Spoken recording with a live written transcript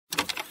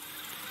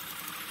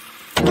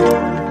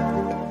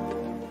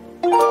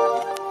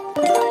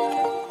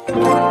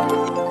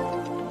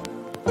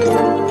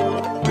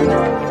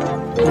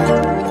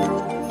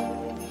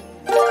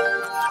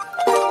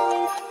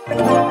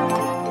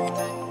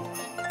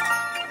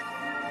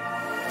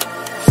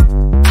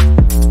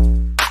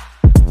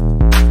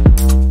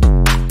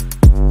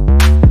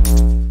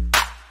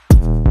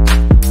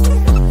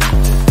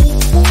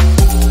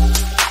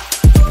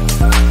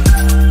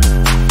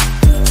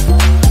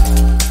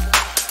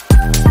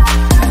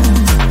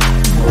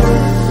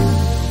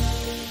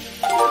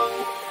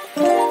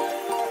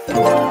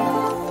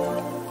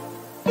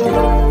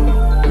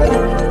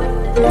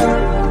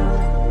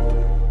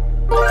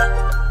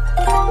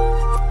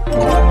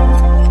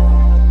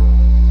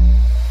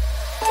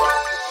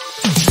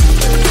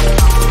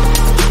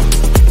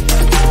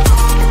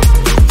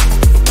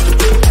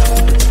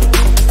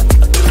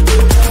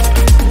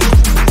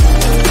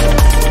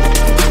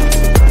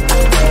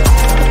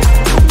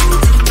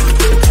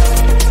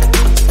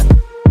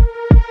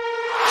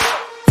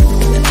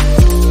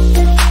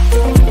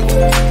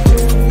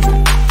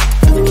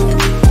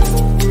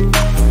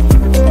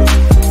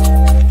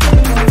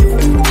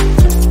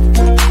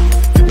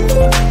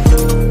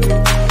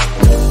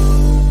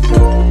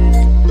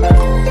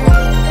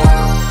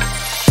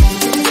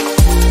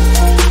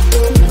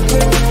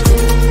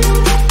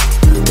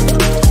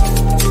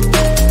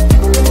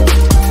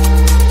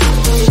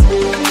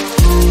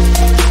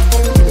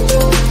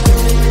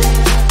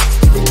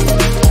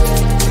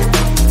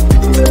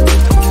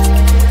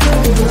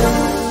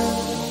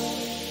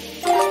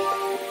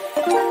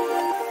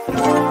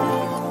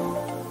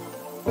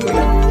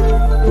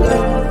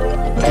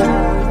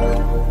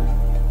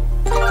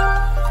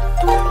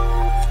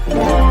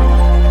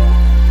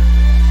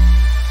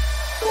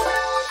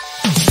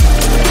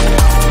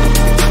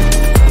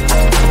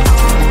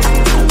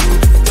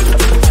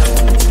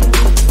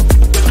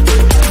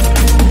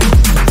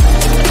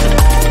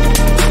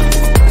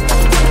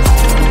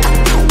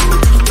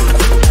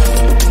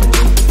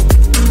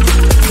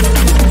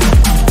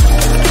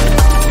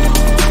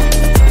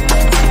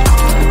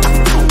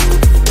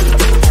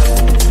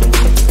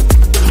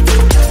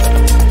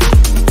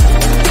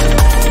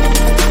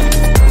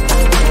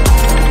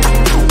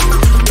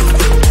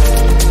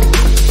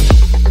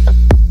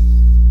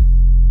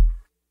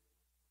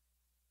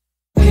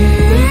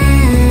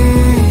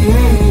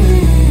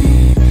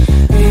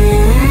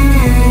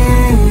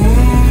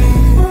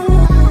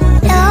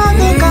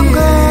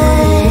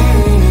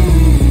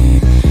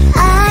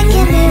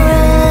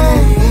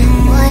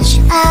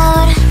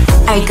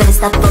Are you gonna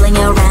stop fooling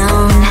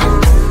around?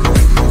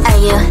 Are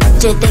you,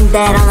 do you think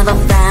that I'll never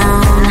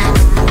frown?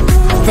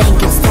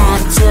 Think it's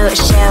time to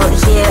show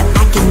you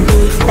I can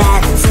be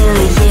bad to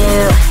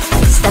you.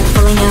 Stop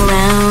fooling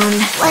around.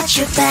 Watch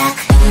your back.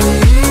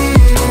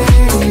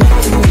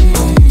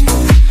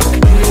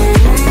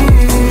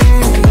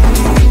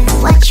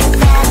 Watch your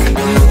back.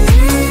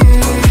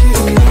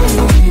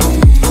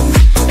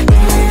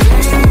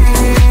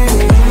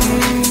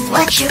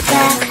 Watch your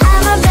back.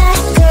 I'm a bad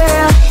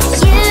girl,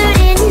 you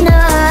didn't know.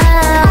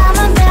 I'm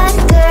a bad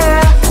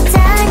girl,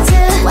 time to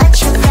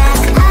watch your back.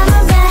 I'm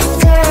a bad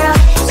girl,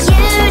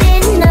 you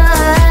didn't know.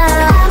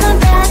 I'm a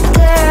bad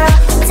girl,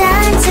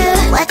 time to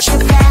watch your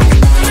back.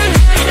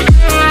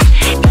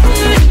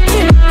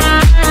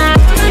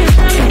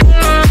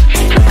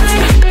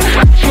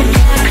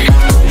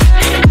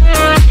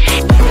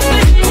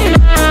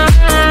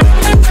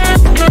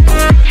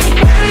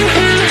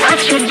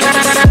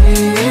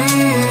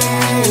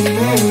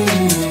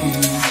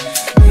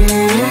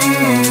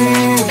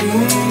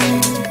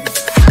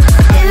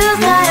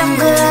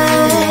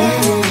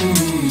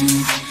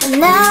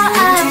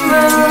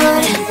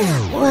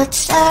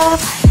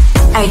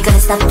 Are you gonna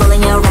stop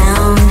fooling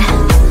around?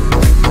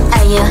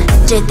 Are you,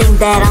 do you think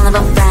that I'll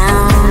never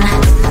frown?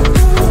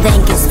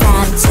 Think it's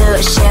time to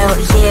show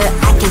you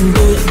I can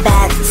be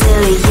bad to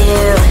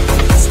you.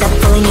 Stop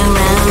fooling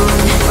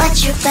around. Watch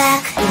your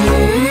back.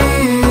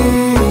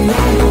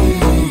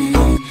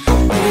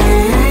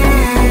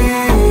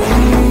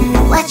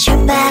 Watch your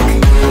back.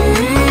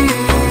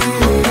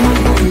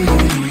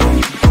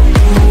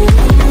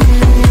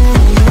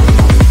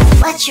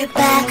 Watch your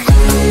back.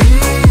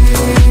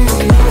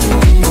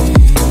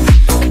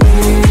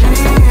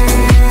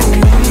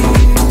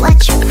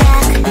 Watch your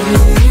back.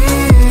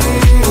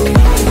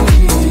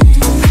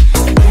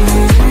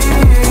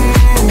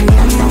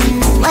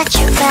 Watch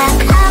your back.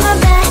 I'm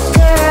a bad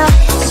girl,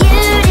 you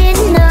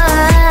didn't know.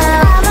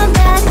 I'm a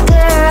bad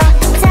girl,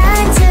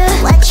 time to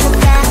watch your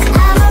back.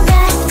 I'm a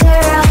bad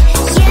girl,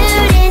 you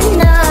didn't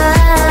know.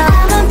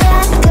 I'm a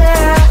bad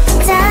girl,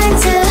 time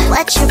to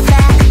watch your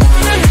back.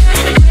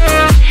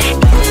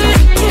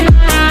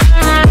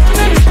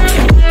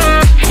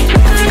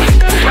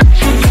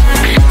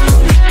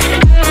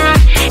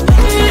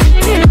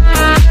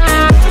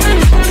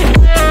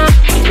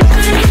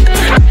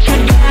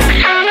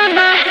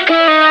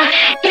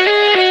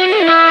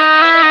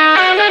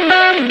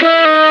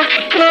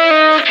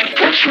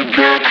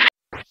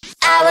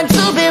 I want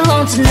to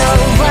belong to no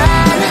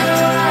one.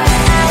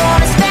 I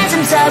wanna spend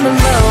some time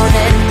alone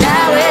and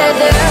not with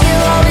her. You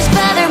always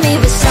bother me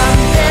with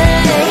something.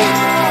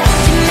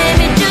 You made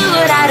me do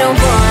what I don't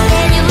want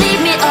and you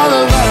leave me all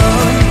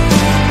alone.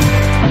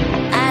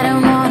 I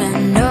don't wanna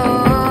know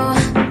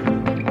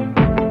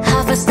how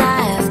fast I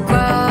have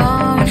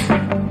grown.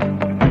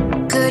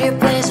 Could you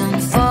please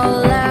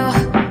unfollow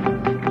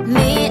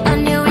me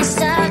on your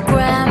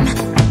Instagram?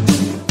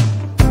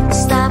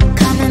 Stop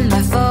coming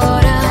my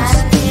photos,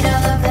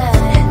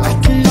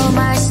 liking all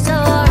my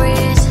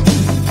stories.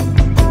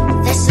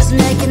 This is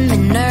making me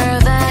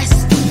nervous.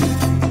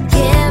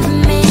 Give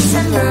me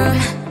some room.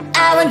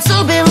 I want to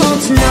belong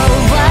to no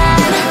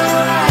one.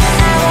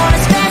 I wanna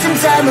spend some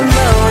time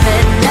alone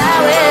and not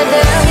with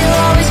her. You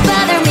always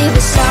bother me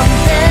with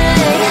something.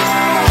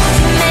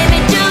 You made me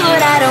do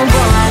what I don't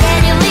want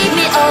and you leave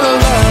me all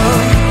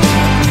alone.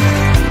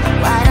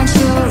 Why don't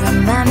you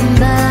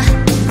remember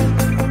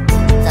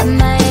that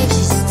my age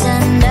is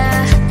tender?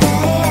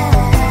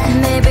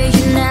 Maybe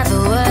you never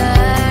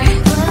were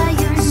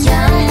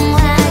young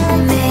like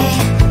me,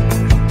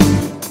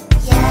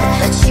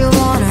 but you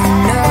wanna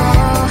know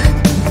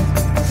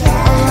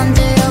all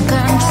under your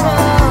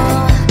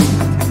control.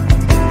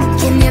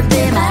 Can you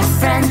be my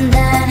friend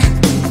then,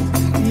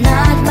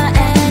 not my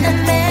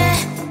enemy?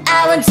 I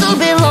want to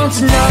belong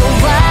to no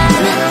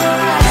one.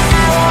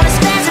 I wanna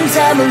spend some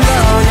time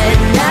alone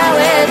and not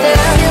with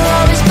her. You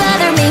always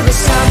bother me with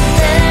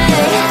something.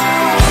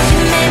 You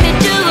made me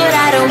do what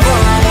I don't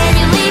want and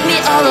you leave me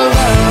all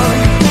alone.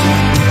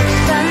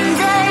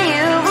 Someday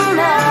you will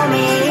know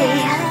me.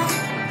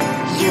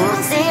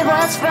 You'll see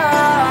what's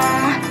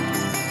wrong.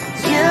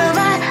 You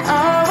might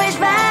always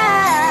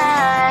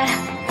right,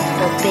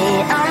 but be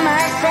on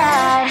my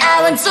side. I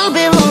want to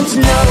belong to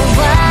no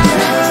one.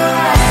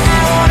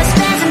 I wanna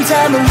spend some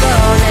time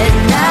alone and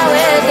not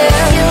with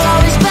her. You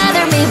always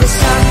bother me with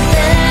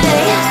something.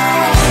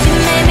 You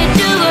made me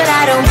do what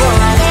I don't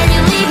want and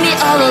you leave me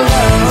all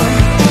alone.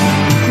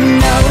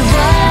 No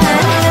one.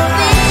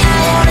 I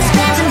wanna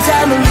spend some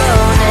time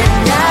alone and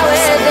not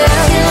with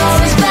her. You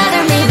always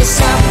bother me with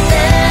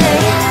something.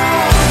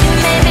 You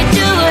made me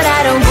do what I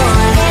don't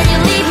want and you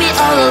leave me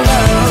all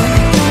alone.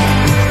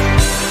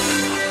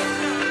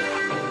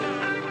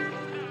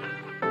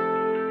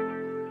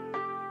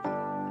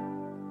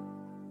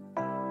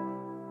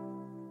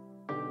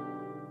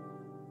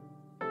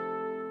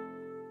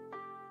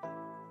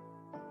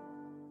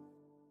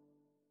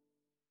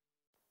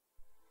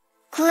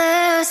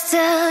 Close to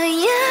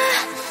you,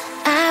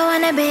 I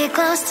wanna be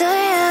close to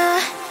you.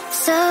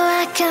 so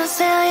I can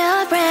feel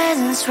your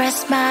presence.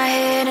 Rest my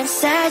head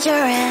inside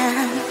your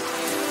hand.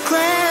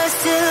 Close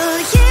to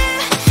you,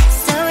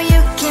 so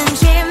you can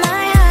hear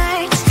my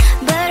heart.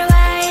 But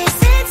why is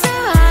it so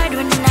hard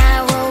when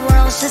our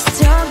worlds just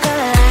don't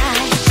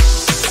collide?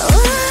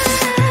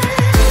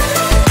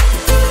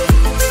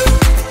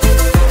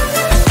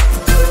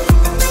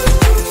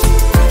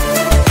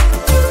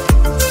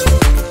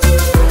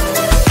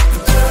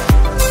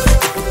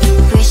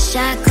 Wish I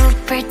could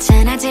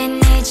pretend I didn't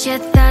need your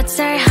thoughts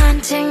are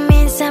haunting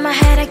me inside my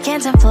head. I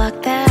can't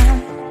unplug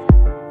them.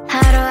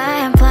 How do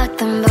I unplug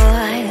them,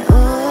 boy?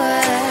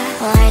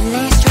 Ooh,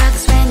 lightning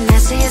strikes when I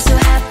see you so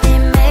happy.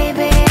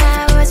 Maybe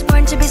I was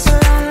born to be so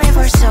lonely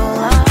for so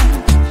long.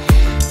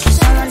 Can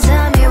someone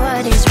tell me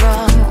what is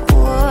wrong?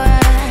 Ooh,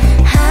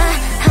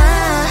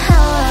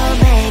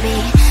 baby,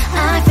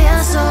 I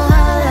feel so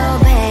hollow,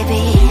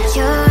 baby.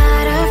 You're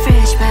out of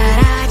reach, but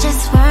I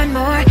just want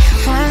more.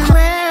 One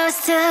close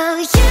to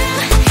you.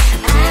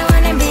 I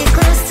wanna be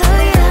close to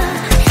you,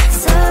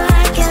 so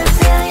I can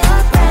feel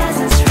your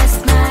presence. Rest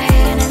my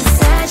head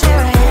inside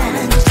your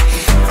hand.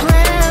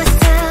 Close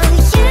to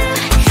you,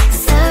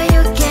 so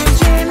you can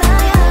hear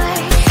my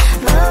heart.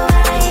 But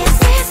why is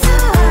it so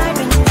hard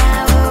when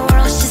our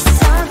worlds just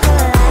don't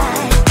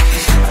collide?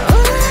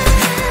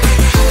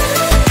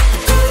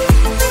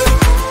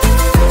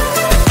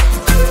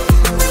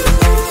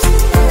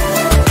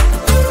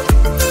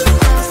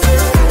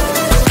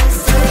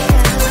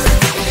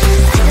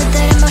 I thought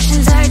that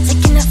emotions are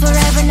taking up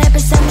forever, never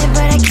beside me,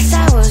 but I guess I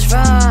was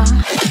wrong.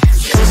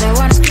 Cause I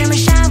wanna scream and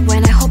shout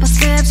when I hope I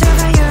slip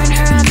over you and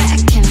her, I'm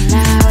backing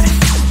out.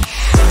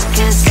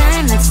 Cause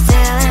I'm not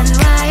still and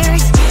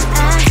wired.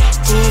 I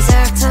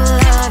deserve to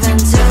love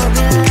and to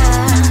be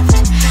loved.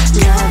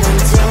 Love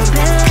and to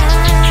be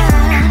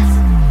loved.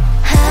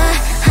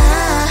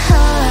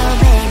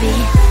 Baby,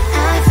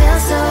 I feel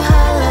so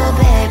hollow,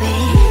 baby.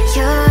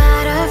 You're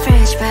out of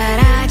reach, but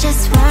I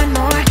just want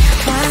more.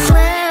 One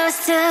close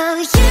to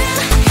you.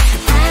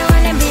 I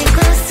wanna be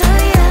close to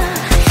you,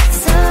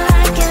 so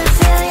I can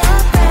feel your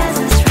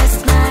presence. Rest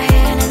my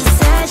head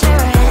inside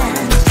your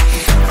hand.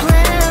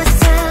 Close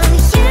to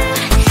you,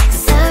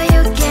 so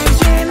you can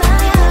hear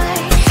my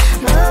heart.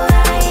 But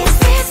why is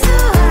it so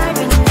hard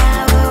when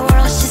our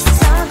worlds just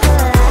don't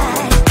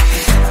collide?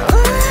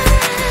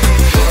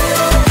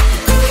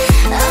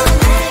 Oh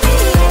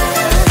baby,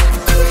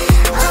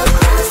 oh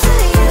close to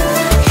you.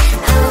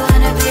 I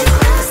wanna be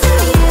close to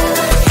you.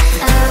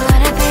 I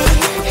wanna be close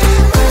to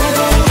you.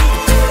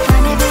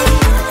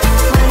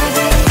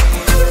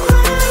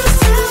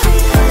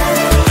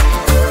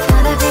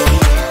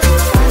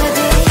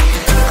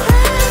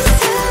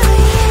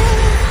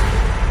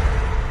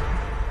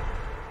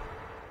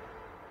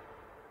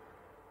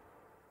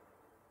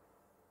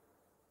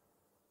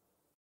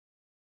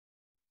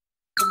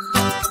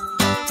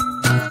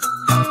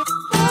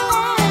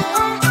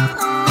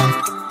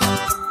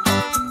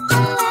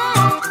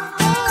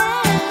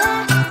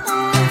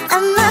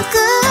 I'm a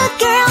good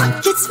girl,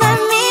 it's my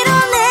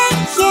middle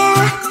name,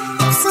 yeah.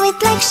 Sweet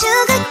like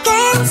sugar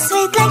cane,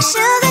 sweet like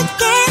sugar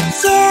cane,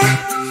 yeah.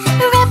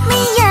 Wrap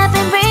me up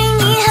and bring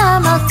me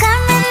home, I'll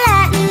come and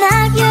lighten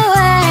up your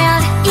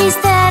world. Is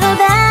that all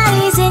that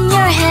is in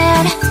your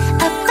head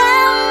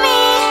about me?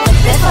 But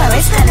before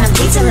it's gonna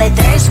be too late,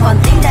 there's one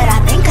thing that I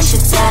think I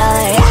should tell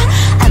her,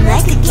 yeah. I'm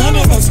like the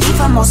candy that's deep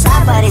from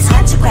outside, but it's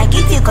hard to crack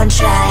if you can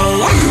try,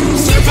 yeah.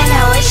 You can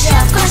always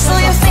shove, cross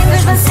all your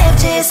fingers, when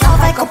safety is off,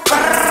 I go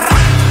brrrr.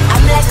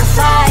 I'm like a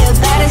fire,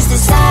 baddest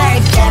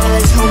desire, devil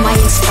is whom I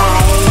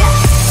inspire, yeah.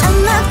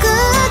 I'm a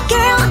good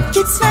girl,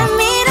 it's my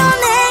middle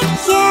name,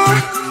 yeah.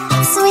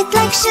 Sweet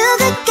like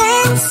sugar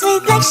cane,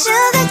 sweet like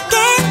sugar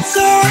cane,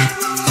 yeah.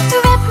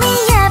 Wrap me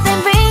up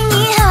and bring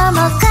me home,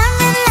 I'll come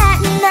and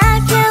lighten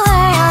up your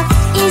world.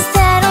 Is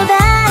that all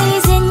that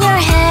is in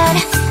your head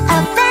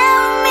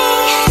about me?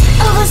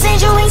 Oh, those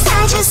angel wings,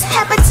 I just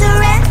happen to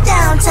rent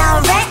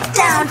downtown,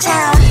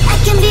 I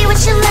can be what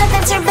you love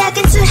and turn back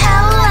into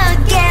hell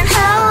again,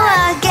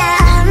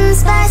 I'm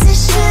spicy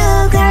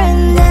sugar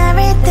and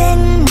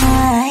everything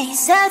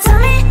nice. So tell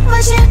me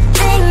what you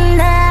think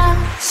now.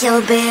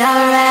 You'll be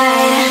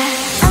alright.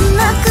 I'm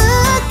a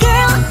good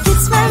girl,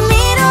 it's my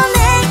middle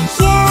name,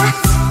 yeah.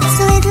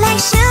 Sweet like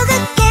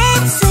sugar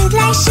cane, sweet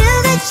like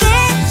sugar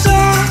cane,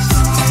 yeah.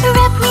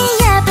 Wrap me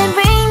up and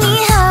bring me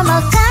home,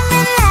 I'll come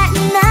and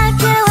lighten up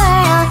your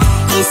world.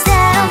 Is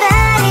that all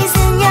that is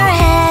in your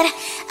head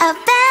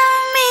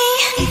about me?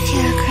 If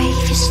you agree,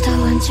 if you still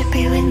want to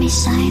be with me,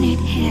 sign it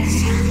here.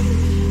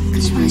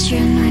 Cause once you're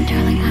mine,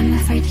 darling, I'm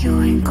afraid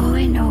you ain't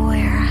going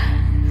nowhere.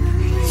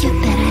 You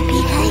better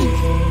behave,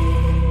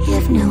 you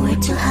have nowhere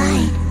to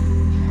hide.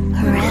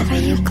 Wherever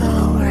you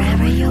go,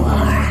 wherever you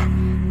are,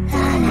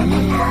 la la la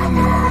la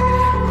la,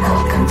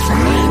 I'll come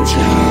find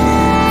you.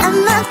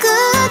 I'm a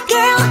good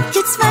girl,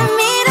 it's my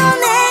middle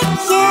name,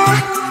 yeah.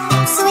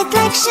 Sweet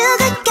like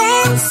sugar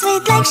cane,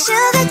 sweet like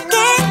sugar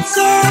cane,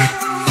 yeah.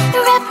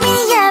 Wrap me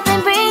up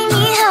and bring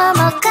me home,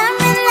 I'll come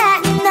and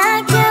lighten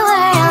up your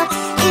world.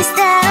 Is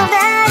that all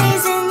that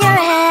is in your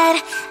head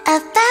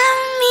about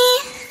me?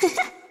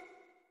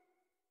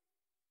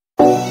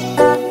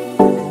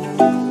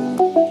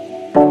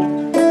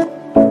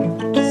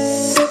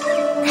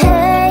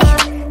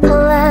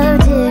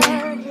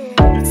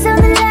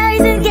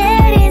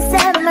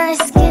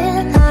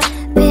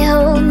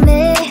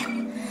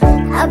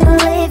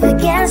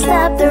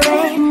 stop the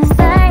rain.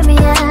 Fire me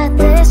at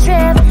this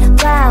trip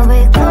while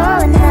we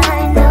calling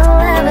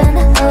 911.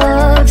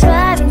 Oh,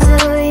 driving to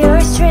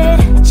your street.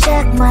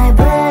 Check my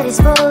body's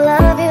full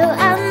of you,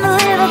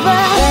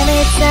 unbelievable. Let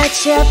me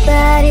touch your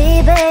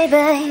body,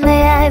 baby.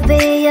 May I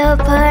be your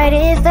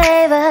party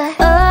favor?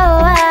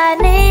 Oh, I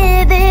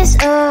need this.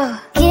 Oh,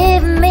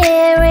 give me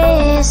a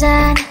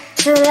reason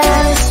to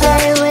let me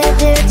stay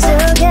with you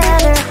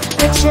together.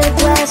 Put your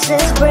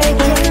glasses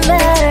breaking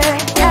better.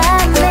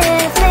 I'm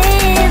in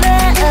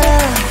fever.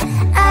 Oh,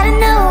 I don't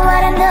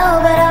know,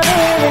 but I'll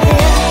be with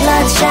you.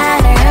 Not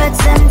trying to hurt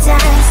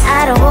sometimes. I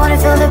don't wanna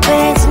feel the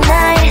pain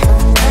tonight.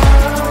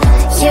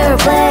 You're a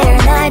player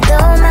and I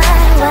don't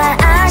mind why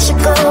I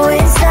should go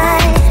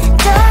inside.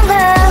 Don't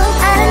go.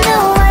 I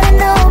don't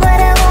know, but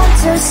I want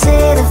to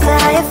see the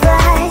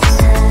fireflies.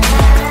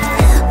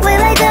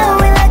 Will I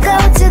go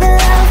to the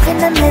love in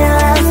the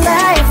middle of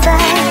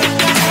firefight?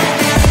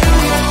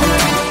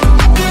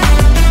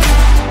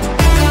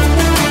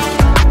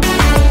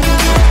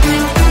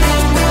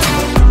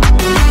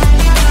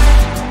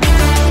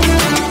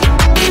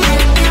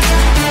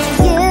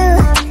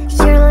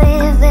 You're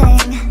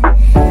leaving.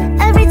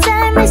 Every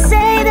time I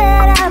say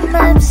that I'm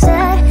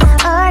upset,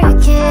 are you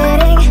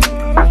kidding?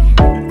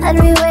 And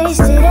we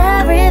wasted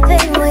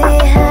everything we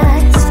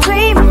had.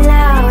 Screaming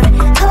loud,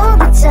 hold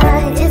me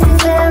tight. If you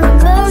feel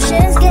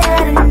emotions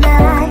getting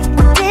high,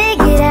 dig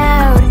it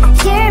out,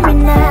 hear me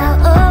now.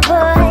 Oh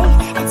boy,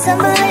 it's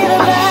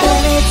unbelievable. Let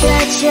me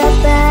touch your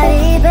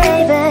body,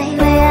 baby.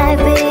 May I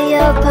be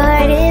your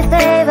party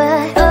favor?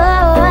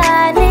 Oh,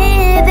 I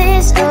need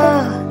this.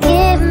 Oh,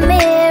 give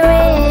me a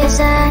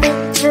reason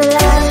to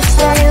let me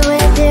stay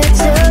with you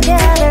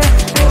together.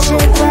 Put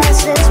your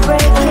glasses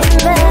breaking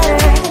better.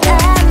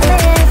 I'm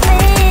in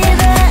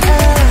fever.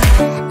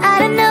 Oh, I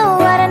don't know,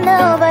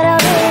 but I'll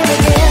be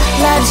with you.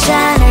 Love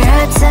trying to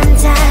hurt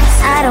sometimes.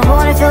 I don't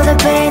wanna feel the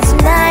pain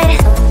tonight.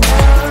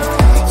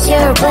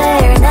 You're a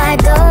player and I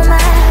don't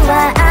mind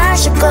why I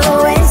should go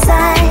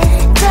inside.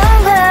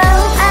 Don't go.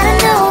 I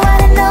don't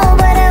know,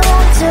 but I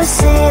want to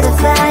see the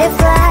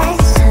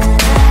fireflies.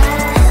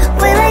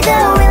 Will I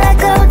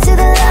go to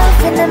the love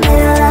in the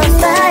middle of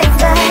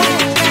firefight?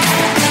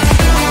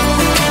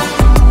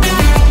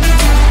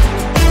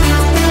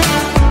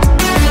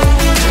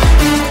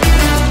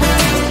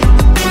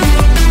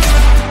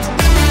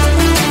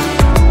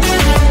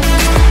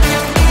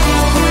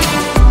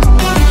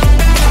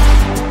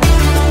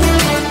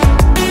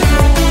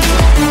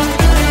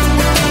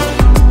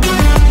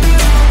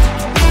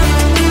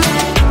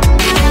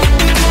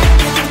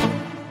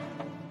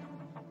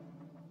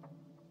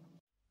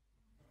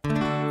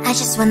 I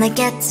just wanna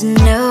get to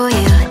know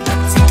you,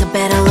 take a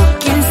better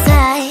look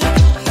inside.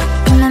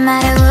 No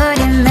matter what,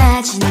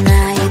 imagine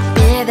now you'd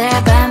be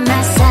there by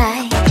my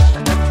side.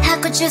 How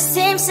could you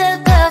seem so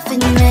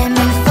perfect, you made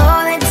me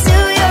fall into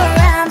your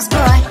arms,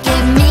 boy.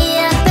 Give me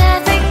a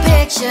perfect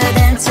picture,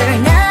 then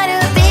turn out to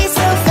be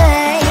so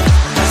fake.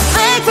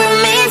 Fake for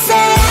me,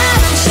 say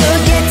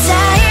you'll get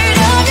tired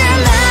of your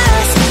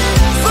mask.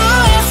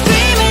 Fool and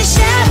scream and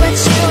shout, but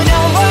you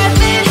don't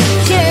worth it.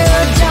 You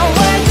don't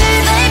worth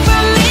it. Fake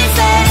for me,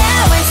 say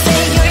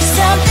you're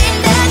something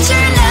that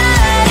you're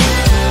not.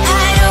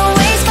 I don't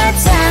waste my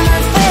time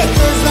on fake,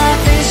 'cause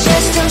life is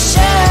just too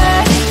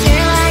short.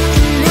 You're like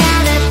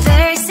another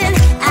person.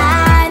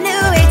 I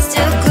knew it's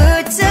too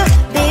good to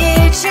be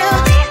true.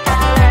 At least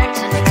I learned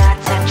to not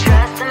to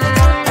trust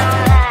someone who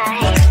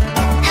lies.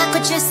 How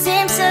could you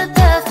seem so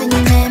perfect?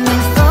 You made me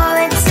fall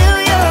into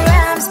your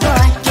arms,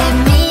 boy. Give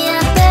me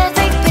a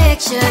perfect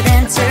picture,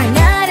 then turn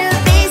out to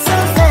be so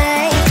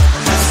fake.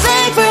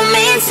 Fake for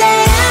me, say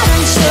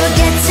you'll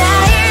get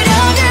tired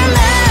of your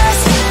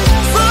mask.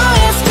 Fool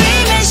and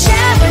scream and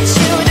shout, but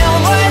you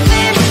don't worth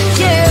it.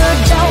 You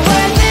don't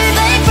worth it.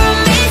 Fake for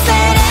me,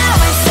 say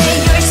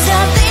you're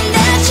something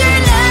that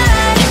you're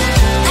not.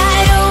 I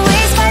don't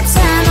waste my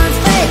time on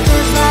fake,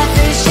 'cause life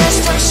is just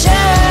too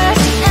short.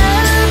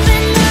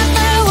 Open up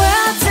my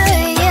world to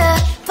you,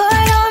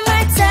 poured all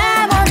my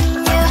time on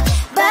you,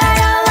 but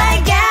all I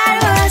got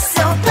was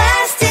so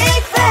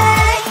plastic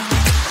fake.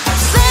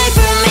 Fake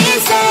for me,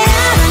 say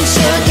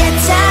you'll get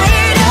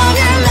tired of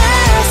your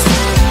mask.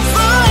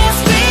 Fool and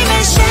scream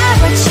and shout,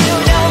 but you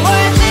don't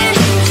worth it.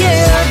 You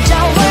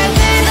don't worth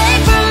it.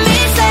 Fake for me,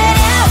 say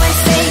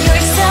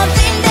you're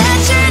something that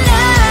you're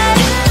not.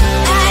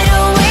 I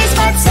don't waste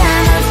my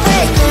time on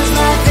fake, 'cause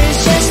life is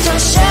just too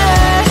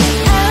short.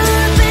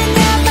 Open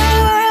up my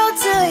world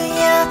to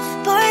you,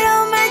 poured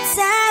all my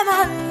time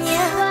on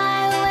you. Why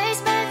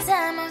waste my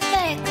time on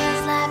fake,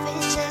 'cause life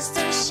is just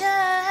too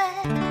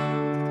short.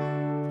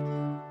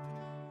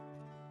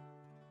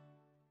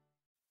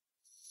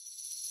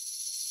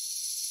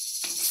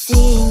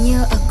 Seeing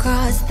you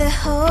across the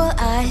hall,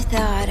 I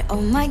thought,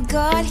 oh my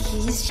god,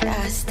 he's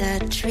just a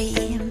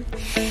dream.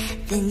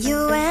 Then you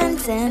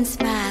went and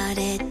smiled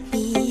at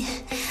me.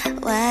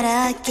 What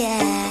a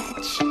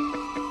catch.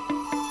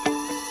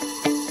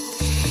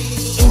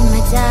 In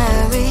my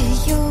diary,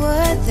 you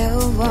were the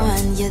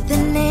one. You're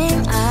the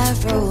name I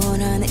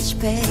wrote on each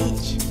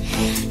page.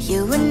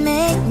 You would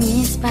make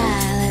me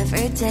smile every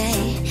every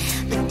day,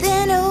 but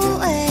then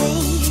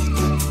wait.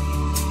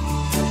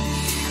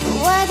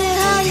 What the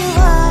hell you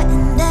are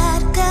in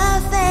that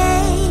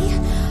cafe,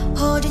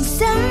 holding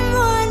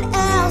someone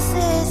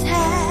else's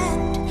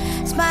hand,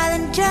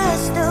 smiling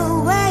just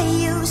the way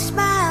you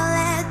smile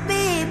at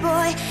me,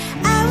 boy.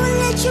 I will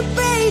let you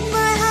break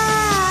my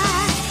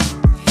heart.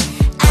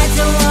 I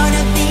don't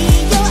wanna be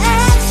your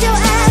ex, your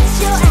ex,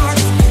 your ex.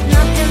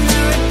 Not gonna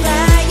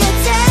reply your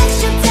text,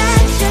 your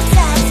text, your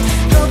text.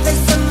 Hoping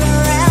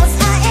somewhere else,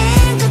 I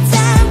ain't got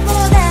time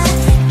for that.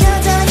 Girl,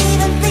 don't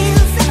even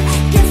feel so,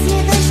 gives me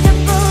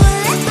vegetable.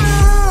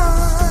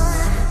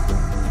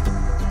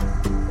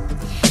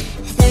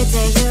 Third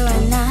day you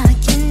are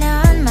knocking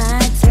on my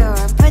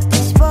door, but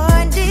this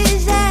board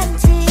is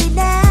empty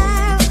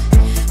now.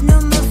 No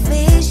more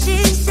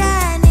fishes,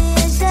 sun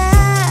is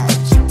up,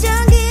 you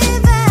don't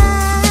give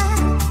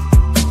up.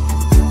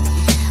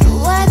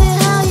 What the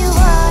hell you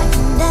are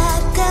in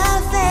that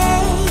cafe,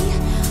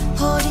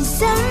 holding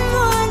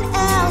someone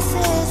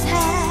else's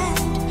hand,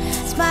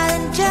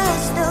 smiling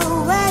just the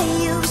way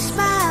you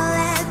smile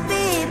at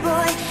me,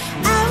 boy.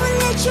 I will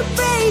let you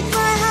break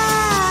my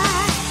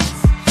heart.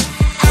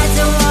 I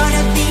don't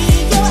wanna be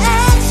your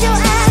ex, your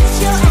ex,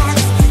 your ex.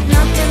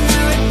 Not gonna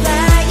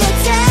reply your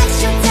text,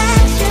 your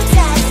text, your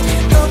text.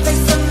 Hoping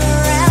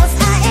somewhere else,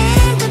 I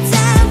ain't got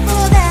time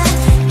for that.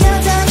 Girl,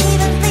 don't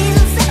even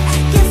feel so,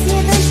 gives me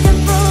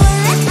vegetable.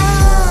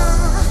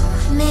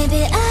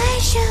 Maybe I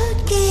should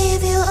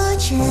give you a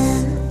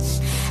chance.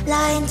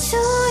 Lying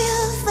to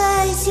your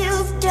face,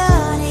 you've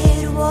done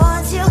it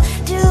once, you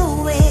do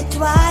it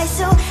twice,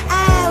 so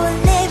I will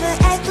never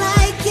act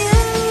like you.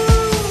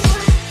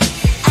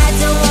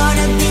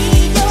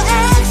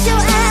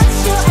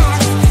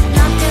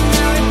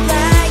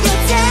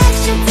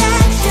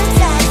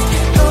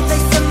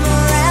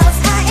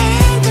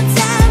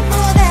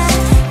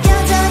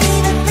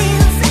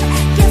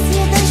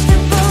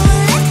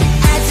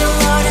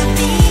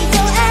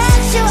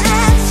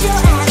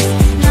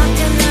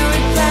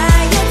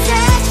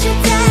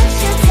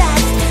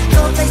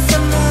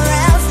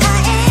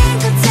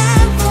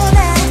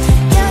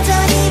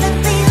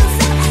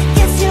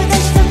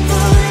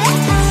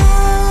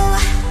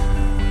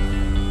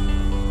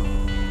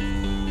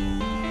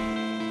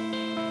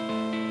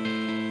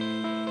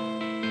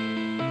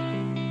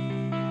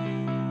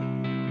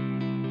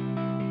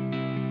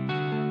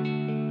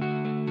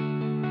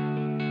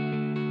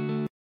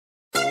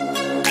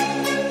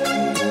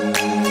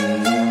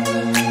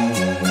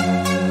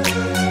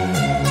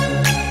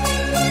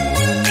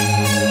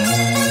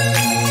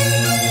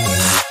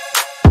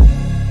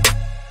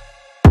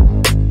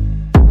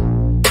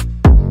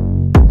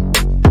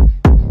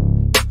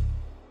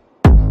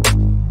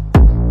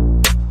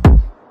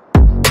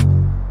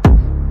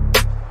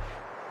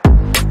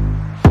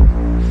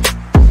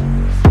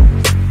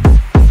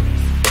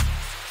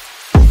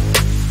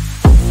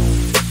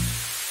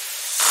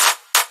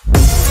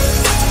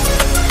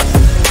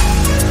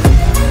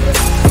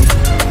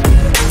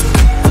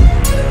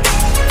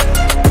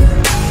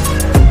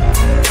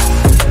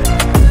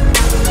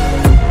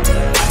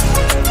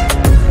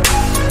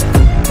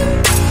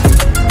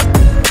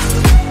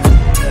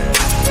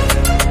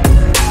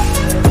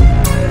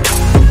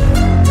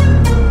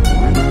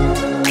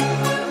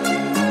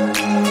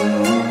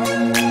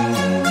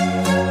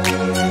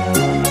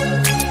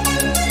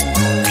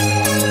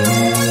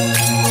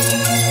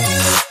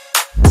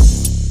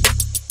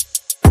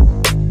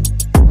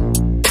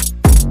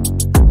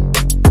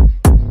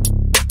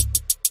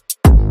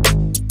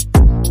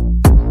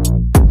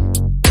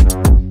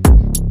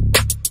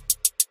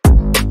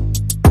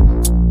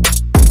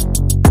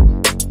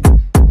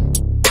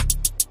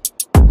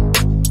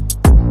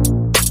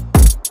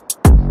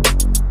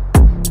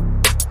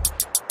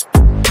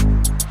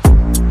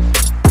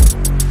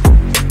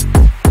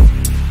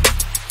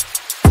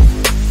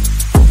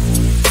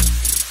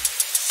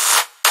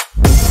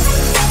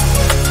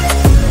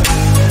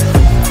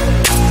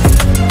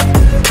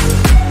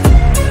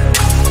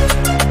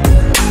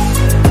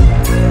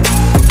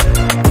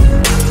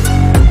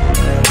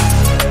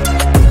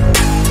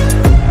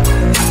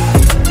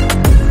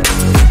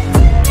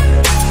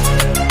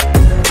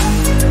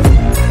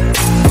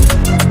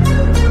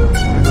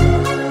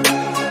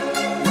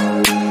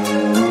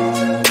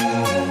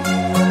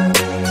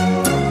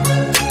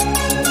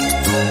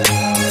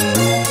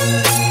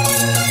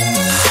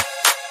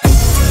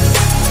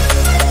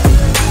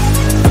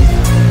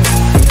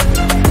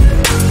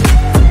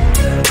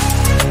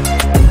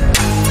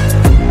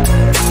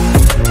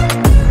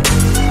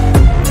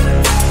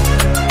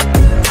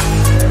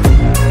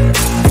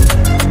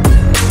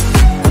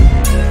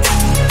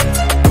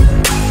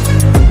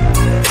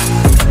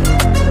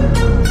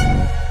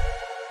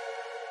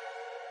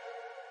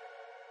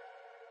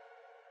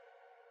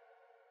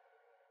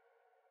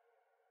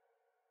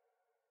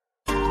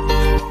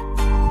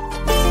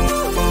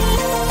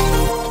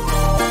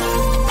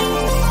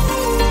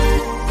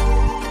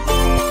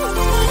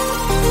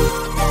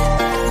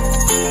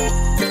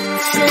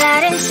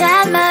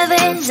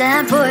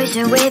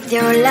 dancing with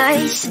your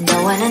lies.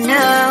 Don't wanna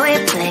know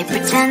it, play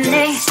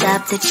pretending.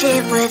 Stop the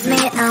cheat with me,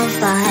 I'm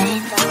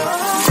fine.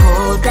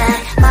 Hold that,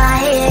 my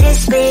head is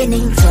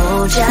spinning.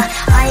 Told ya,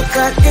 I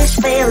got this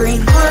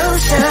feeling.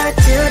 Closer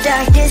to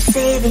dark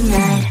deceiving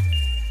night.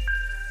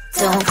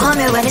 Don't call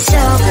me when it's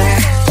over.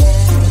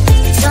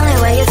 It's only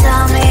when you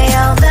tell me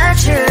all the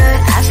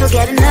truth. I'm still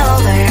getting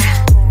over,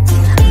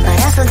 but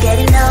I'm still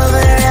getting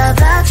over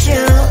about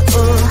you.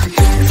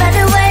 Run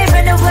away,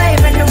 run away,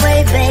 run away,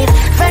 babe.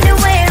 Run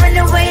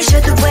away, show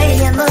the way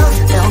you move.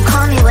 Don't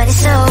call me when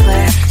it's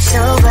over,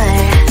 sober,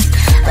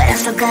 but I'm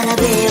still gonna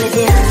be with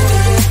you.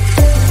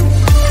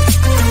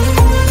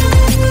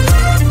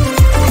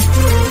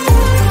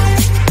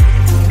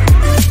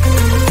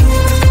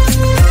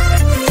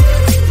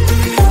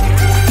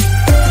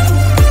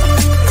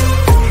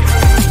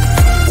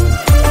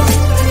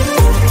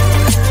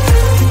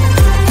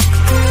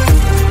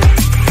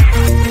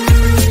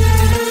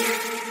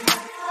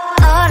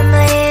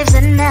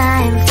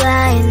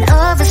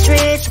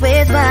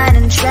 With wine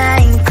and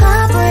trying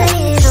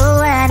complete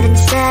land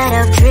instead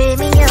of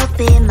dreaming you'll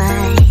be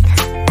mine.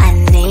 I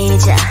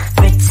need ya,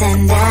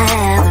 pretend I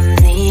have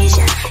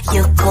amnesia.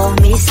 You call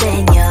me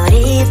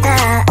señorita,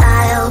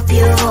 I hope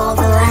you hold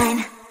the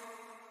line.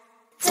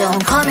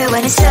 Don't call me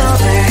when it's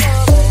over.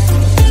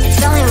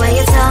 It's only when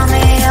you tell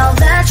me all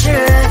the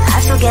truth.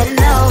 I'm still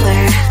getting over,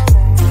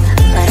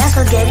 but I'm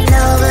still getting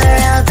over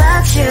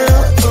about you.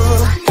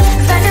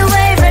 Run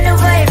away, run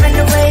away, run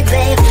away,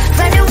 babe.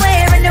 Run away,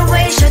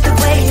 show the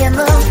way you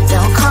move.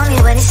 Don't call me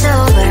when it's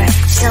over,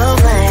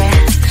 sober,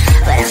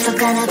 but I'm still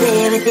gonna be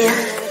with you.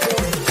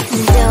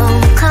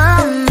 Don't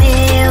call me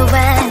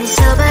when it's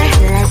over.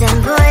 Lies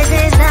and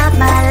voices, not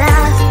my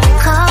love.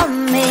 Call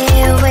me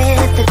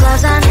with the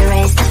gloves on.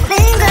 Erase the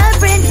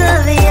fingerprints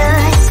of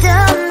yours.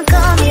 Don't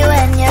call me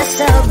when you're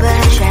sober.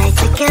 Try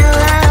to kill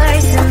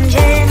hours, some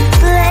gin.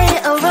 Play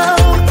a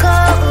role,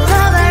 call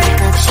lover.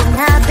 Cup should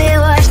not be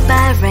washed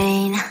by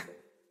rain.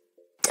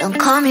 Don't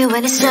call me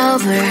when it's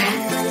over.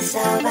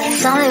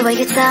 It's only when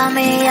you tell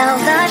me all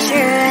the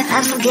truth.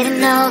 I'm still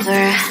getting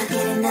over,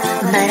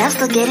 but I'm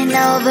still getting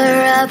over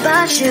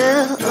about you.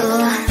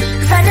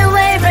 Run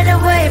away, run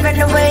away, run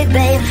away,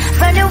 babe.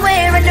 Run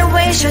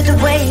away, show the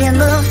way you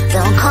move.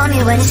 Don't call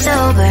me when it's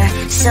over,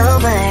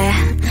 sober,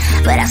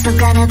 but I'm still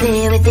gonna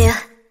be with you.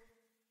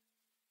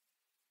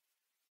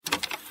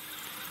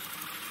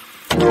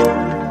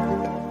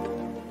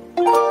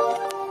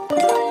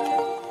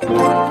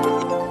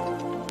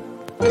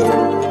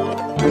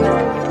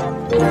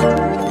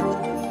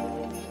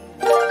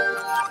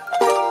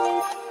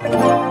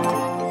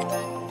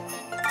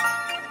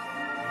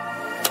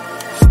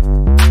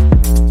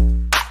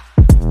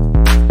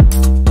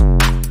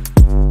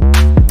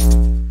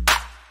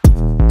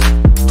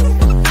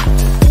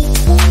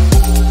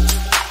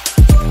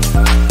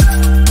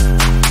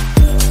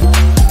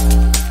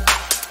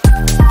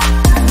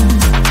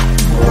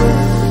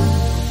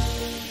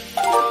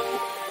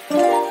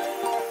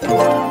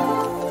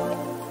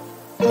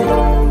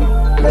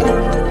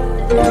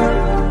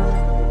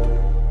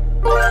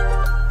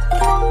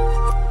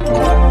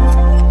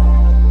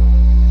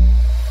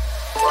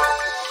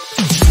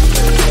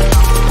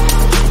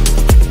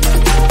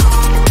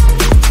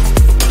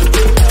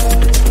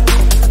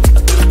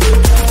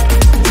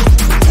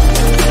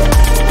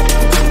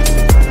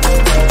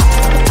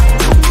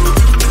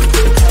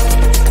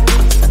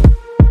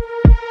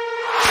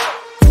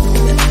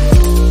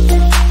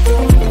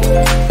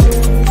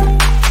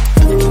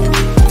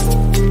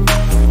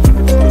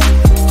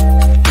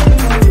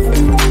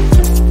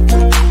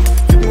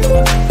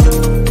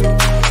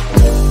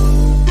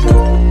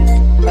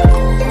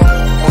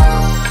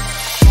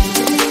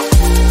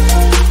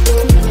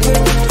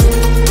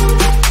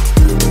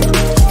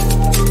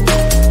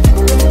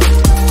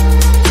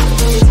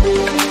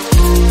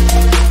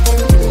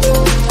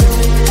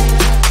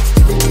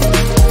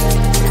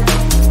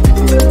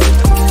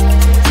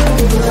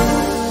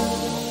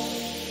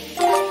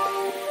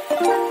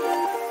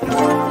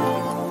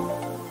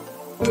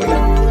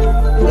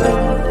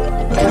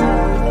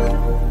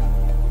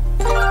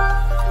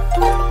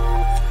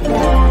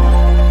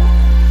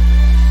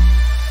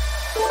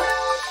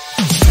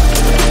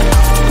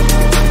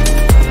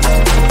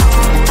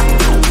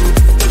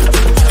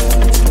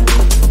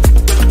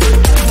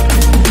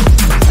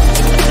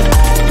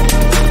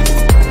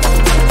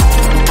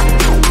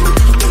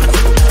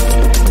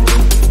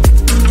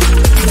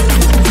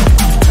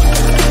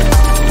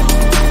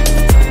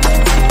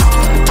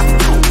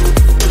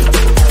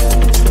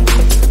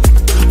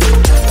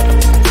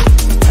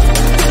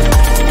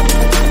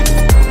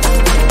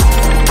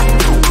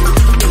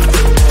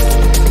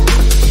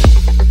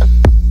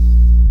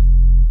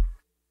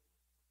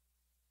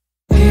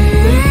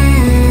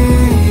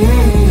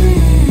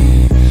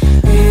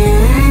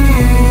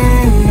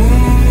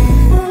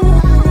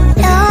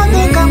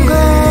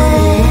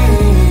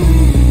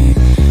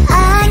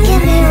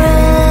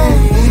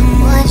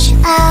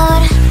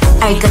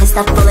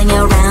 stop fooling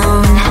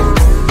around.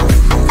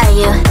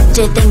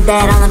 Do you think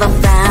that I'll never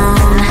frown?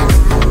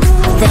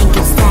 Think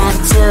it's time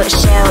to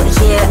show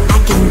you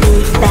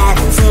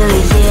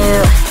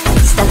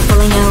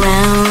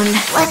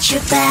Watch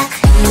your back.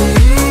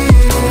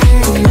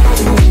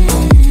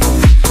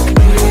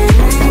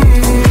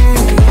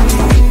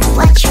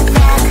 Watch your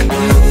back.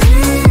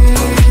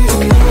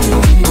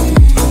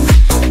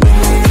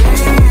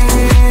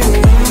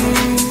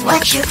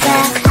 Watch your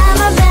back. I'm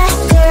a bad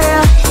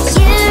girl,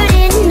 you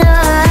didn't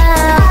know.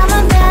 I'm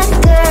a bad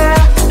girl,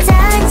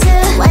 time to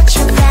watch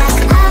your back.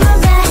 I'm a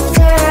bad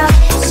girl,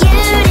 you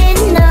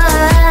didn't know.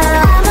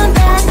 I'm a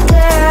bad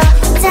girl,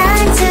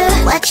 time to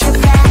watch your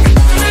back.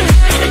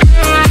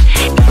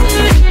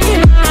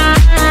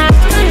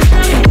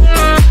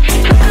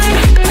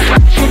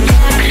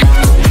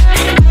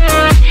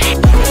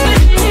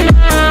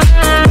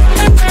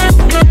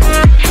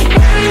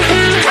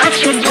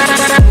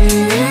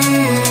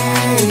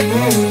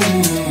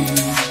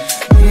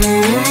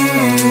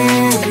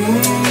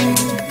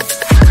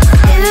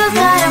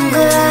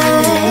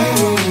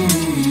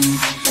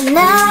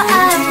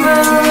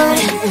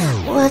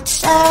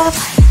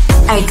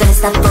 Are you gonna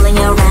stop fooling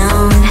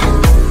around?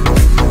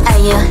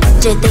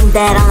 Do you think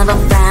that I'll never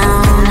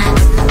frown?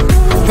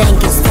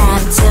 Think it's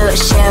time to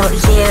show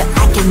you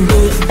I can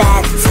be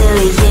bad to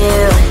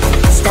you.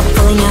 Stop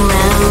fooling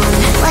around.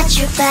 Watch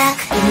your back.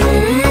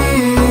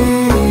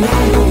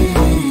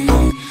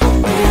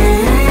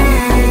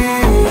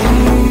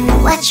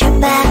 Watch your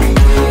back.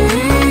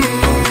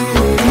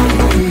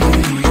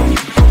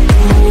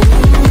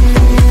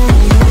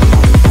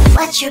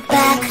 Watch your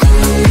back.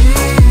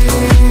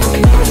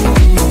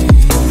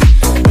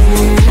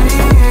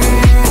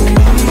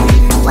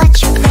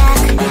 Watch your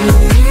back.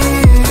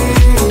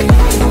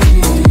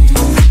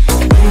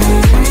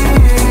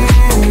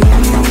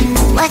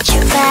 Watch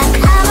your back.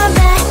 I'm a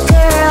bad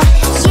girl,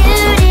 you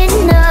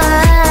didn't know.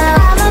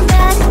 I'm a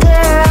bad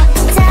girl,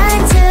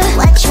 time to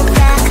watch your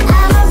back.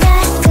 I'm a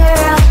bad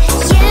girl,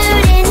 you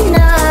didn't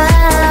know.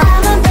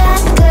 I'm a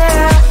bad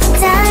girl,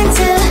 time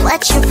to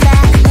watch your back.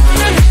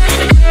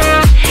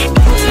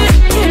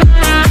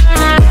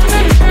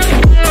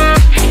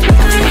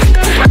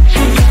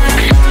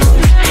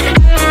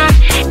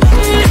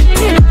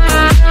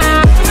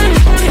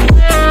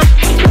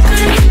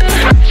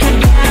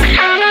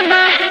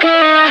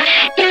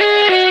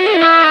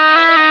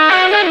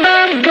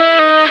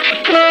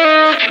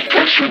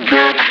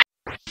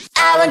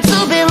 I want to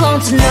belong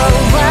to no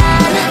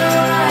one.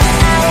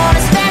 I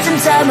wanna spend some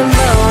time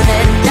alone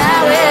and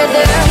not with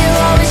you. You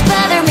always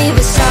bother me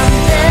with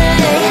something.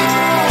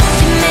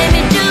 You made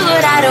me do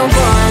what I don't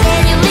want,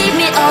 and you leave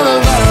me all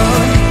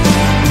alone.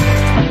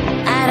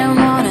 I don't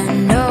wanna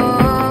know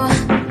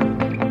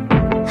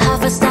how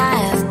fast I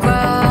have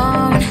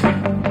grown.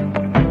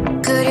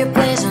 Could you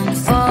please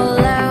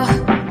unfollow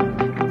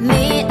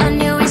me on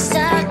your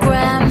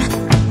Instagram?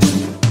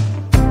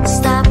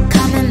 Stop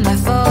coming my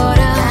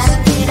photos,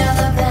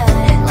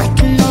 like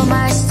you know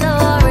my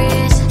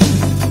stories.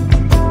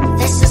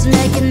 This is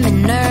making me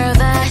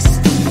nervous.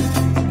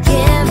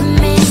 Give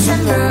me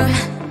some room.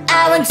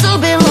 I want to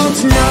belong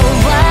to no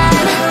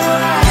one.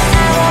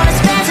 I wanna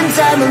spend some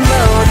time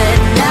alone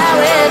and not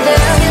with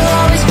you. You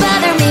always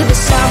bother me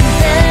with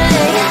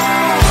something.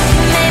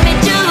 You made me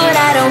do what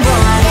I don't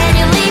want, and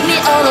you leave me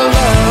all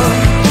alone.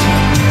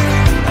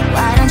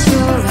 Why don't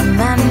you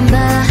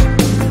remember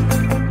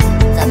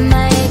that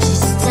my age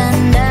is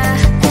tender?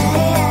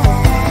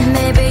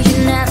 Maybe you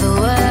never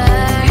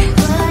were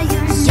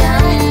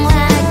young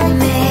like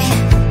me,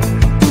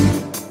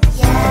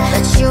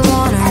 but you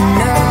wanna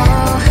know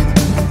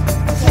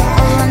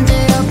all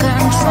under your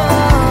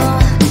control.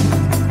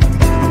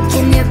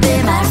 Can you be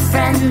my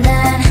friend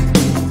then,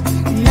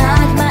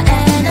 not my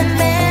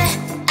enemy?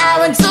 I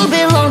want to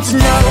belong to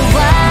no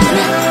one.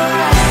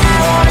 I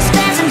wanna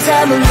spend some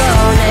time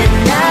alone and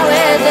not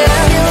with you.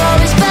 You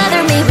always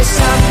bother me with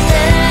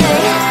something.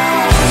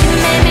 You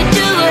made me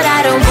do what I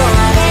don't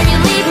want, and you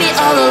leave me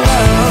all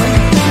alone.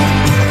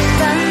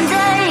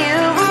 Someday you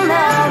will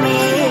know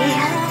me.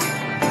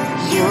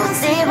 You will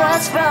see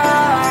what's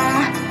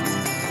wrong.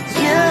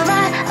 You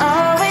might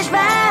always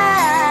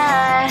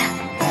right,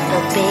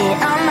 but be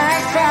on my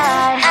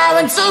side. I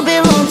want to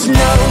belong to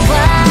no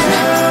one.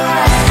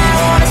 I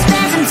wanna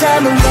spend some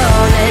time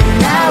alone and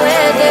not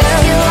with you.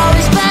 You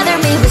always bother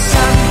me with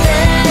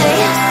something.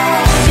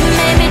 You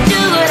made me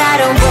do what I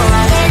don't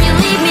want, and you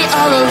leave me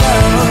all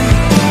alone.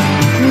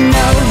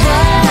 No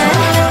one.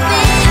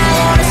 I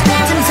wanna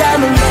spend some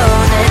time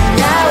alone and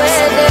not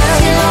with you.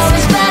 You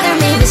always bother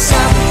me with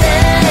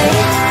something.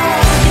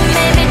 You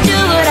made me do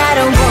what I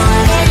don't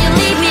want, and you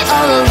leave me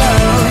all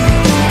alone.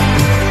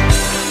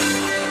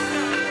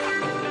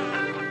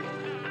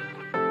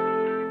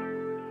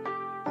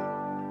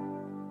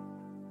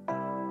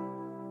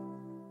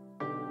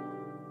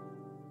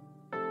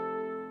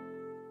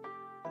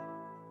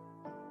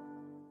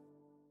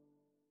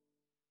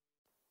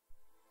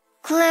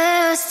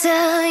 Close to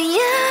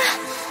you,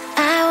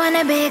 I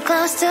wanna be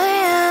close to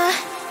you,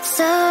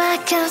 so I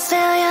can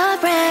feel your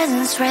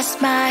presence.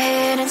 Rest my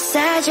head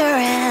inside your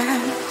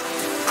hand.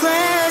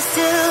 Close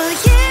to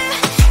you,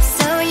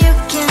 so you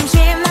can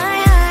hear my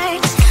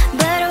heart.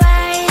 But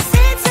why is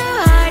it so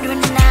hard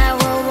when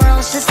our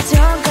worlds just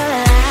don't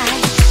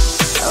collide?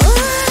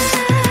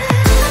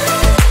 Ooh.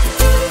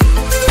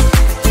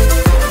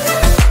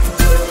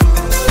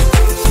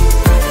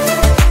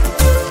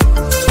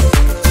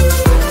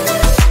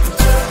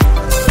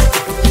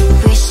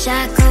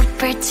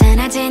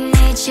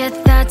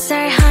 thoughts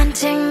are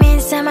haunting me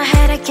inside my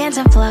head, I can't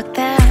unplug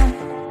them.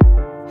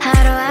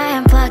 How do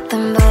I unplug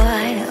them,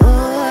 boy?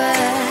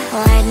 Ooh,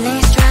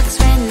 lightning strikes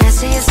when I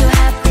see you so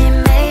happy.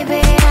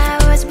 Maybe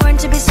I was born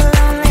to be so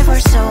lonely for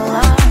so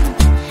long.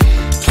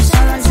 Can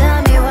someone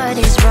tell me what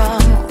is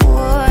wrong?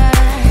 Ooh,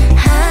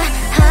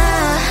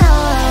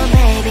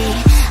 baby,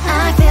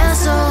 I feel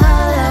so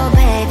hollow,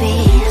 baby.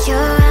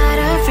 You're out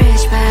of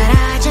reach, but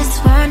I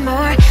just want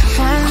more,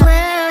 want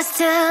close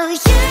to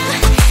you.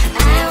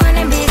 I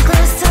wanna be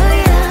close to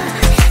you,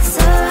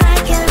 so I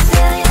can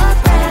feel your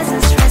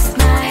presence. Rest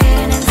my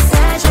hand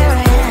inside your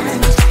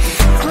hand.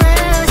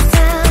 Close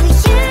to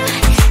you,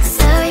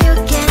 so you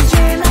can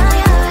hear my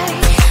heart.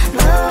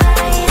 But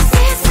why is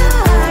it so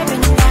hard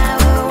when our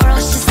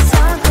worlds just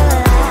don't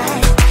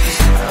collide?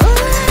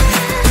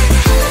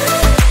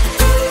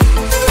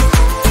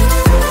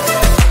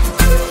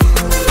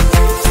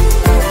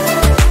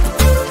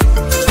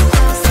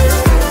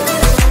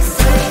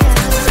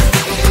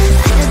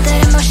 I know that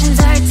emotions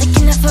are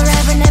taking up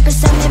forever, never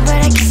saw me, but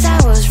I guess I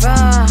was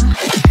wrong.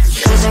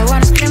 Cause I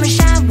wanna scream and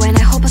shout when I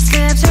hope I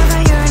slips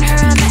over you and her,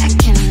 I'm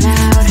backing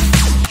out.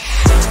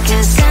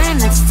 Cause I'm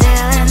not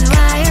stealing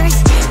wires,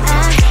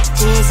 I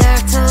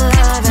deserve to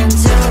love and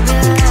to be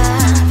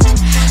loved.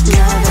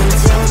 Love and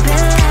to be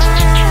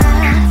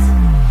loved.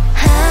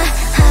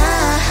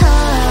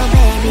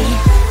 Baby,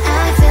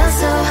 I feel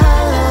so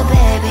hollow,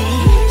 baby.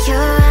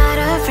 You're out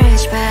of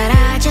reach, but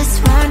I just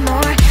want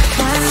more,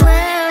 want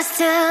close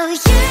to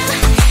you.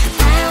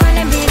 I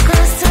wanna be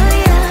close to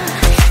you,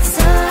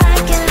 so I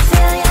can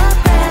feel your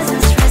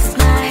presence. Rest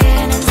my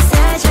hand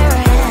inside your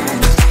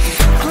hand.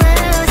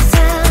 Close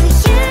to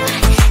you,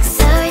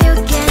 so you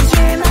can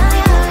hear my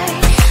heart.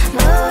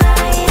 But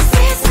why is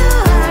it so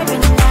hard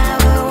when our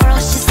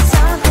worlds just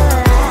don't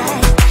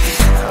collide?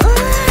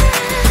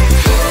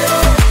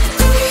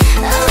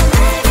 Oh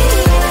baby,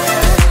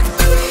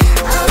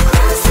 oh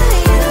close to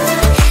you.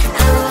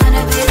 I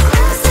wanna be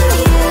close to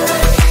you.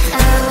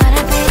 I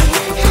wanna be close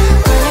to you.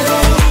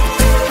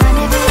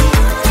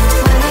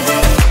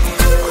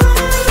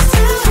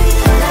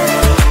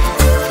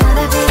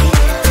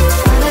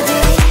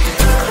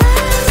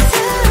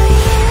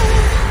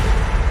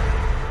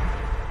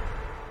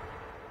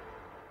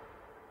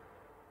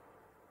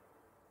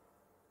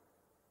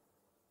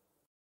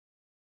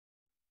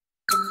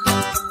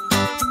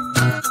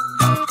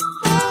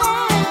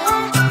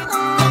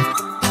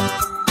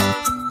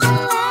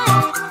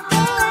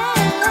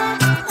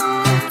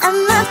 I'm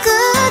a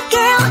good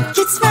girl,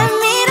 it's my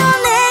middle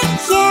name,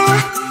 yeah.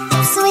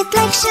 Sweet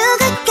like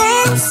sugar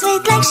cane,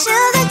 sweet like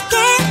sugar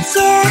cane,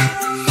 yeah.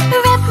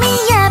 Wrap me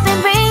up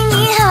and bring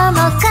me home,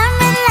 I'll come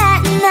and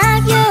lighten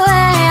up your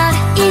world.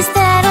 Is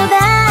that all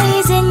that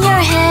is in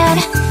your head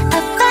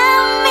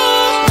about me?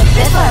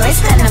 Before I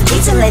stand up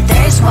detail,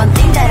 there's one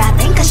thing that I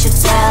think I should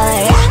tell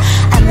her,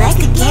 yeah. I'm like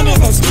the candy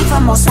that's sweet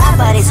from outside,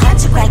 but it's hard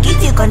to crack if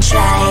you can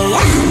try,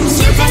 yeah.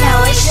 You can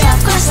always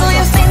shove, cross all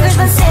your fingers,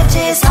 but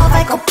safety is off,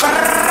 I go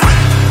brrrr.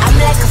 I'm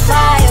like a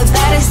fire,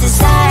 battles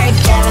desire,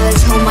 devil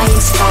is whom I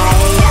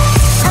inspire, yeah.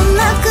 I'm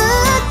a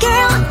good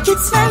girl,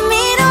 it's my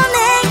middle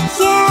name,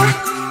 yeah.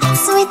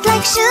 Sweet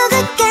like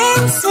sugar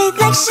cane, sweet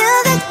like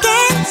sugar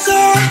cane,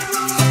 yeah.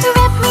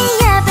 Wrap me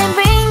up and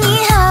bring me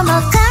home,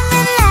 I'll come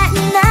and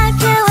lighten up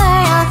your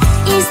world.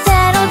 Is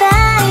that all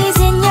that is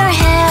in your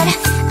head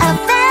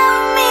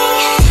about me?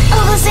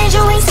 Over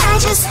angel wings, I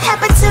just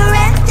happen to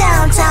rent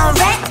downtown,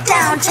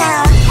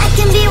 I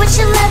can be what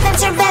you love and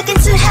turn back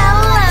into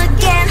hell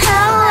again,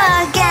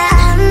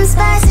 I'm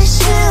spicy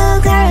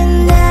sugar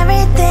and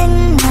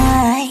everything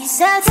nice.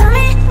 So tell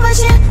me what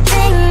you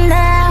think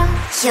now,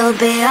 you'll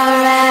be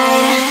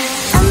alright.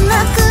 I'm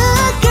a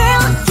good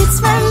girl,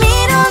 it's my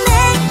middle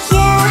name,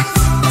 yeah.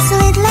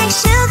 Sweet like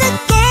sugar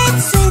cane,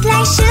 sweet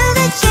like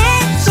sugar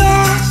cane,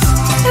 yeah.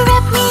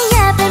 Wrap me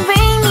up and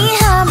bring me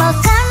home, I'll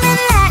come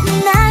and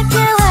lighten up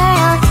your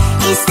world.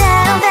 Is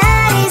that all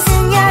that is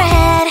in your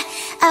head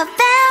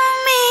about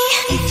me?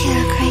 If you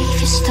agree, if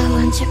you still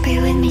want to be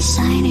with me,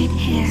 sign it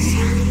here.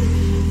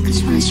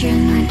 Cause once you're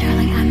mine,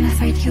 darling, I'm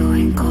afraid you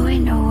ain't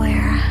going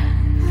nowhere.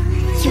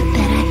 You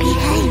better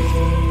behave,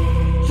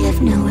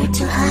 you've nowhere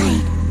to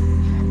hide.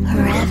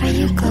 Wherever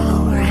you go,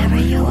 wherever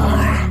you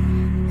are,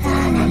 la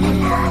la la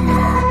la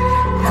la,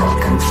 I'll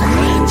come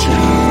find you.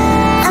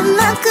 I'm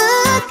a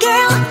good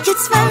girl,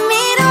 it's my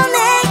middle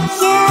name,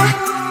 yeah.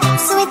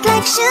 Sweet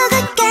like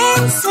sugar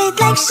cane, sweet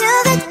like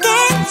sugar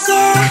cane,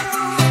 yeah.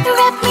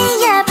 Wrap me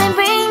up and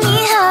bring me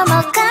home,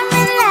 I'll come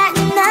and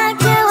lighten up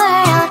your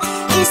world.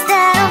 Is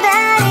that all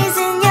that is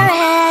in your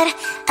head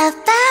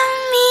about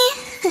me?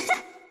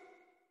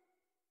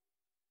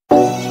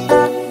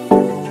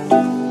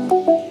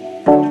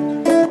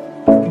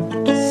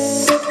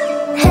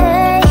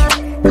 Hey,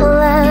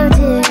 hello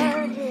dear.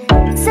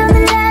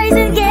 Something that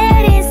isn't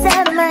getting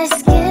inside my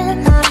skin.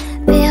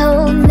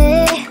 Behold me,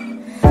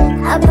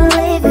 I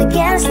believe we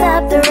can't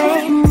stop the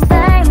rain.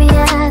 Find me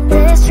at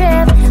this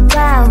trip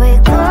while we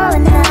go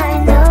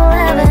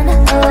 9/11.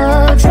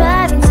 Oh,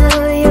 driving to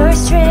your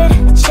street.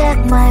 Check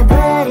my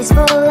body's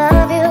full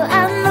of you,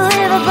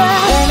 unbelievable.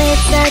 Let me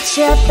touch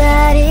your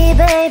body.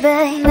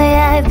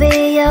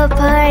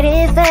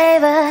 party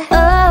favor.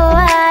 Oh,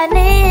 I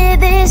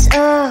need this.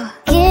 Oh,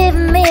 give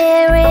me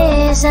a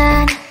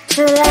reason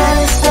to let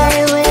us stay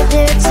with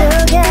you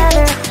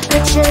together.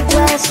 With your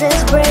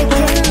glasses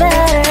breaking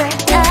better.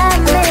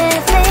 I'm in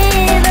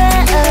fever.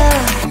 Oh,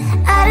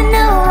 I don't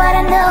know,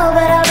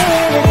 but I'll be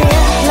with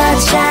you. Not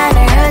trying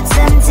to hurt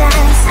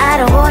sometimes. I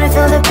don't wanna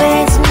feel the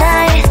pain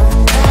tonight.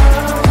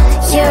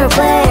 You're a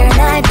player and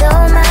I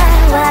don't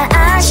mind why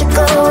I should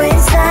go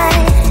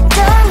inside.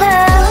 Don't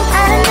know,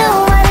 I don't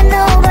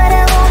know, but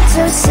I want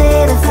to see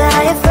the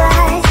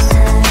fireflies.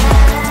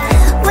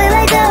 Will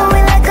I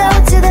go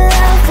to the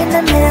love in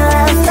the middle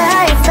of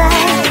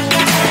firefight?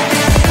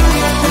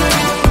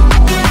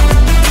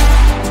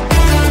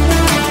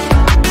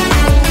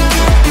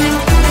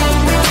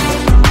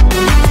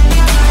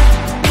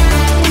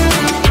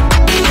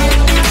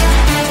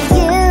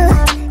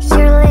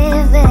 You're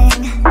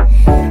leaving.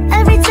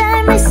 Every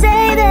time I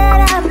say that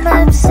I'm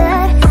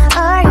upset,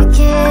 are you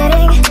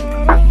kidding?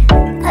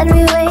 And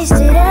we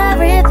wasted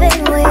everything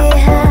we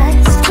had.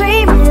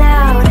 Screaming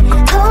loud,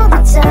 hold me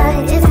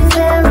tight. If you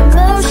feel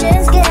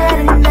emotions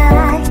getting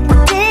high,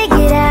 dig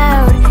it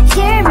out,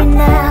 hear me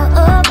now.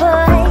 Oh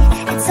boy,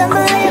 it's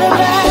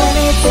unbelievable. Let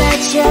me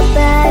touch your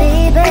body,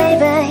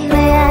 baby.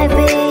 May I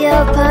be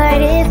your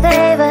party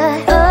favor?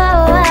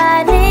 Oh,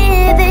 I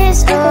need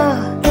this.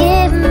 Oh,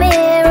 give me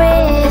a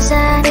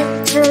reason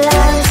to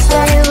let us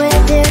stay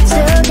with you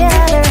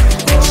together.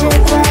 With your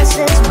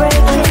glasses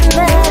breaking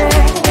better.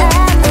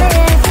 I'm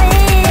in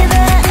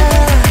fever.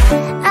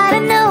 Oh, I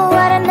don't know,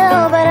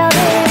 but I'll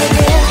be with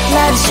you.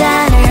 Not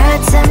trying to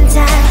hurt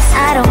sometimes.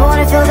 I don't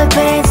wanna feel the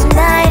pain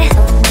tonight.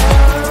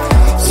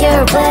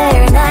 You're a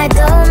player and I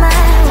don't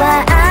mind why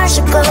I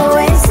should go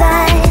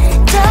inside.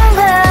 Don't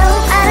go,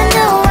 I don't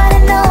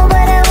know,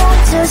 but I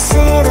want to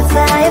see the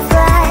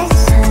fireflies.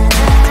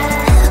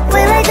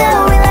 Will I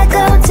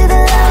go to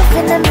the love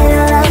in the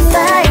middle of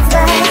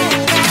firefight?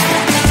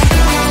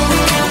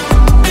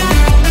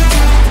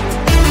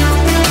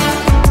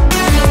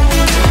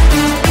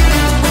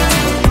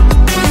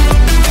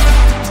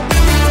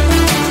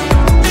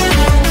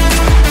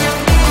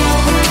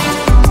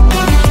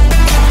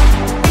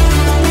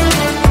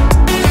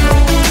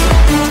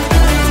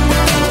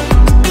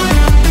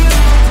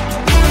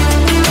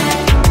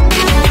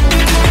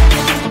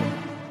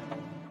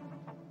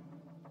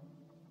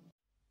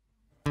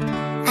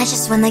 I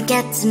just wanna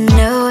get to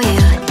know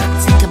you,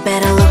 take a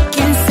better look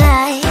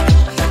inside.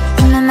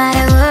 And no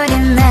matter what you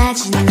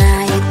imagine,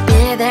 now you'd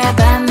be there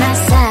by my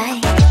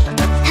side.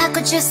 How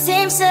could you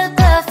seem so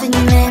perfect,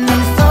 you made me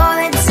fall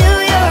into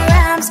your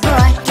arms,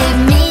 boy. Give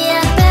me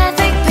a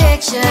perfect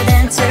picture,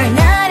 then turn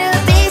out to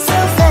be so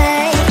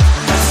fake.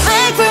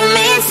 Fake for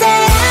me,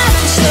 say I'm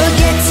sure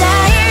get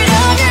tired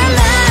of your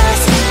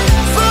mask.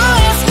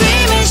 Full of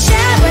scream and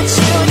shout, but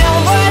you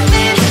don't worth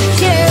it,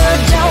 you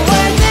don't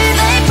worth it.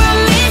 Fake for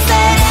me,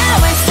 say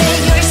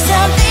you're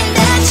something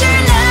that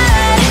you're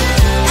not.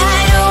 I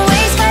don't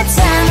waste my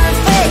time on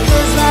fake,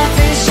 'cause life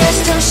is just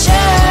too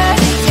short.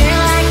 You're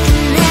like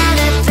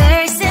another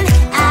person,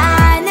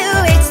 I knew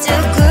it's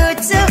too good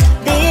to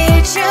be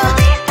true.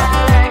 I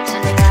learned to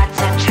not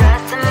to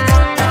trust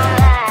someone who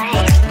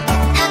lies.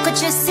 How could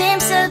you seem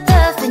so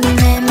perfect, you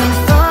made me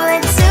fall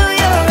into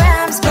your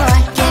arms, boy.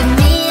 Give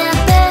me a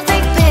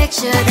perfect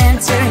picture, then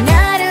turn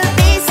out to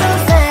be so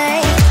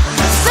fake.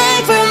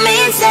 Fake for me,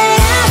 say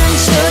I'm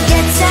sure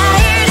get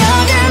tired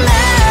of your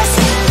mask.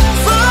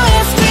 Full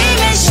of scream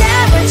and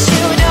shout, but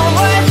you don't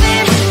worth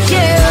it,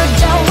 you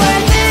don't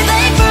worth it.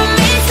 Fake for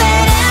me, say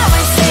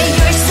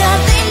you're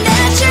something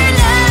that you're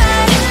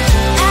not.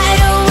 I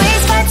don't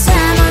waste my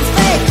time on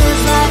fake,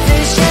 'cause life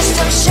is just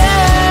too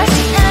short.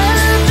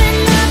 Open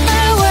up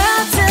my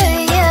world to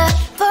you,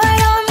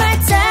 poured all my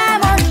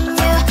time on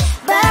you,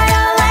 but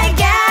all I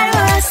got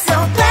was so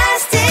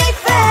plastic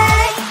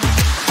fake.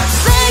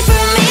 Fake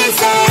for me,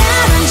 say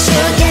I'm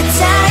sure get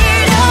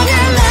tired of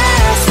your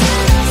mask.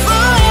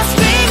 Full of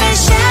scream and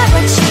shout,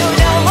 but you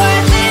don't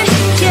worth it,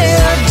 you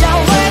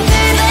don't worth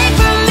it. Fake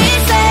for me,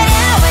 say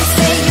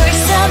you're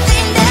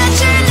something that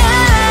you're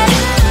not.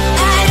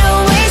 I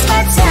don't waste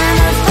my time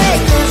on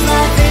fake, 'cause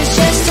life is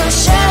just too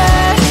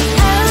short.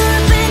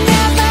 Opened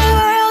up my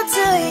world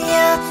to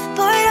you,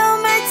 poured all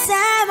my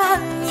time on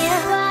you.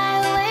 Why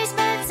waste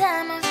my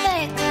time on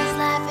fake, 'cause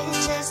life is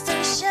just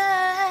too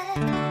short.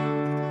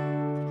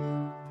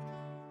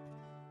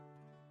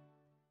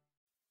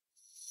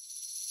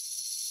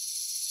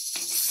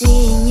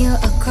 Seeing you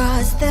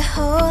across the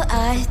hall,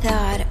 I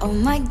thought, oh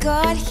my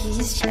god,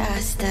 he's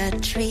just a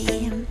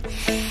dream.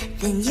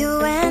 Then you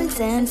went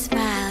and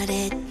smiled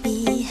at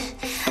me,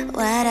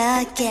 what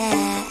a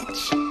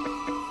catch.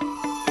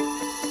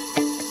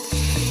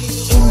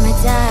 In my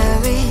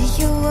diary,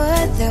 you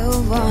were the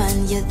one,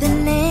 you're the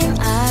name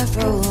I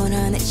wrote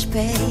on each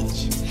page.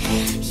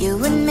 You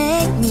would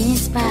make me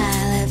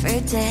smile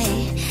every day,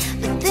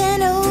 but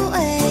then oh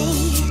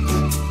wait,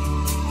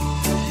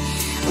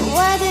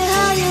 what the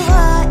hell you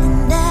are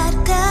in that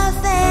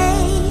cafe,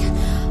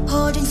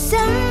 holding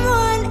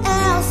someone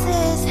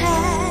else's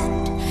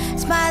hand,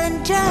 smiling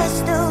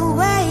just the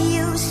way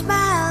you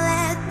smile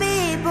at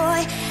me, boy.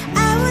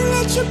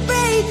 you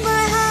break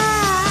my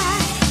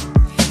heart.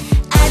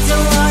 I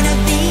don't wanna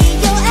be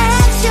your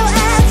ex, your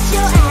ex,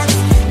 your ex.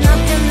 Not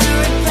gonna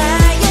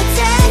reply your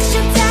text,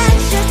 your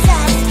text, your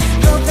text.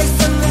 Go play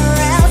somewhere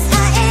else,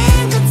 I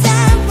ain't got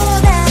time for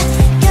that.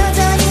 You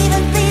don't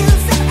even feel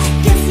so,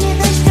 guess you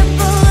dodged a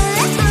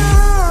bullet.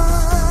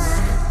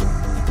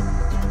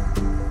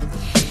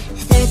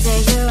 Third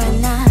day you are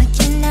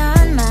knocking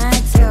on my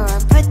door,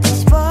 but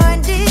this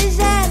board is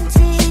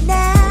empty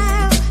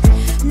now.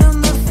 No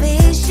more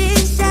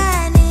fishes,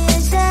 sun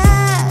is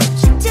up,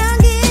 you don't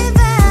give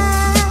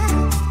up.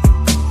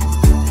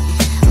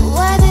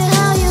 Why the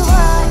hell you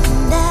are in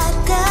that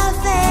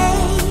cafe,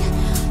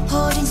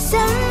 holding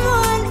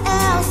someone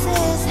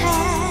else's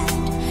hand,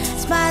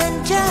 smiling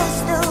just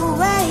the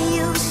way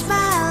you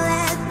smile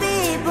at me,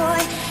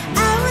 boy.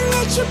 I will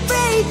let you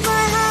break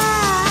my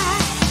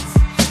heart.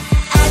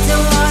 I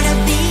don't wanna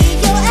be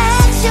your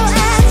ex, your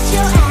ex,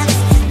 your ex.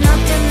 Not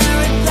gonna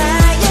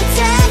reply your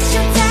text,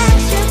 your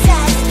text, your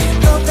text.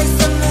 Go play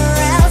somewhere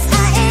else,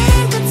 I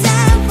ain't got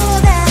time for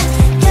that.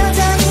 You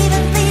don't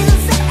even feel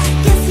so,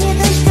 guess you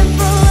dodged a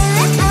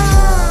bullet.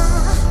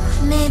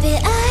 Maybe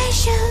I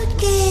should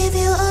give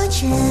you a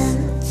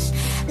chance.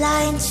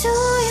 Lying to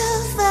your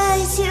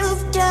face,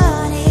 you've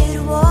done it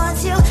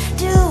once, you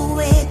do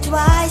it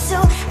twice, so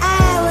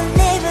I will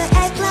never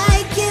act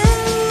like you.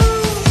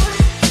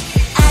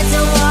 I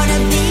don't wanna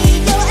be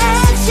your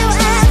ex, your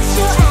ex,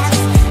 your ex.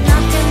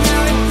 Not gonna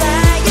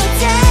reply your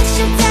text,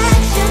 your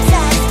text, your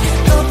text.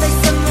 Go play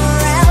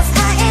somewhere else,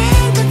 I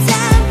ain't got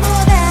time for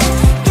that.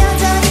 You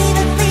don't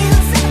even feel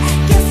so,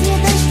 guess you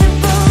dodged a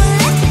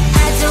bullet.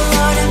 I don't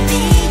wanna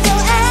be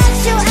your ex,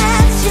 your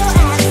ex, your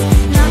ex.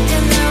 Not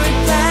gonna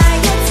reply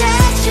your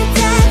text, your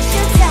text,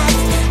 your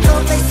text. Go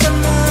play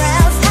somewhere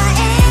else, I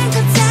ain't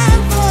got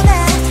time for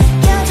that.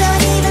 You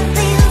don't even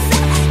feel so,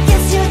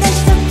 guess you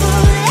dodged a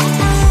bullet.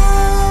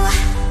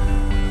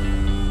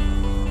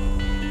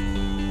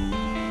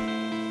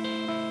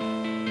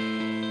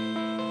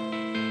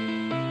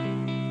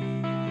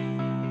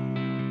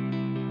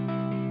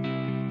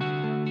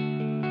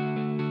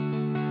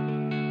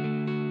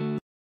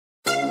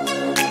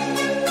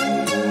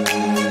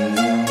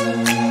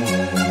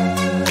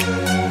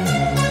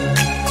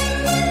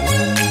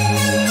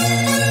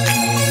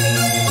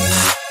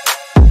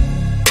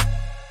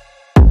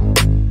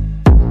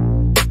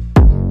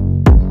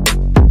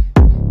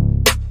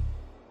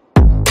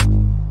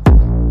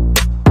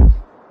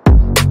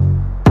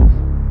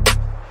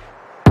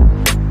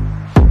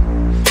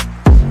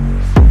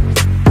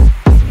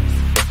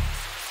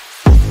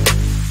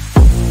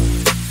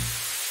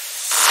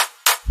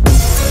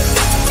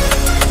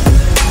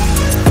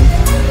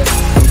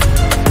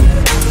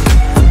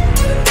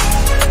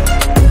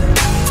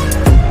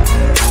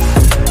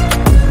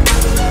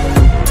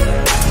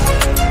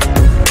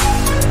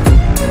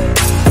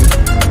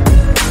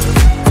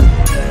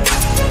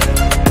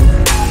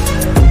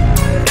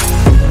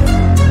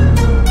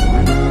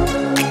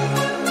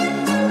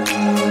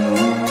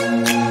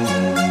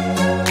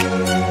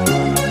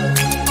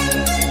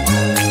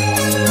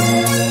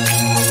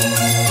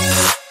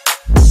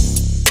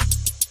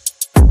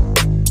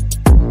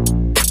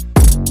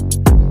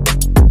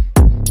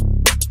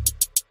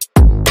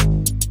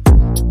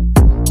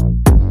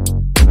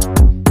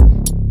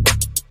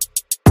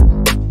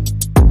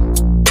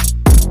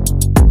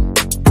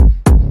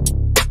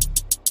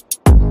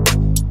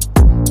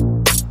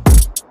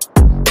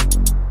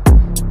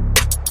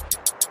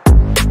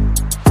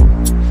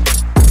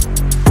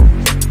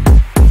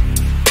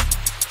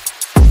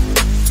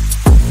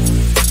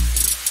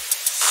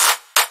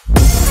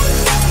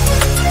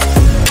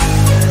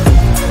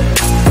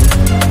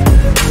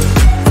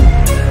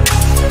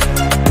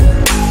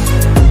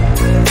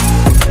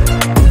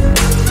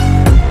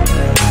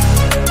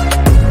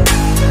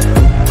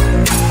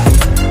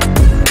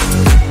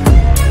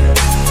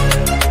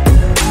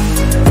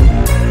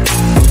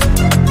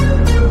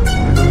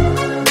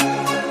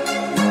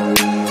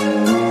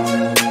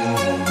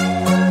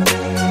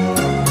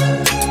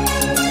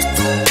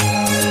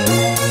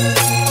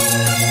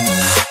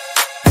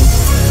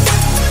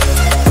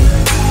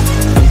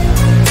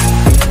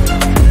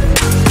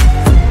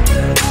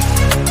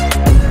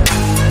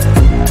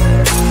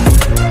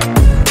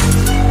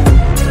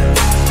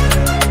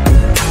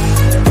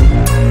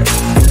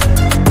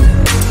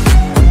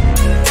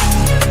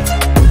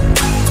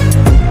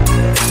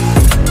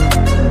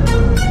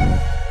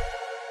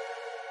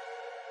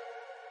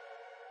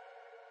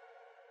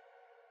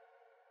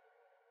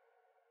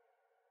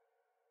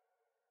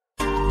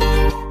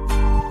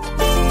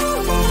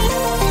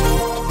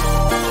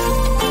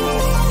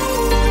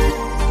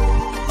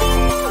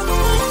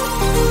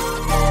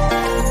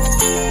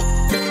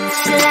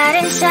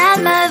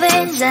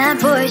 and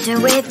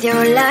poison with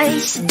your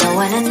lies. Don't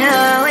wanna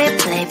know it,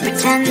 play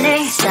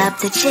pretending. Stop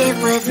the cheat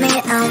with me,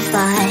 I'm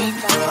fine.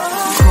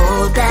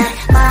 Hold back,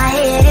 my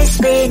head is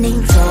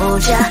spinning.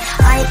 Told ya,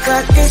 I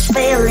got this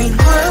feeling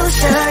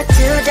closer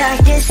to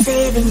darkest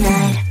evening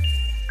night.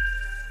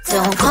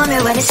 Don't call me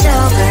when it's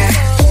over.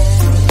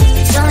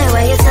 It's only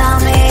when you tell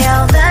me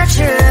all the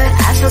truth.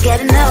 I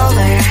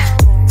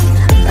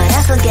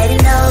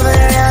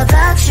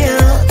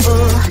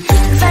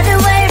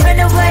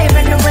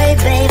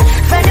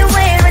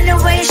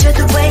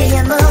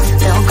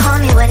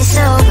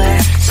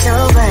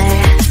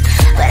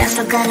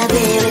gonna be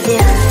with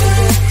you.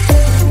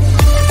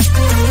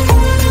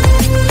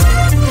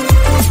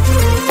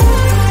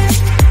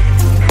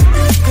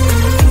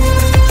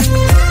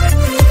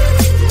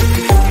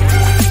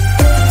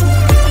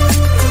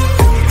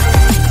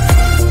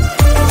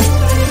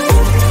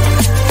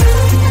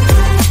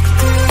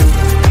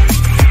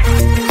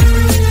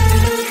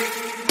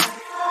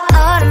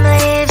 Autumn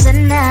leaves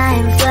and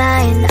I'm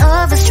flying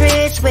over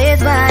streets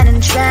with wine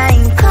and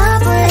trying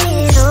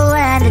couples to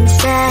land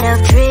instead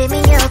of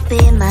dreaming you'll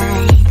be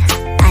mine.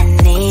 I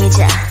need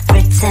ya,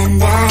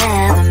 pretend I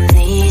have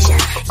amnesia.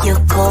 You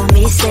call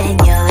me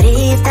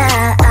señorita,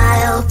 I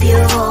hope you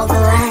hold the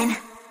line.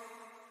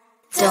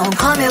 Don't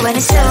call me when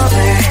it's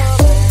over.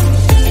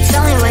 It's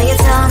only when you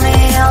tell me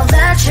all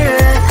the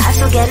truth. I'm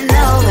still getting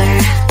over,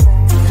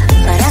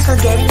 but I'm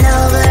still getting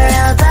over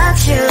about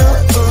you.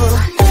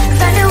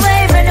 Run away,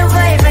 run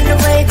away, run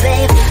away,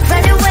 babe.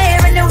 Run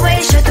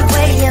away, shoot the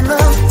way you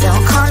move.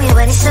 Don't call me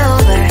when it's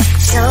over,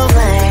 it's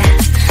over,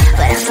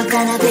 but I'm still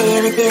gonna be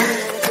with you.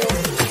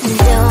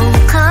 Don't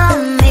call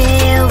me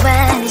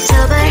when it's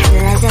over.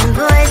 Lies and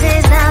boys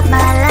is not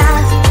my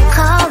love.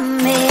 Call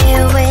me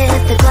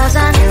with the gloves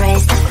on.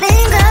 Erase the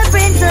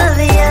fingerprints of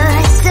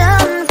yours.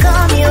 Don't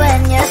call me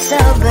when you're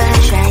sober.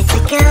 Try to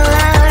get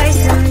lower,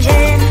 some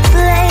gin.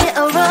 Play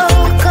a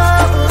role,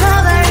 call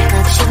lover.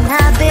 Cup should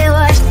not be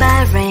washed by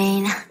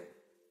rain.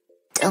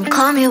 Don't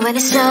call me when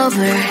it's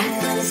over.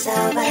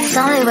 It's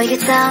only when you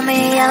tell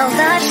me all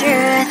the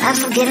truth. I'm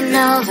still getting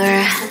over,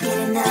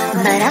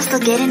 but I'm still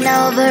getting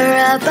over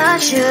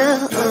about you.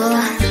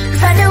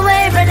 Run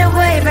away, run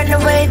away, run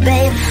away,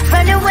 babe.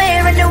 Run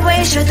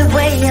away, shoot the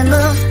way you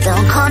move.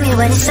 Don't call me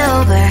when it's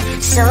over,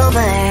 it's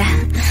over,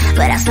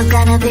 but I'm still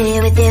gonna be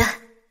with you.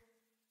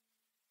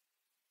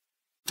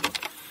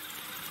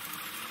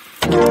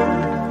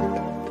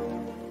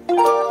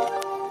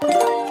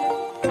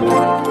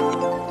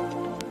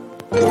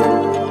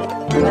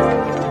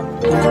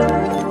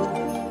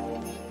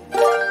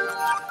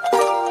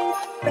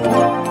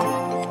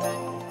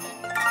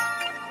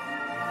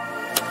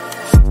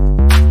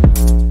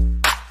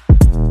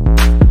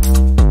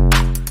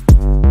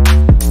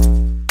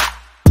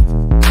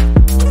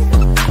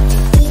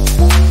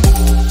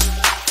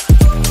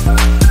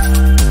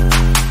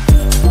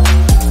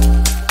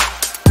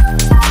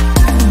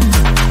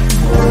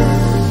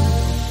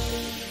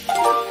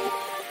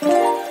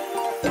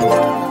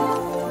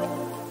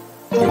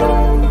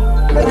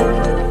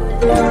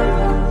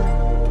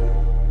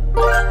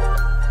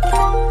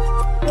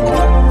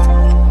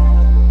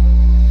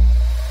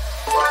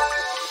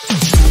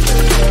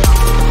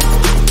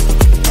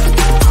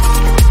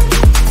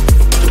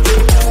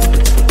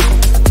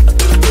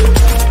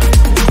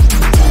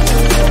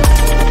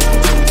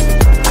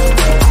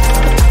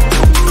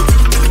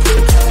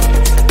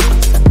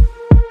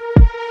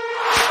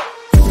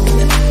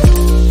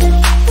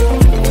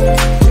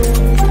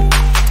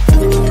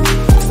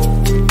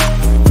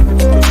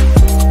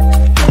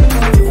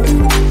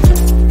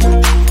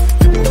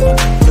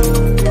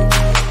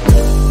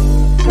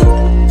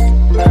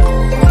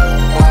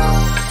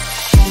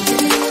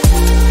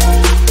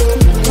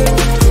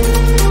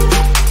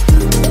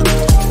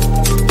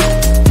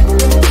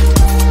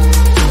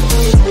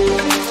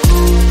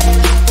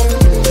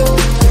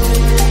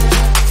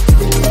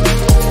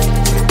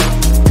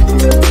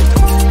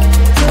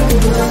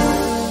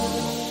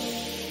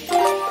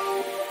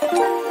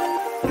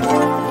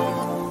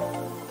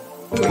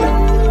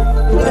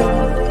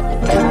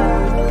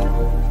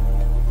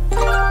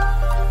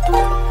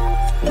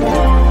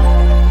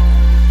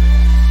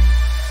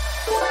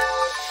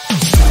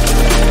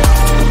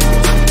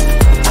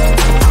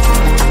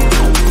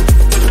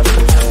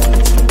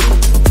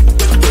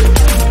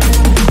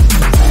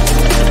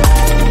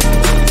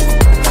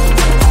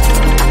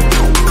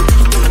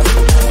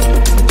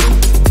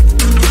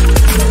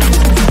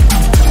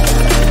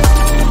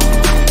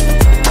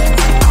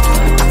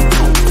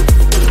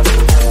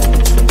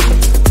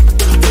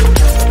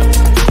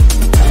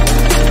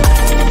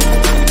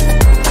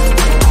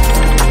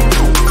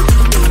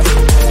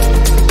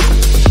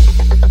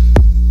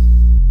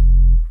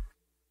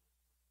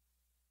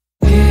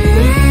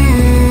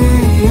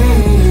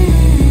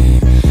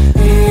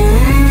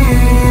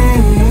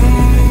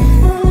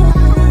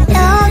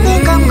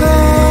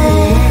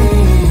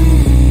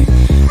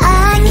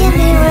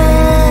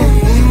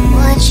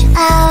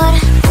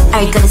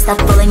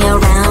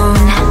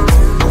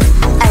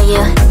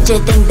 Do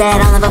you think that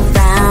I'll never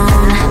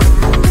frown?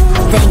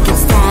 Think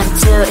it's time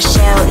to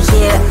show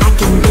you I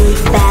can be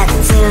bad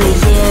to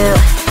you.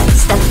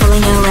 Stop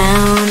fooling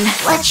around.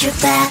 Watch your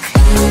back.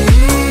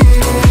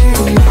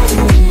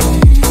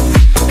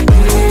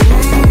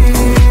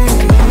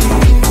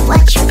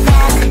 Watch your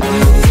back.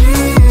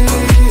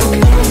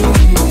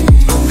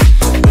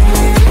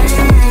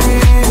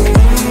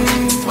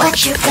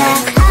 Watch your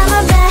back. I'm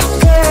a bad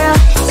girl.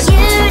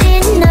 You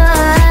didn't know.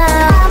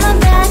 I'm a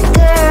bad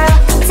girl.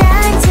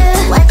 Time to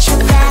watch your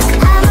back.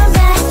 I'm a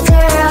bad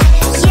girl.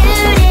 You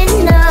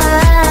didn't know.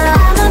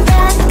 I'm a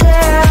bad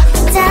girl.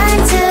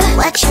 Time to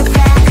watch your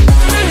back.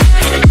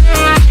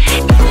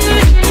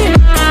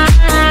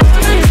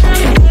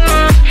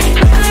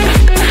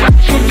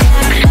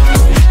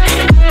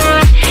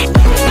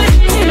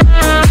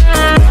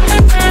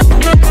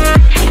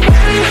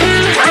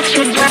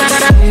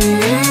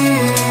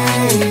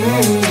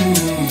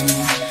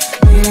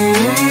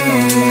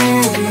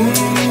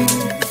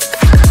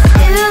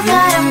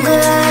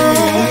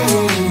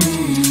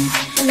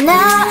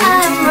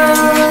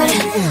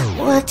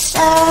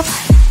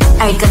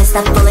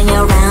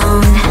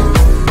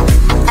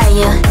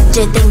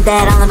 think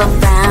that I'll never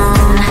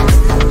frown.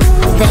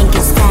 Think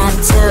it's time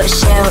to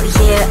show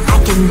you I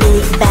can be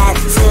bad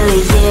to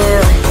you.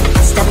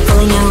 Stop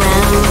fooling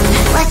around.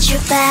 Watch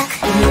your back.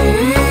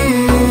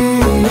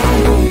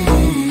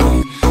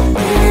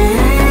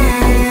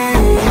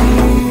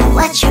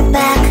 Watch your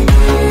back.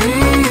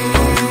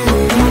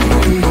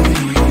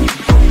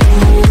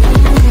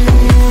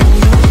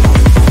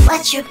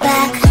 Watch your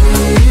back.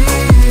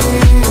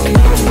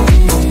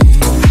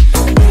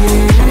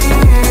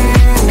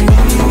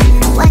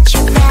 Watch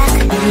your back.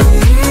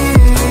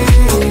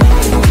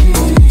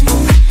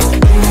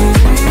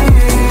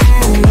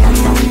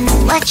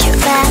 Watch your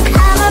back.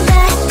 I'm a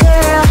bad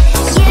girl,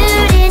 you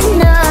didn't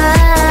know.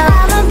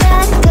 I'm a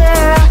bad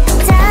girl,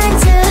 time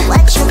to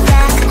watch your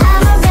back.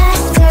 I'm a bad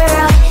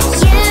girl,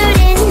 you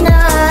didn't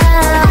know.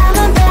 I'm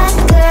a bad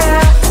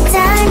girl,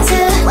 time to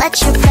watch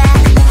your back.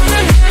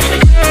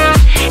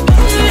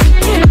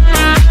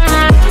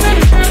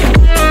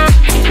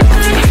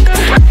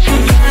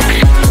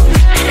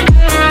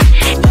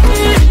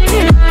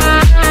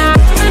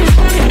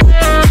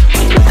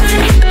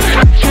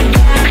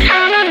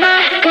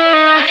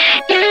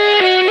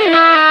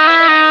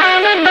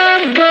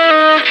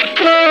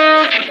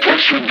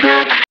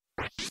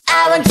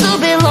 I want to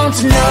belong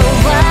to no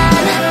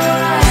one.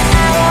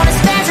 I wanna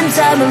spend some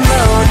time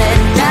alone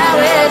and not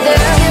with you.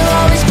 You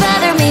always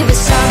bother me with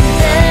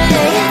something.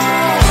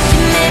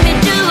 You made me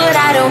do what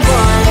I don't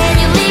want, and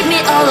you leave me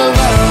all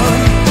alone.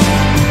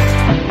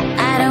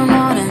 I don't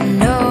wanna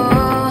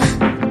know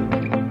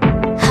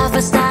how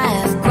fast I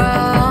have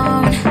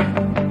grown.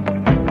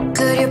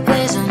 Could you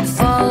please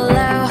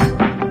unfollow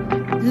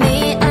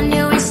me on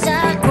your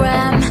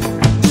Instagram?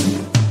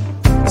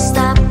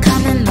 Stop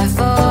coming my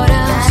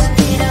photos,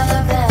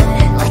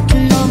 like you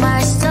know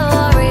my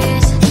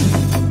stories.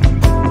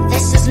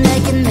 This is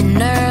making me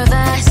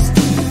nervous.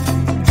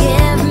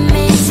 Give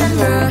me some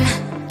room.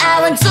 I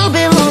want to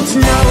belong to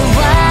no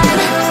one.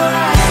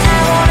 I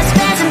wanna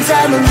spend some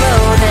time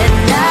alone and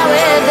not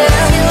with you.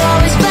 You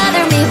always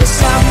bother me with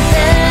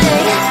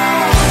something.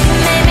 You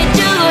made me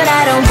do what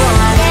I don't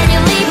want, and you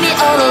leave me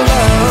all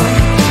alone.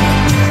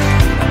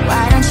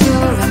 Why don't you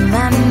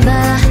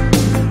remember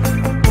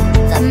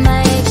that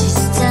my age is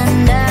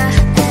tender?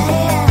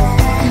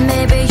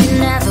 Maybe you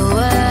never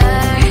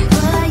were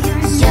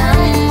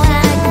young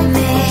like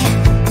me,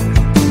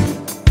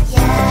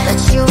 but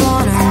you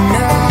wanna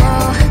know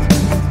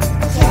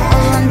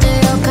all under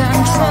your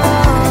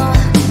control.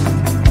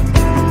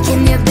 Can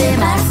you be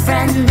my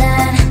friend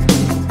then,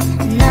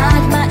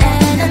 not my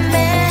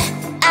enemy?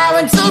 I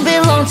want to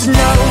belong to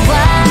no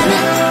one.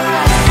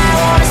 I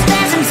wanna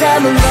spend some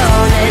time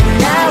alone and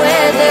not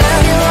with you.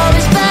 You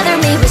always bother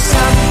me with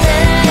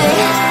something.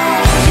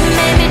 You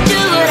made me do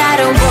what I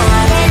don't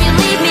want, and you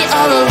leave me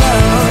all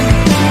alone.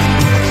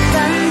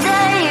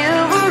 Someday you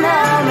will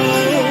know me.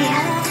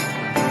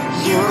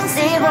 You'll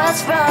see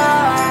what's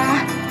wrong.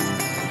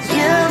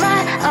 You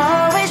might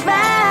always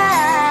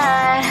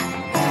right,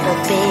 but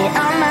be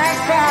on my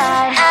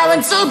side. I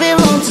want to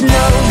belong to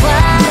no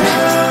one.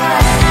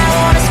 I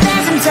wanna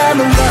spend some time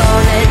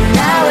alone and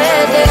not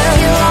with you.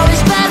 You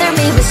always bother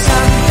me with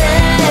something.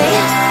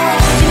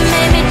 You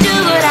made me do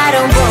what I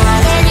don't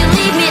want, and you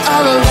leave me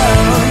all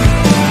alone.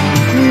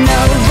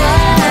 No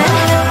one.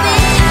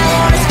 I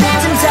wanna spend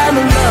some time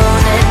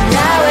alone and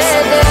not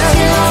with you.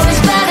 You always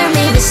bother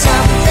me with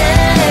something.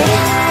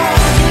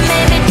 You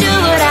made me do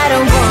what I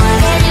don't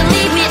want, and you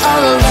leave me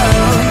all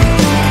alone.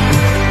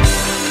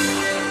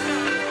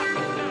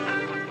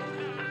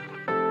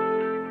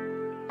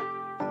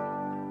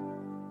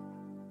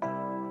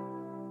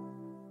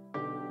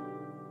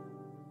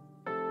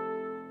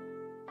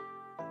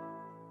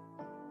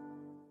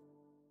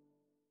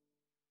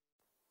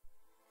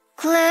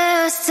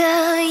 Close to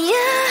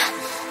you,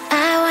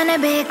 I wanna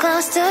be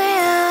close to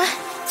you,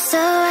 so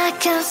I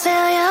can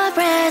feel your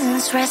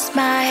presence. Rest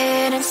my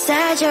head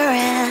inside your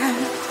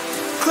hand.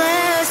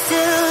 Close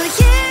to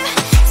you,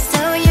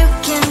 so you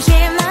can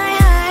hear my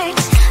heart.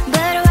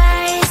 But why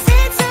is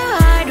it so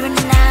hard when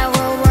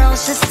our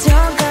worlds just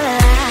don't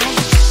collide?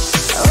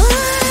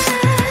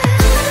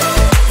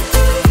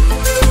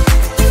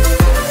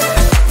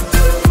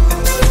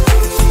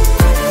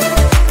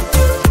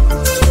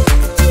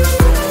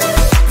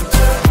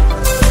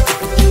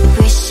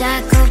 Wish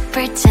I could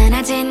pretend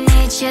I didn't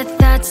need your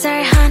thoughts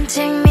are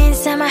haunting me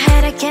inside my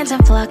head. I can't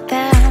unplug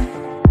them.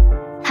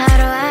 How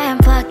do I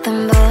unplug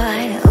them,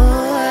 boy?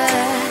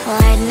 Ooh,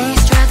 lightning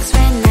strikes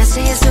when I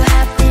see you so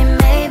happy.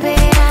 Maybe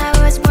I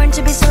was born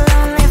to be so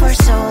lonely for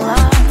so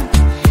long.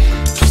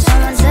 Can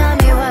someone tell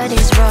me what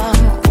is wrong?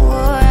 Ooh,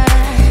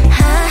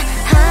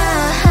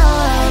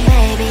 oh,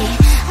 baby,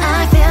 I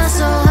feel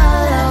so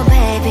hollow,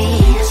 baby.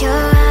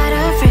 You're out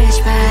of reach,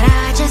 but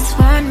I just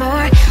want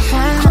more.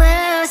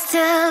 Close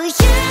to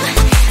you,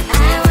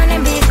 I wanna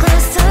be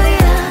close to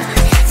you,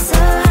 so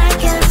I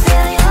can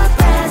feel your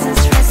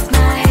presence. Rest my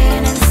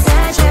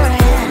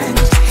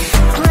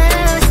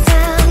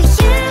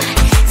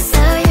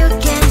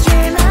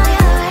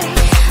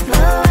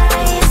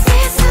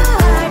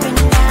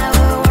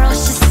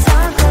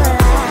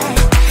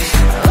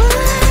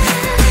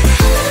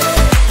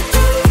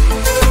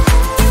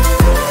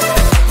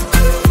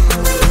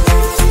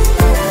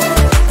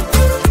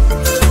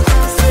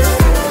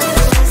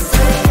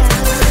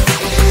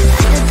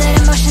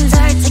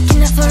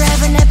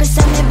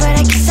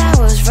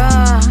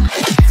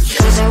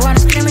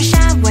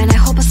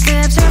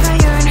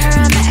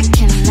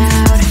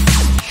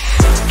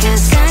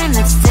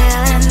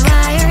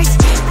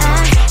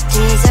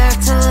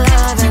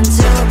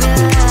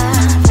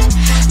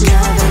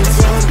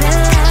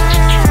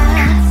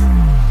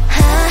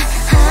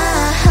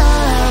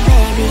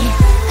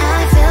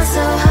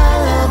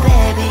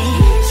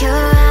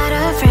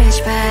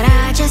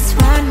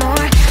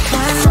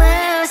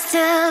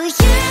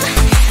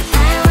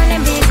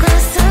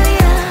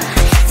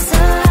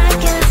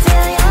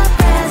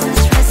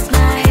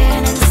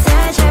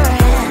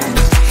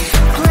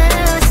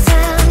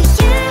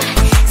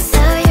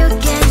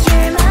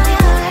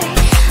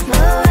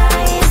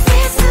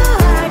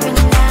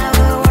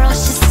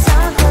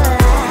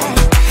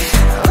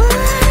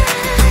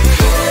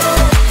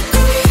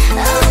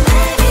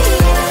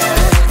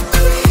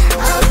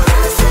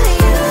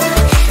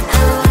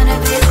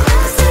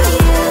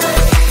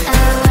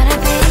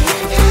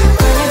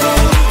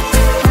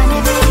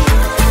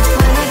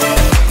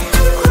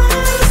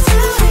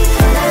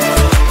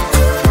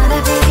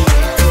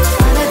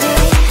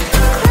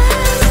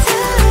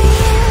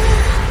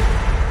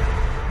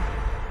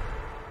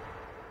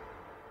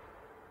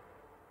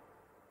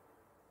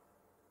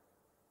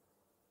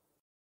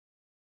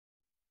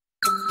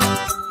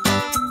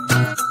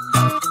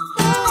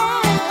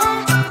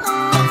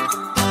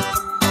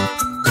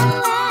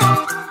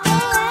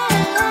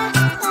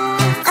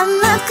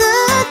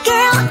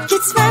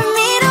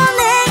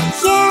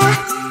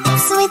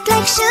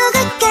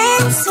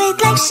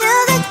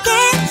sugar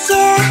cane,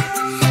 yeah.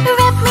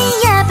 Wrap me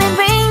up and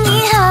bring me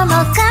home,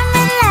 I'll come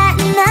and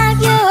lighten up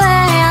your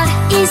world.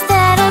 Is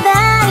that all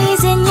that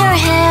is in your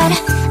head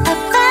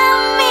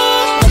about me?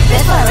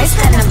 Before it's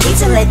gonna be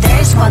too late,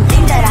 there's one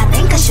thing that I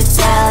think I should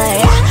tell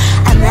her,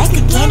 yeah. I'm like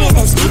a candy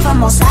that's deep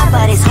from outside,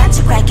 but it's hard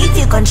to crack if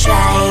you can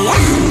try,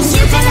 yeah.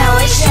 You can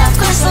always shove,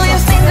 cross all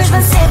your fingers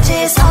when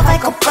safety is off, I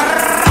go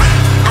brrrr.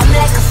 I'm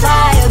like a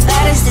fire,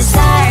 that is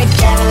desire,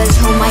 devil is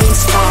whom I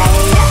inspire,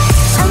 yeah.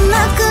 I'm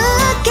a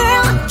good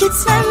girl,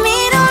 it's my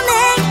middle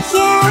name,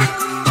 yeah.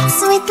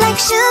 Sweet like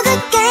sugar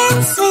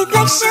cane, sweet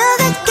like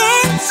sugar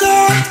cane,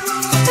 yeah.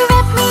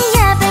 Wrap me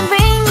up and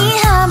bring me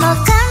home, I'll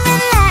come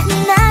and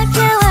lighten up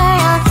your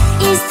world.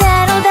 Is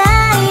that all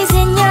that is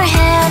in your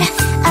head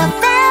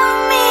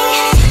about me?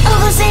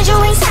 Overstage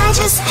your wings, I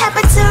just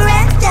happen to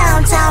rent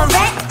downtown,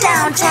 rent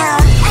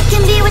downtown. I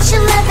can be what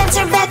you love and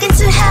turn back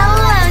into hell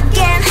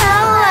again,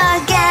 hell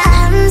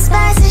again. I'm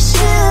spicy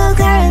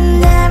sugar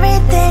and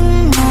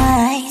everything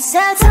nice. So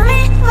tell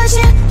me what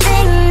you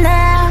think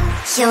now,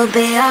 you'll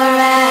be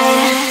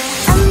alright.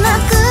 I'm a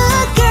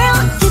good girl,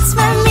 it's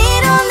my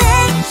middle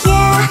name,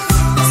 yeah.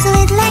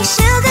 Sweet like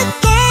sugar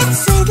cane,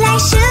 sweet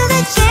like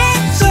sugar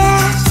cane,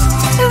 yeah.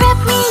 Wrap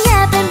me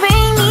up and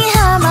bring me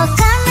home, I'll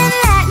come and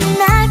lighten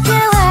up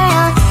your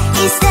world.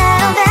 Is that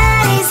all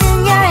that is in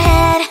your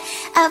head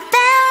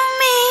about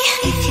me?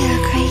 If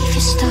you're great, if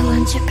you still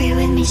want to be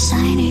with me,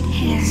 sign it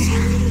here.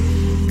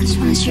 Cause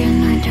once you're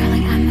not,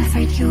 darling, I'm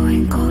afraid you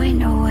ain't going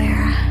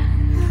nowhere.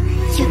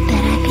 You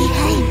better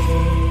behave,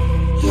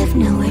 you have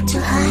nowhere to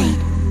hide.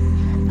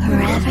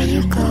 Wherever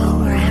you go,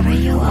 wherever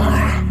you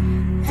are,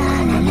 la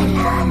la la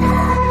la la,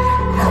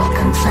 I'll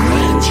come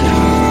find you.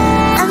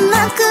 I'm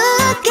a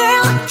good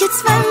girl,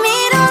 it's my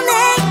middle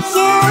name,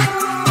 yeah.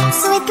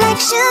 Sweet like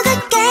sugar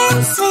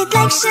cane, sweet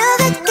like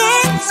sugar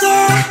cane,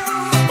 yeah.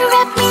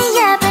 Wrap me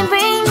up and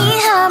bring me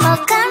home,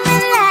 I'll come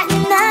and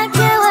lighten up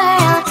your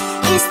world.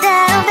 Is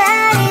that all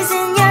that is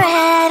in your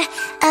head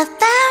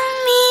about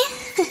me?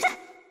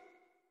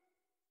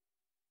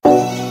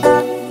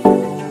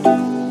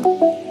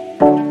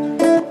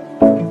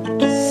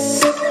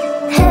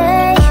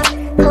 Hey,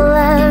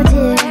 hello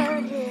dear.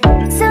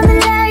 Something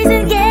that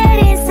isn't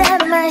getting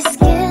inside my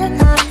skin.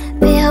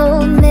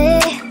 Behold me,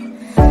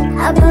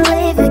 I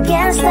believe we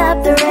can't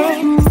stop the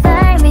rain.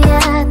 Find me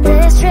at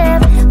this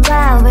trip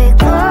while we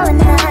calling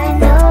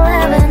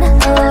 911.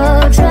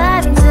 Oh,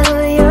 driving to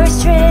your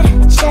street.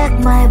 Check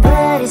my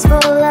body's full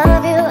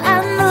of you,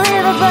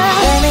 unbelievable.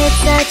 Let me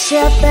touch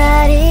your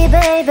body,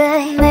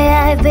 baby. May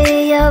I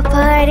be your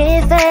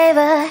party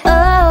favor?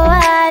 Oh,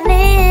 I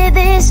need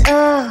this.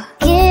 Oh,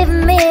 give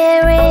me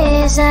a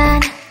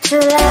reason to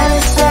love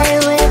and stay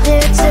with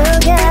you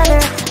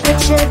together. Put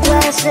your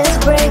glasses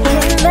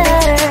breaking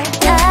better.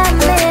 I'm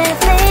in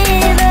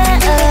fever.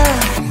 Oh,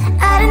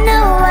 I don't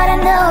know,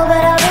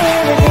 but I'll be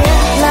with you.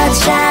 Blood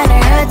shine,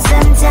 it hurts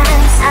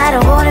sometimes. I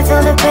don't wanna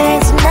feel the pain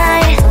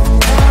tonight.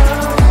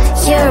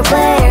 You're a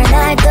player and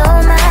I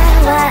don't mind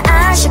why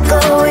I should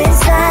go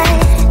inside.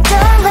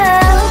 Don't go.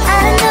 I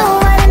don't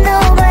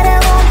know, but I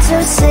want to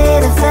see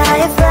the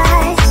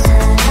fireflies.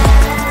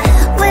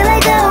 Will I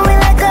go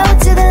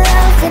to the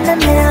love in the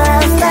middle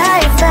of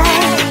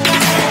firefight?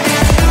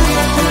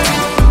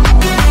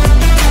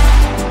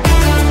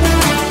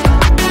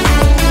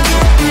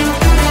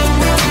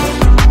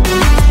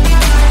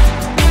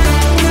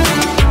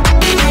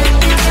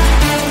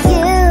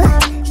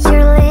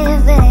 You're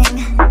leaving.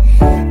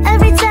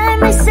 Every time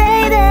I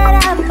say that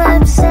I'm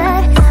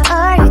upset,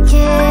 are you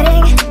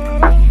kidding?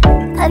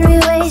 And we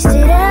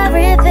wasted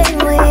everything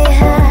we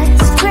had.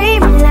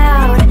 Screaming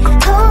loud,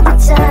 hold me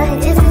tight.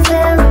 If you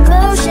feel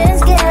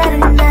emotions, get a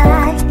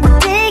knife.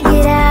 Dig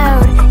it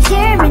out,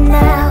 hear me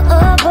now.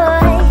 Oh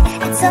boy,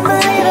 it's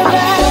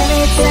unbelievable. Let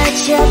me touch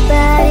your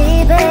body,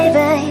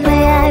 baby.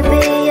 May I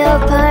be your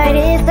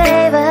party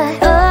favor?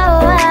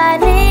 Oh, I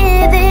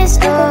need this.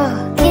 Oh,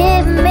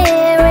 give me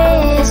a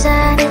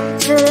reason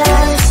to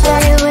love and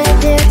stay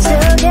with you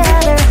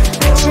together.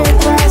 Put your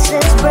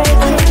glasses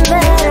breaking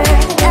better.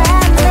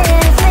 I'm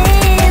in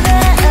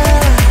fever.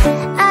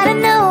 Oh, I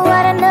don't know,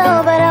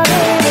 but I'll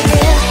be with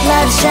you.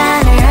 Love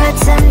shine, it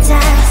hurts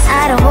sometimes.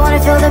 I don't wanna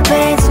feel the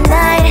pain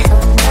tonight.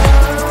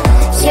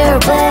 You're a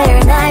player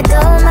and I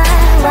don't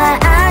mind why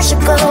I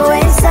should go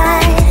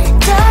inside.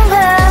 Don't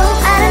go.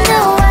 I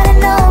don't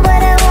know,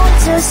 but I want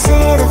to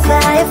see the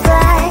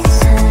fireflies.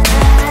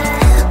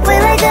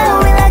 Will I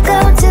go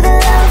to the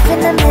love in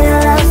the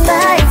middle of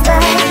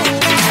firefight?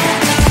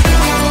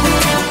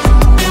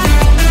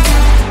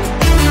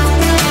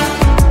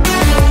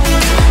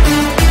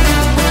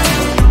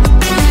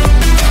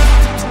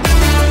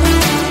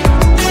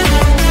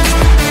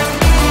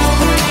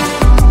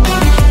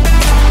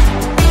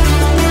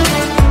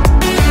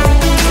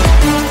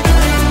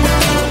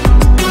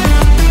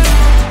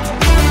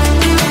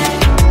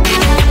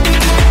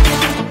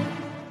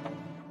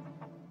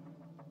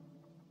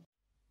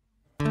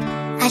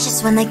 I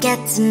just wanna get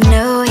to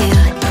know you,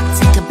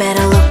 take a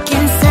better look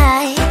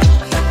inside.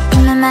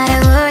 And no matter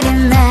what,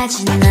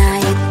 imagine now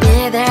you'd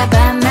be there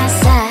by my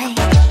side.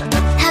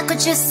 How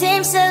could you you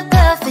seem so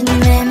perfect, you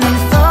made me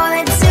fall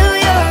into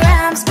your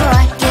arms.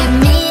 Boy, give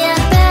me a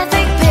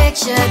perfect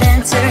picture,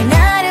 then turn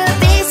out to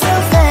be so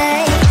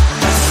fake.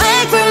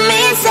 Fake for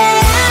me, say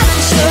I'm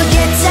sure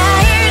get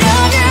tired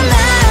of your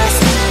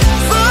mask.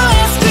 Fool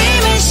and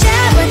scream and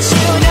shout, but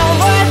you don't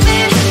worth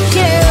it.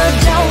 You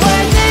don't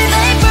worth it.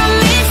 Fake for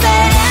me,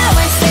 say I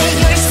would say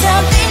you're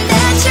something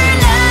that you're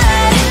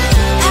not.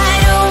 I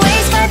don't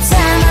waste my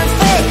time on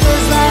fake,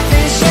 'cause life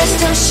is just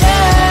too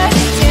short.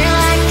 You're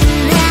like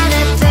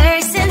another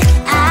person.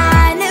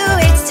 I knew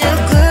it's too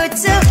good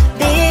to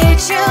be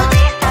true.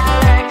 I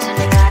learned to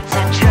not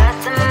to trust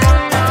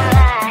someone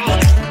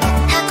online.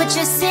 How could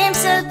you seem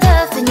so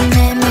perfect? You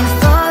made me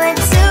fall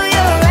into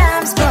your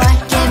arms. Boy,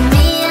 give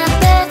me a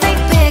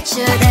perfect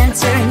picture, then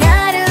turn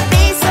out to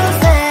be so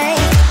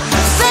fake.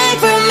 Fake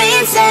for me,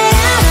 say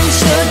I'm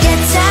sure get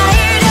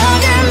tired of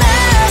your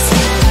mask.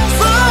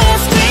 Fool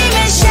and scream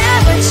and shout,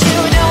 but you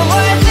don't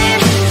worth it.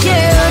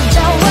 You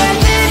don't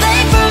worth it.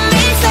 Fake for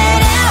me, say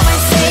I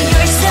would say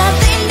you're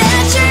something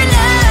that you're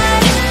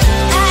not.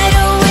 I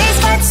don't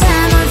waste my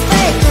time on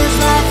fake, 'cause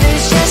life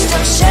is just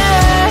too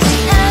short.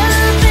 I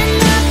open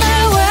up my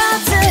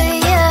world to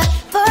you,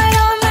 poured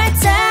all my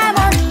time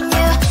on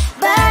you,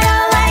 but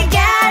all I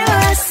got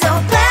was so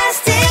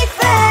plastic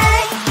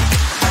fake.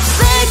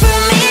 Fake for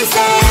me,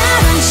 say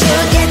I'm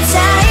sure get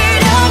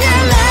tired of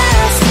your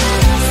mask.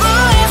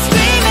 Fool and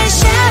scream and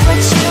shout,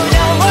 but you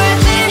don't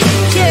worth it.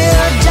 You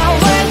don't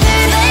worth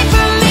it. Fake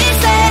for me,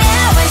 say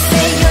I would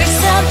say you're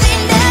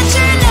something that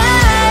you're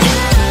not.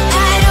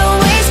 I don't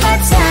waste my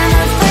time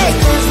on fake,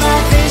 'cause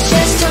life is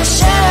just too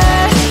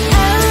short.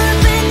 I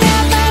opened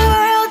up my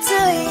world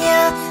to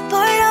you,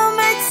 poured all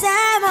my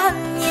time on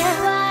you.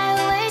 Why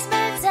waste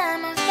my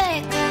time on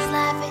fake, 'cause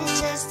life is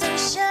just too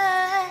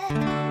short.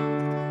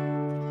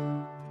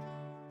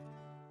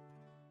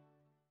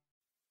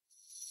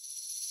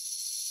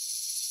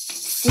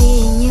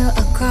 Seeing you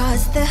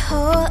across the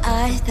hall,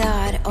 I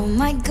thought, oh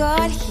my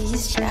god,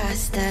 he's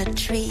just a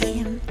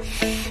dream.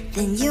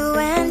 Then you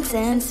went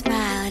and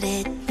smiled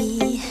at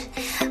me.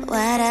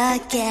 What a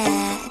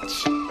catch.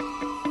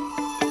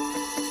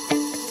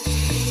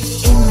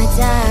 In my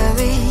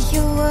diary,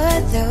 you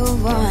were the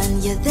one.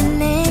 You're the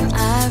name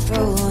I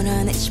wrote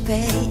on each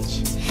page.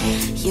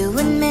 You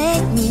would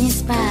make me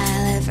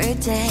smile every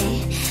day.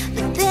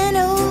 But then,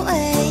 oh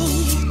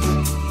wait,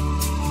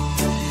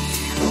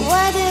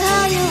 what the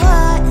hell you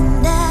are in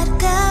that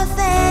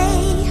cafe,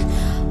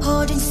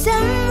 holding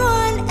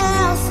someone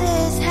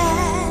else's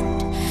hand,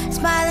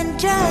 smiling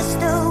just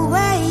the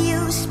way you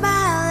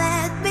smile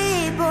at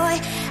me, boy.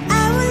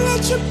 I will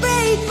let you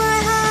break my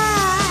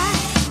heart.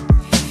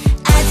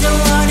 I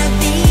don't wanna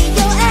be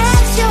your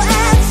ex, your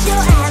ex,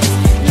 your ex.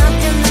 Not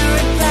gonna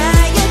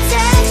reply your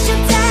text,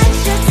 your text,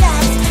 your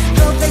text.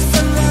 Go play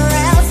somewhere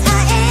else,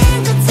 I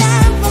ain't got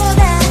time for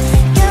that.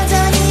 Girl,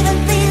 don't even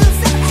feel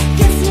so,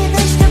 gives me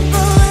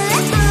vegetable.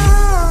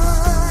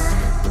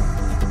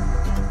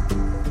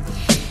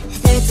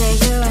 Third day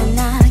you are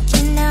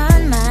knocking on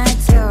my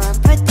door,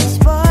 but this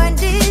phone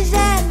is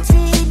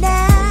empty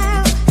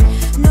now.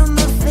 No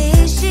more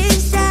faces,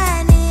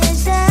 sun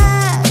is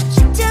up.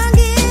 You don't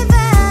give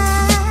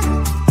up.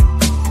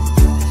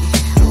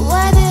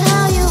 What the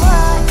hell you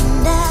are in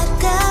that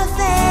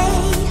cafe,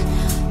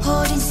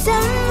 holding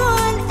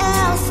someone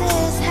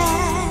else's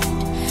hand,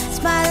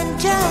 smiling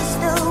just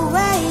the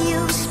way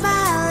you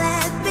smile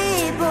at me,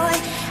 boy.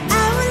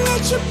 I will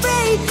let you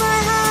break my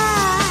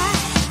heart.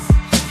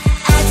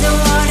 I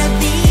don't wanna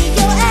be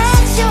your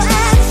ex, your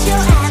ex,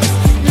 your ex.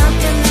 Not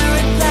gonna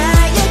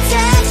reply your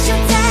text,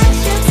 your text,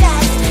 your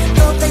text.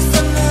 Go play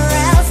somewhere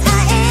else,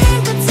 I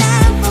ain't got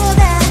time for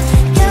that.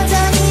 Girl,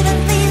 don't even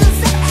feel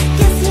so,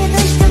 gives me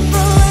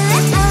vegetable.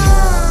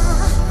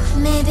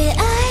 Maybe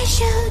I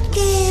should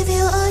give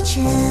you a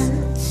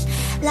chance.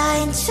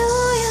 Lying to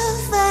your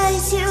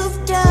face, you've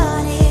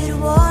done it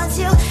once,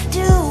 you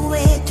do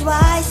it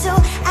twice, so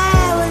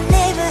I will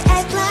never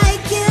act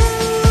like you.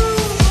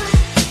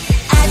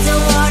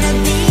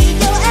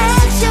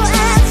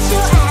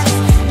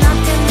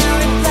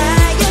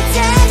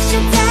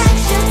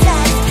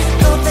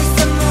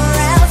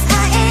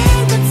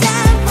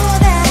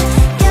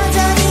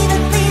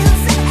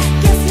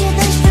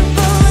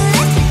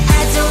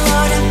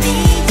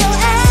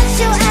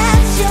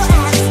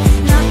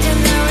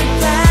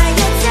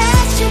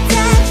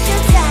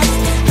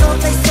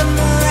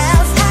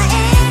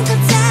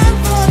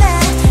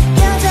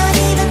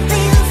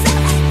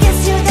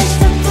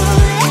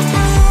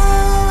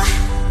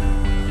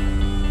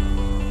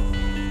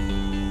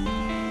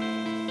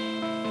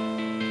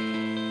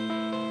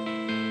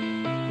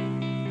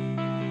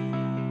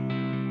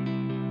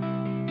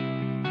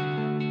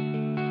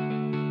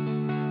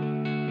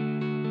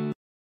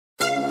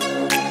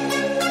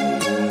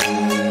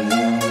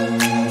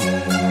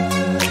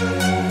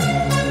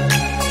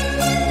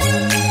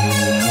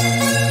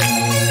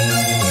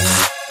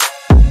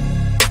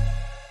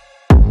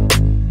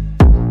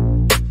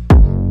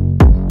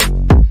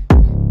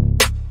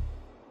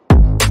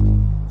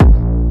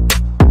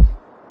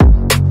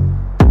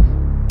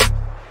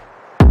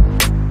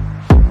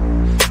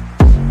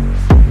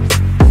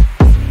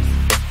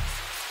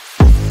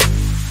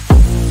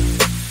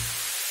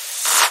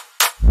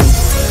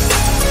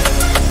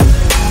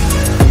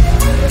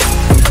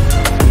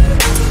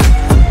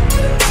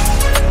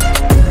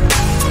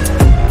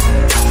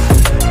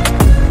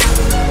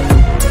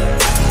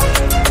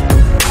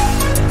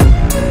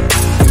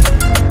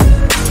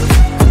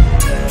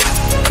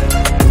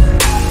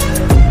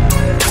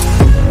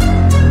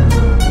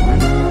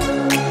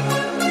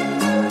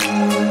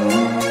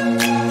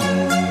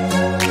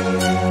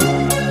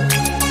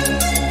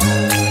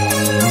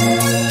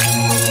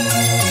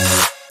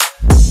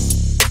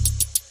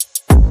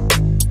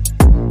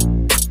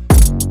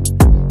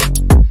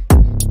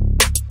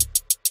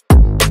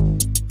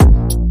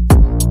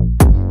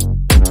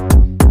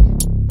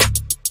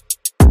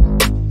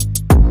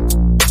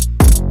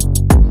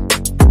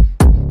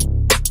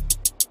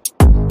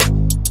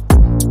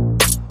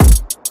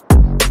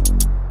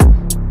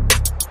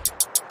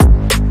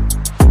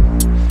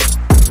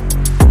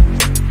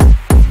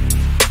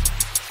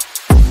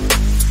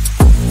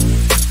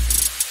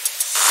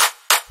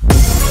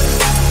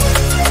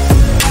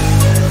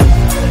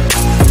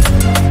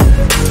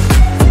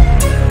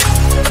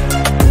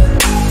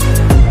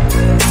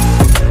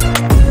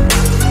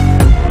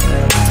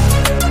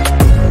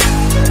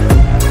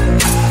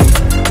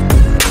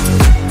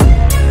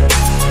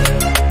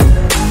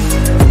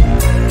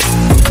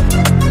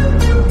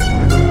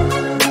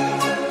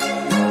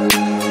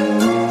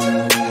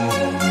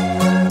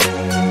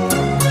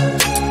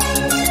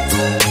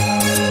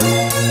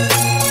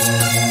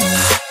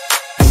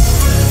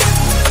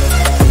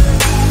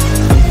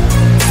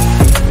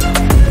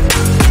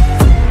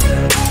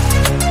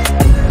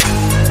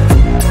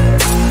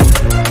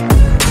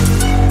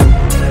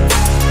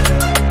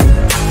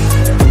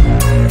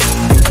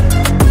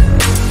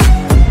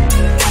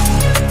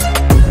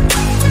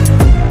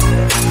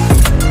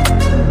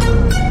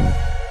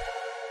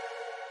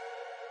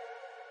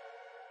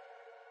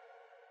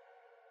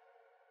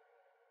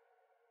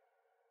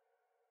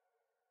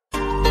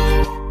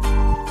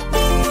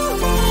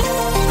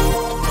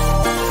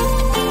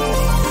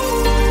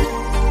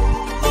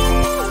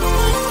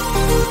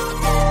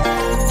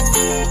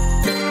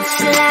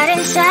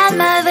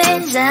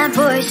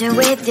 poison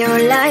with your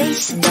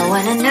lies. Don't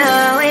wanna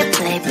know it,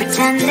 play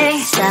pretending.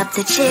 Stop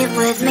the cheat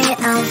with me,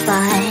 I'm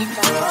fine.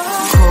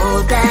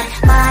 Hold that,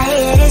 my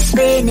head is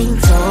spinning.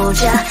 Told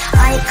ya,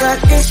 I got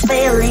this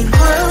feeling.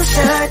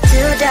 Closer to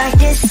dark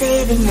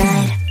deceiving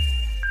night.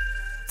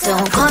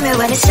 Don't call me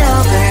when it's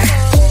over.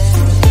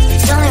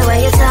 It's only when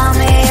you tell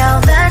me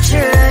all the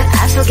truth.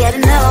 I'm still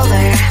getting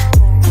over,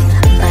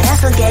 but I'm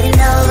still getting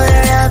over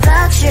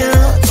about you.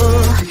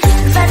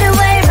 Run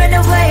away, run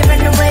away,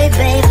 run away,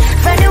 babe.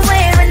 Run away,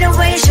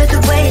 show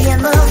the way you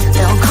move.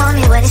 Don't call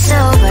me when it's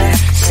over,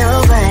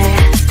 sober,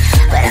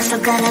 but I'm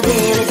still gonna be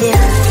with you.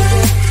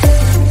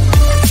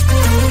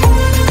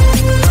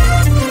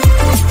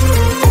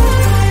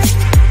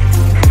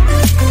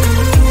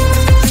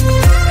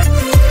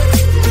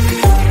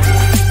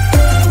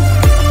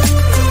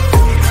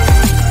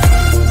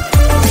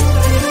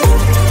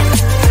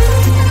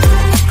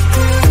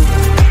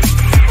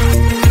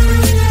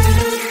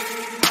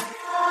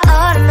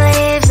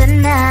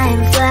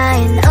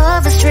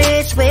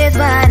 With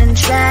wine and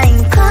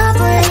trying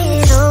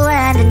couples to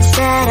land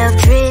instead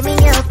of dreaming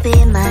you'll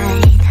be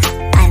mine.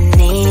 I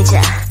need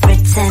ya,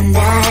 pretend I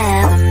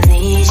have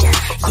amnesia.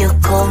 You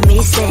call me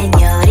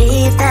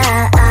señorita,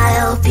 I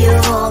hope you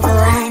hold the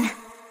line.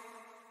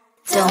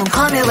 Don't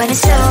call me when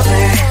it's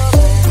over.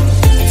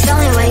 It's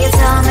only when you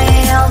tell me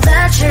all the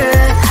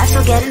truth. I'm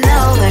still getting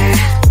over,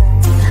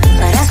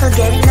 but I'm still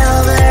getting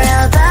over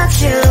about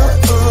you.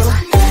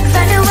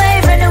 Run away,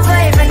 run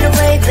away, run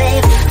away,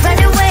 babe. Run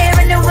away,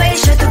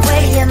 show the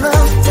way you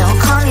move. Don't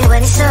call me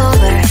when it's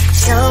over,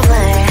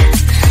 sober,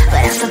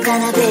 but I'm still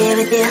gonna be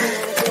with you.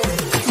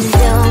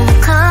 Don't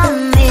call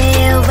me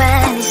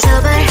when it's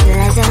over.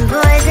 Lies and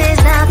boys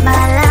is not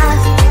my love.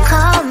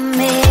 Call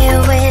me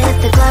with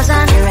the gloves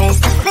on. Erase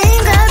the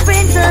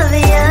fingerprints of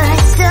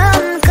yours.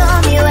 Don't call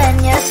me when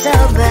you're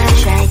sober.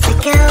 Try to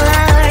kill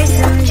our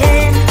some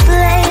gin.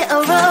 Play a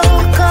role,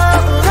 call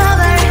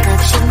lover.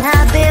 Love should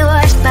not be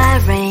washed by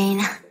rain.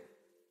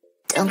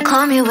 Don't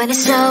call me when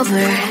it's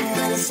over.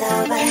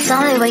 It's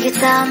only when you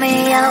tell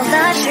me all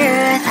the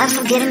truth. I'm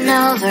still getting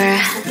over,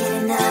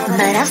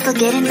 but I'm still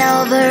getting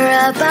over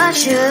about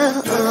you.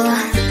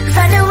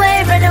 Run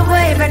away, run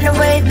away, run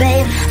away,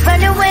 babe.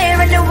 Run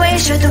away,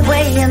 show the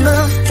way you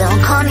move.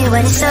 Don't call me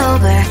when it's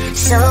over,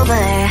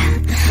 sober,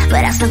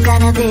 but I'm still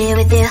gonna be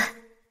with you.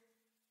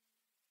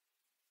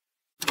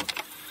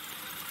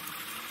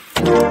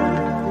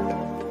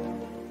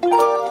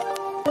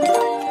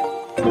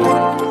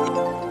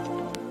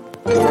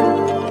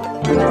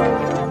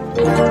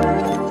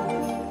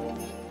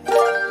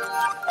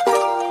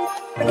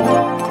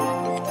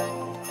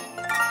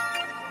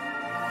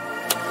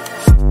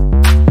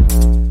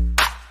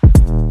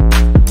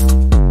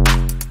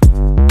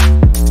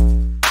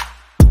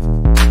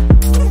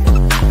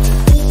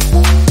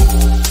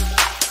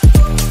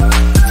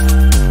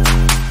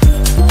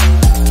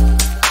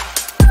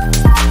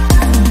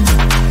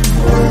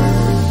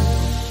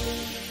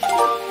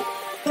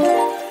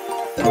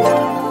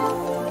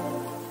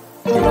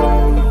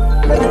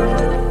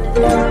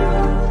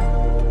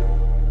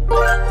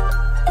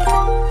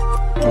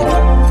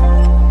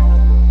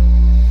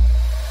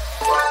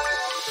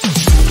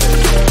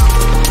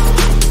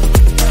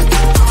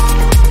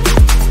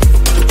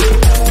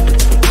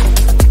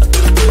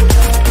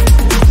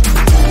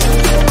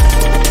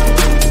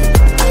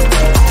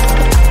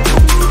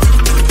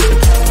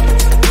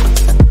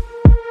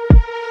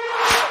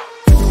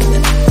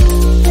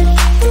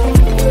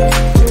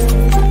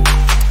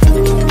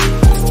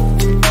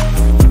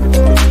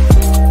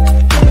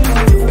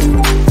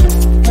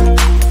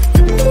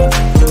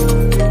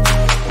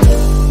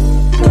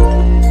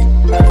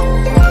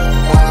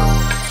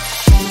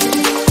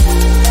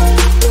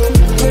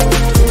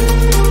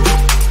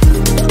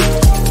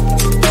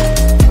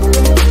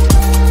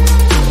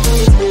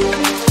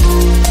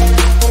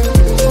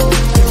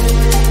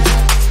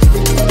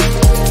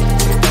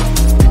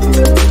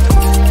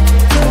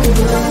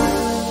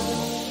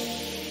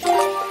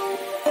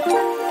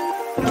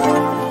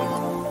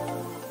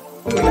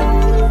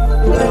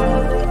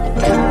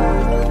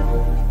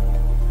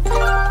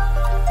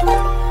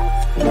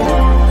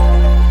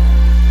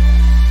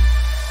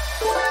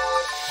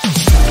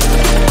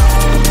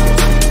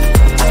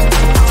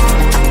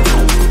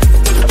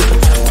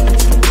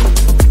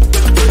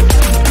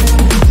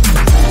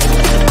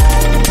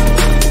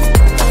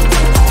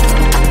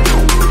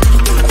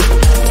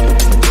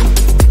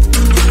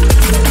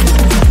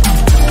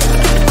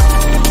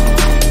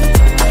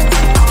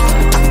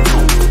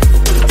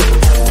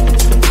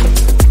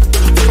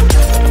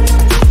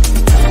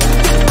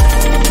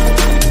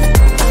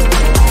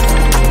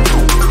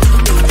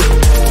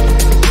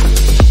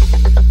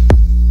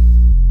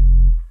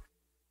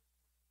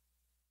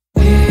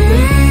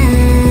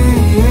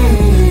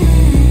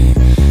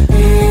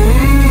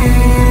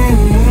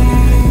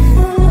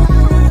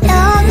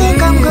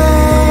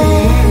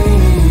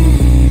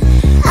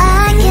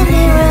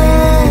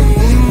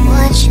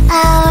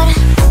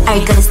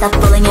 stop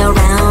fooling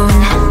around.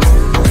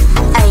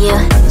 Are you,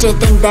 do you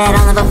think that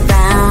I'll never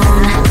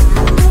frown?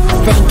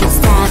 Think it's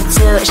time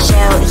to to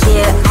show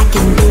you I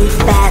can be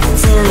bad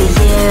to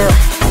you.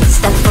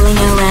 Stop fooling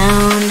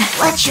around.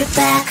 Watch your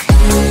back.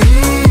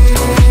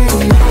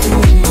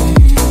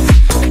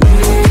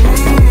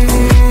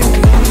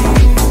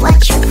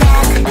 Watch your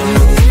back.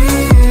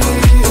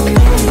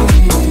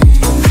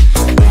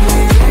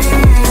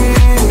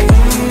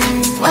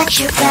 Watch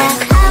your back.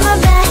 I'm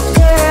a bad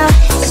girl.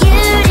 You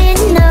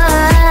didn't know.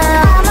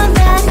 I'm a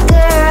bad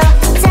girl.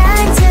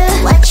 Time to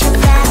watch your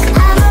back.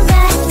 I'm a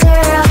bad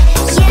girl.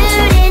 You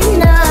didn't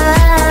know.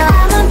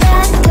 I'm a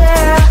bad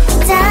girl.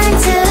 Time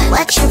to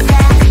watch your back.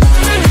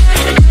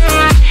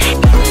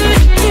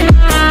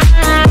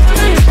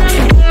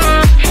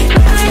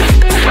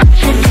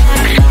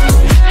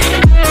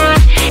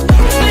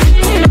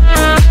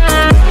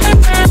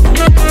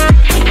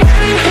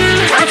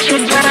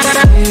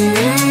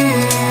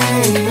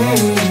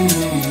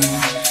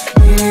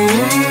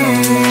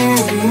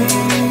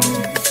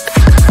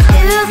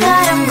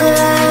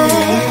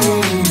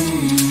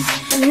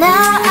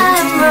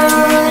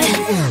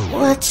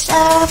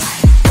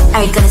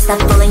 Are you gonna stop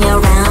fooling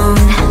around?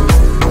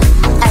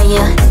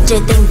 Do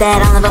you think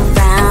that I'll never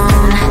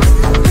frown?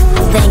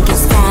 Think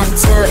it's time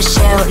to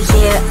show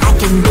you I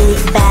can be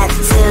bad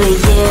to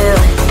you.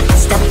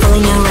 Stop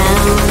fooling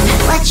around.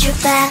 Watch your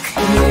back.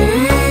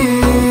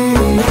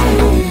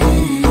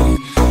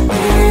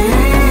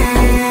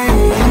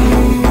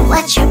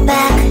 Watch your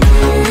back.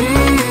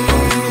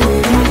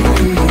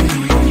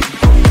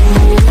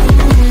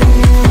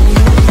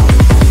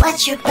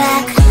 Watch your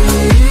back.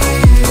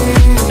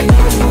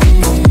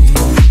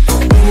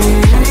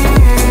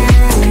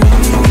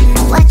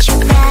 Watch your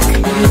back.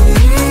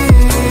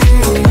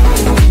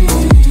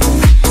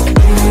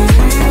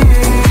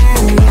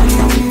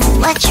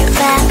 Watch your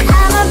back.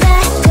 I'm a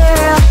bad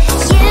girl.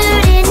 You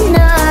didn't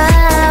know.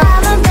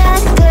 I'm a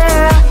bad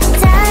girl.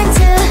 Time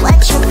to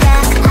watch your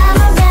back. I'm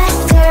a bad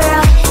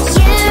girl.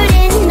 You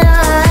didn't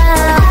know.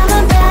 I'm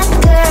a bad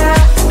girl.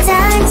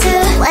 Time to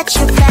watch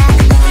your back.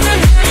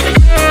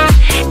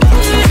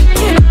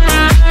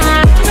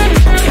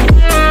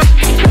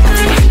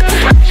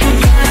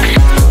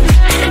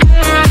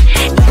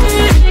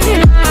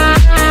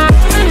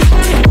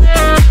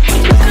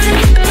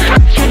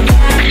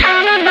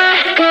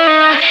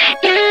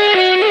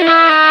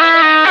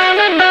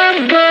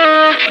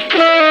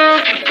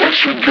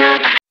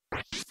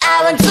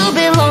 I want to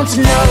belong to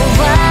no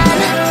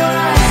one.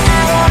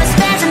 I wanna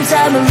spend some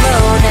time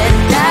alone and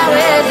not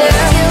with you.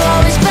 You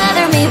always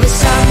bother me with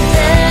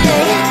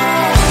something.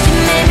 You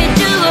make me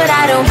do what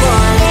I don't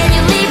want, and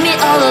you leave me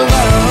all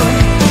alone.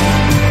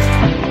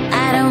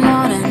 I don't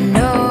wanna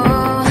know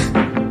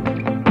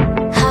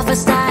how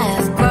fast I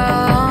have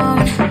grown.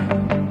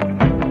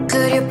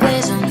 Could you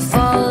please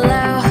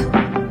unfollow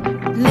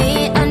me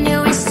on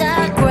your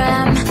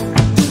Instagram?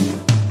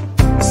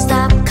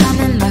 Stop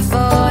coming my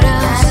photos.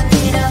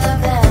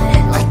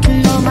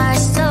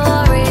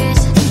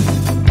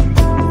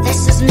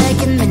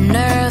 Making me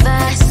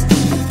nervous.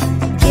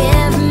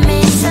 Give me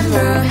some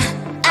room.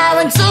 I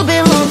want to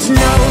belong to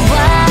no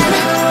one.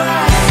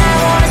 I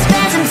wanna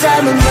spend some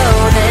time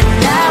alone and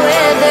not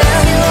with you.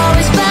 You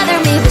always bother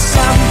me with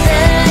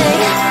something.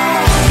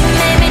 You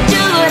make me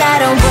do what I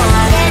don't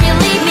want, and you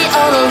leave me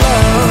all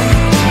alone.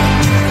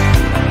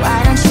 Why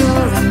don't you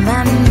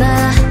remember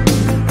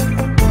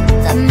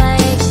that my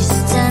age is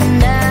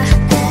tender?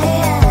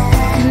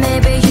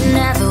 Maybe you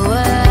never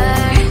were.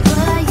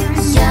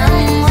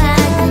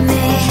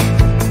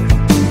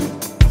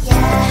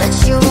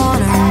 You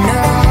wanna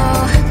know,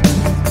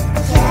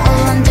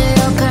 all under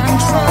your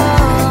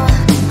control.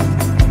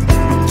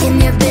 Can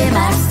you be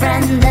my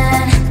friend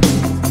then,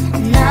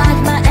 not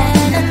my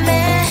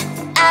enemy?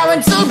 I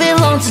want to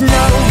belong to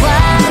no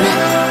one.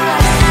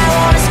 I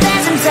wanna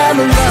spend some time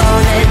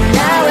alone and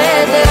not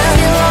with you.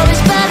 You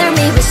always bother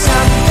me with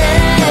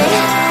something.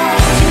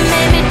 You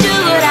make me do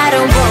what I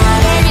don't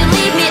want, and you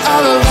leave me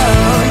all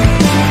alone.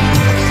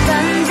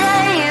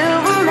 Someday you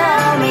will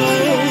know me.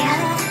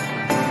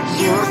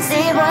 You'll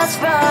see what's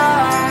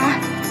wrong.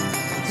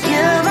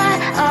 You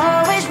might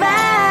always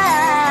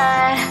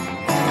right,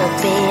 but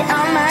be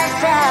on my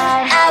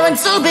side. I want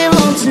to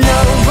belong to no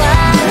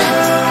one.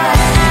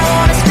 I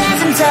wanna spend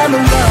some time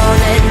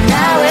alone and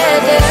not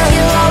with you.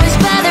 You always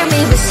bother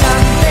me with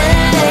something.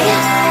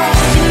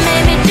 You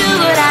make me do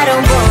what I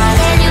don't want,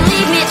 and you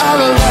leave me all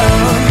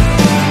alone.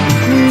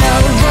 No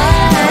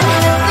one.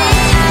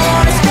 I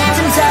wanna spend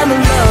some time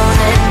alone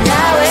and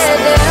not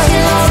with you.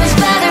 You always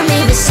bother me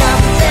with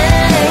something.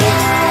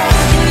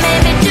 You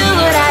make me do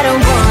what I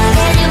don't want,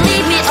 and you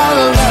leave me all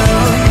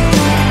alone.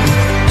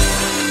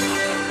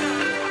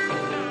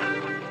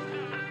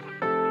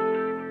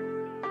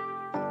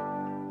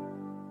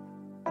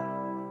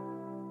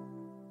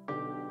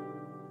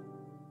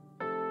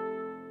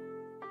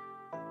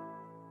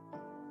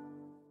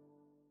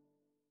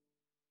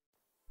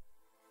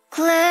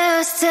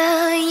 Close to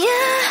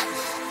you,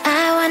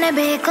 I wanna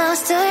be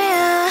close to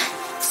you,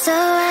 so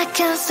I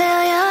can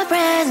feel your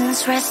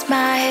presence. Rest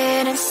my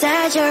head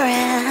inside your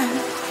hand.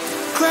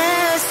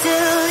 Close to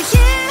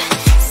you,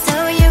 so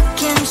you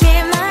can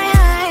hear my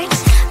heart.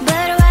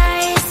 But why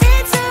is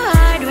it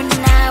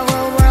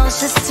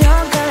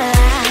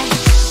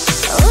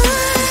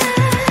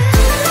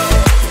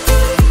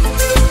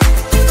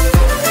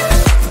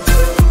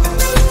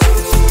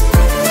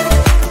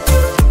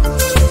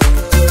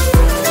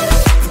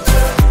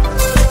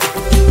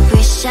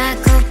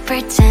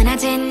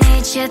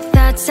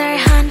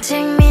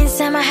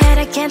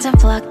can't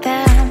unplug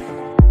them.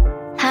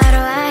 How do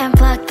I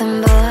unplug them,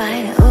 boy?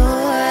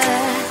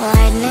 Ooh,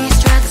 lightning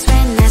strikes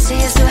when I see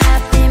you so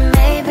happy.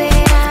 Maybe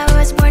I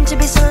was born to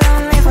be so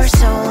lonely for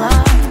so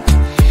long.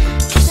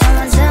 Can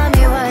someone tell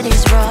me what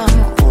is wrong?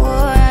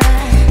 Ooh,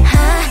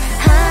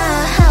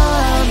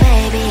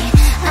 baby,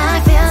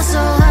 I feel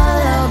so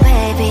hollow,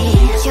 baby.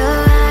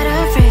 You're out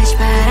of reach,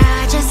 but I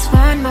just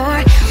want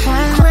more.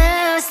 One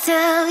close to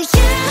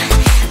you.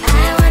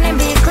 I wanna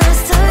be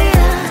close to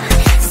you,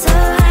 so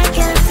I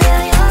can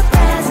feel your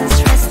presence.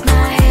 Rest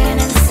my hand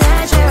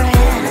inside your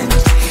hand.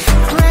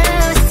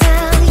 Close to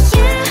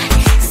you,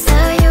 so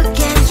you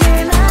can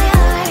hear my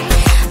heart.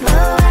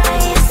 But why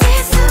is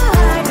it so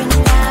hard when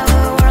our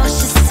worlds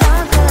just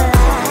don't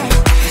collide?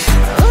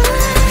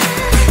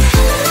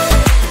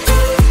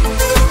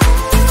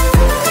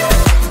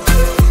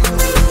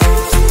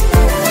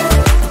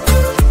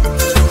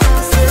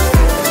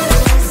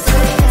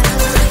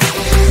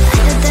 I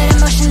thought that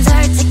emotions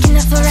are taking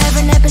up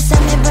forever, never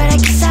beside me, but I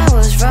guess I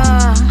was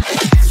wrong.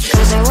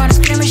 Cause I wanna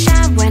scream and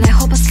shout when I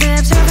hope I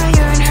slips over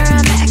you and her,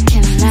 I'm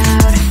backing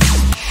out.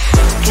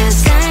 Cause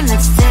I'm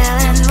not still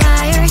in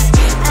wires.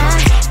 I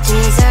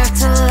deserve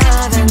to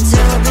love and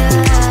to be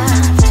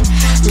loved.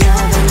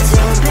 Love and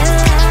to be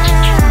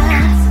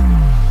loved.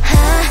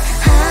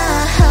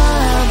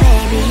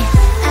 Baby,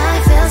 I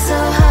feel so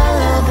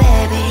hollow,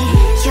 baby.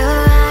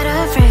 You're out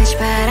of reach,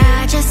 but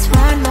I just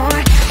want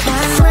more.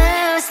 One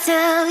close to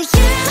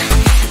you.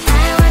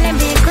 I wanna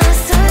be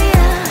close to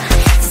you,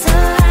 so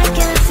I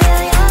can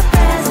feel your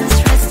presence.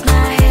 Rest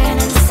my hand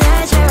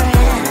inside your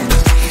hand.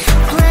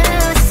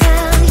 Close to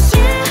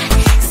you,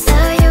 so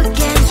you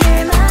can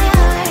hear my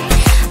heart.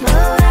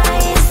 But why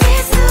is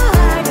it so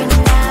hard when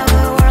our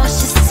worlds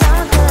just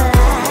don't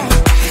collide?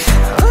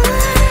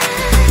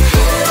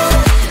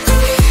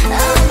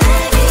 Oh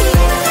baby,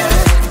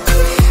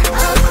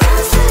 oh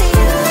close to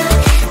you.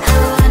 I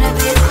wanna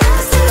be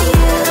close to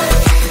you.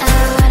 I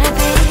wanna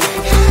be close to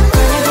you.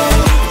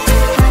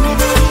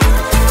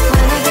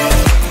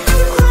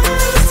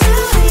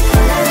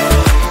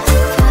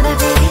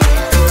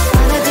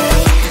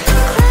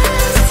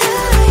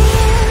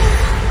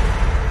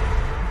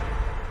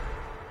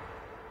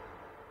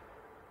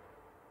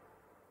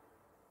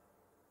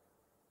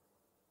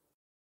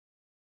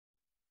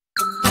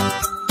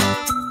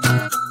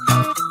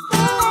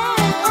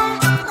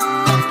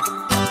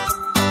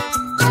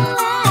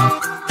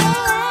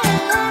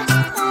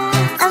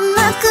 I'm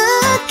a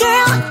good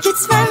girl,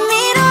 it's my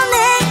middle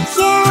name,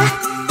 yeah.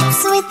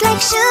 Sweet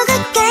like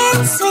sugar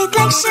cane, sweet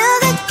like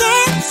sugar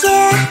cane,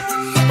 yeah.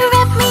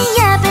 Wrap me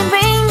up and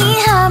bring me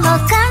home,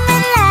 I'll come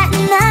and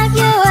lighten up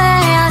your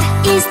world.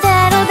 Is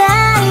that all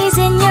that is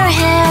in your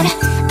head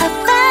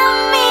about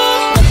me?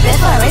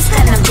 Before it's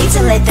gonna be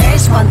too late,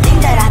 there's one thing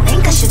that I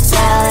think I should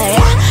tell her,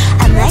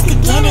 yeah. I'm like the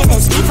candy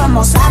that's deep from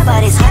outside,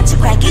 but it's hard to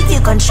crack if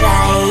you can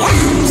try, yeah.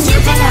 You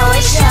can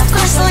always shove,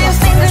 cross all your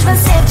fingers, but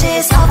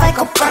safety is off, I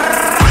go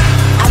brrrr.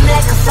 I'm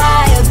like a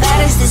fire,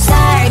 battles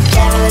desire,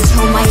 devil is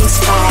whom I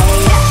inspire,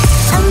 yeah.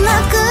 I'm a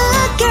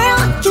good girl,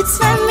 it's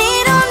my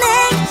middle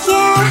name,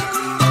 yeah.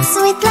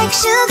 Sweet like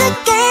sugar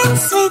cane,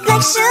 sweet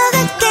like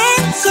sugar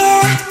cane,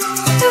 yeah.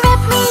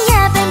 Wrap me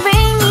up and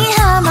bring me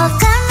home, I'll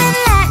come and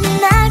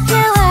lighten up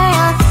your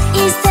world.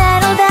 Is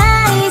that all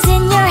that is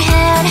in your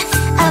head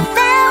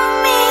about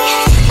me?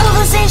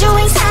 Oversend your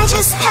wings, I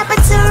just happen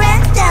to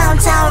rent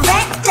downtown,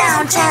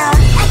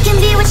 I can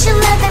be what you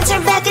love and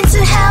turn back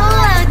into hell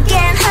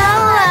again,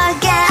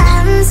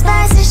 I'm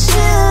spicy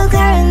sugar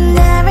and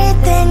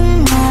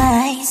everything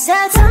nice. So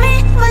tell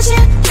me what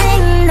you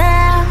think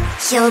now.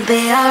 You'll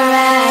be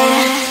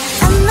alright.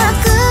 I'm a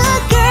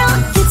good girl,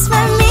 it's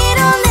my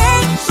middle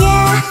name,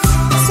 yeah.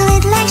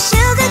 Sweet like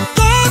sugar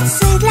cane,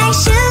 sweet like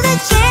sugar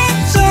cane,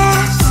 yeah.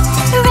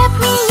 Wrap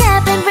me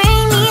up and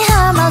bring me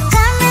home, I'll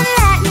come and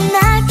lighten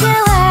up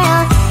your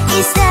world.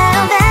 Is that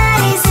all that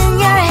is in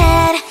your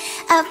head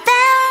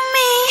about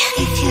me?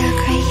 If you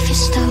agree, if you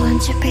still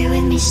want to be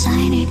with me,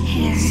 sign it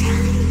here.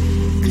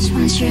 Cause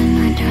once you're in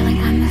my darling,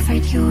 I'm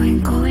afraid you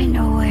ain't going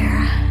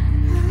nowhere.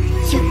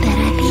 You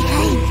better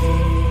behave,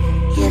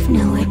 you've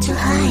nowhere to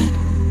hide.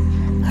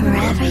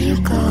 Wherever you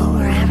go,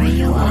 wherever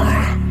you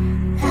are,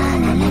 la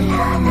la la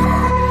la la,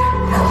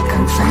 I'll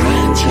come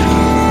find you.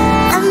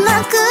 I'm a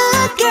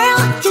good girl,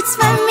 it's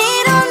my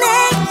middle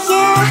name,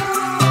 yeah.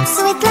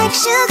 Sweet like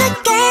sugar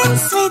cane,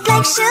 sweet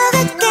like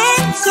sugar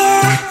cane,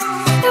 yeah.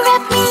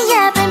 Wrap me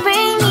up and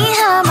bring me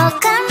home, I'll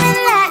come and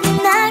lighten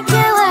up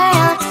your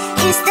world.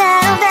 Is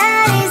that all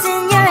that is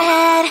in your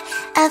head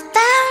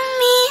about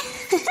me?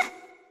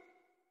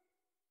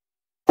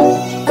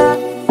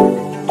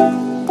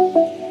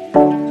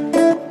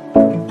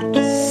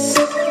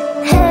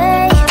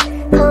 Hey,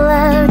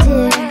 hello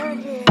dear.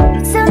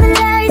 Some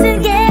lies and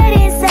get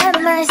inside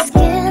my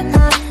skin.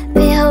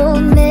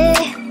 Behold me,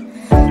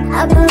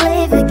 I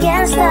believe we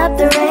can't stop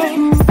the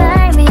rain.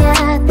 Find me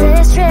at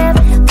this trip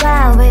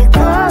while we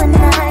go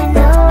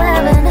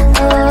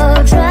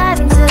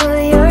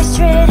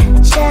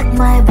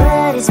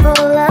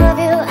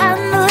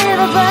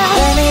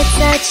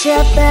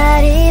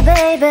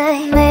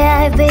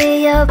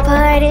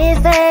party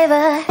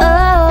favor.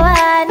 Oh,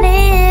 I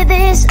need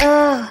this.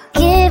 Oh,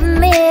 give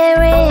me a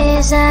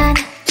reason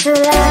to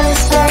let us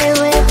stay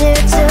with you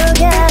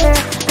together.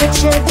 Put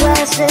your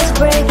glasses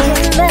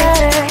breaking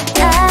better.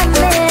 I'm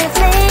in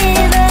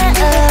fever.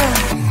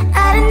 Oh,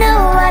 I don't know,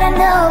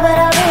 but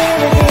I'll be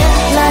with you.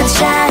 Not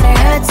trying to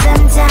hurt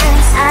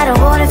sometimes. I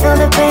don't wanna feel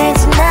the pain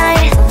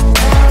tonight.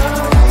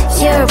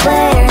 You're a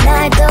player and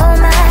I don't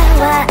mind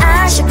why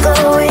I should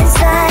go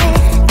inside.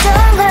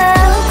 Don't go.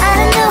 I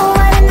don't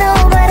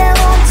know, but I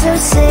want to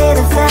see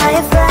the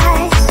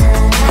fireflies.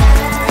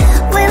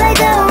 Will I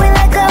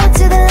go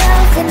to the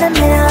love in the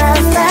middle of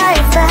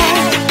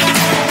firefight?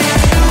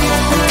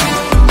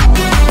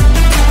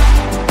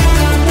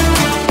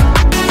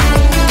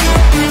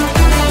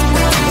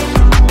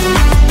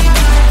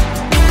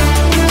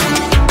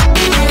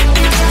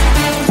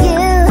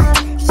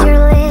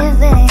 You're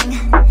leaving.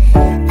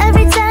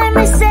 Every time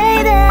I say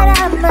that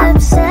I'm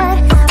upset,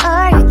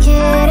 are you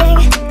kidding?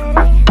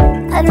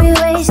 And we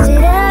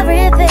wasted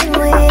everything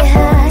we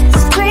had.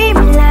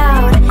 Screaming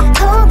loud,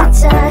 hold me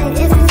tight.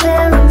 If you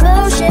feel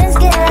emotions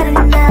getting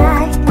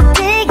high,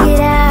 dig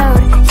it out,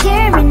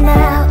 hear me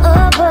now.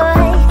 Oh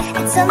boy,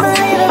 it's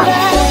unbelievable.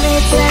 Let me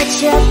touch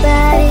your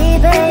body,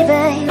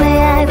 baby. May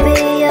I be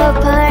your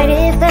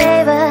party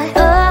favor?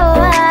 Oh,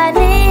 I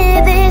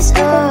need this.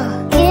 Oh,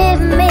 give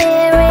me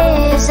a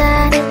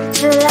reason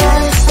to let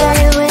us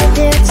stay with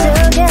you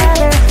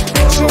together.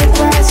 Put your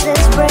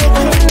glasses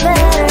breaking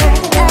better.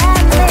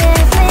 I'm in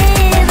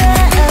fever.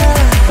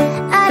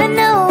 Oh, I don't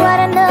know,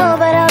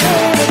 but I'll be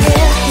with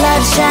you.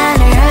 Love trying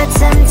to hurt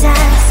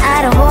sometimes. I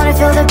don't wanna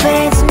feel the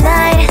pain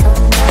tonight.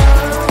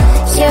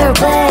 You're a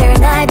player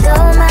and I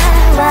don't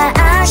mind why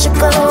I should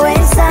go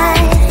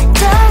inside.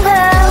 Don't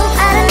go.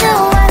 I don't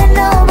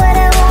know, but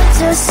I want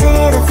to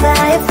see the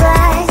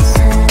fireflies.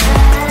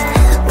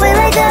 Will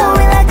I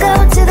go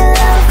to the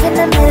love in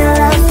the middle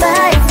of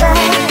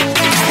firefight?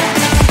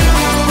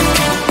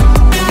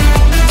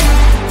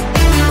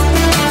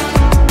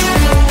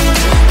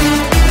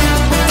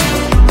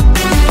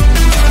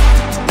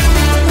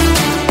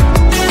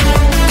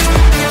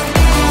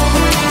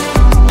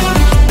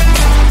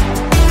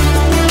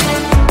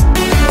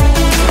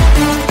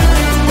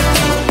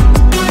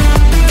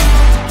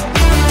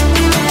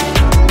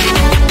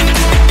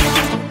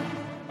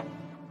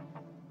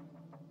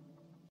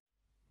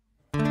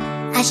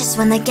 I just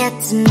wanna get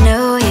to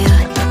know you,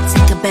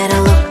 take a better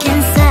look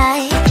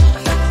inside.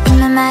 And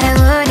no matter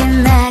what you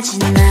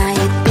imagine, now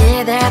you'd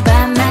be there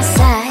by my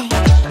side.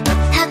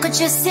 How could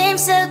you seem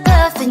so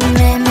perfect, you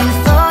made me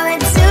fall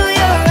into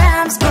your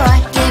arms, boy.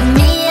 Give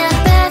me a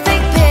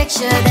perfect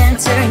picture, then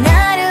turn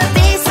out to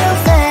be so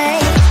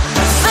fake.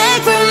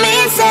 Fake for me,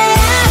 say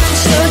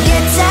you'll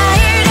get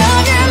tired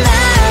of your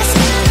mask.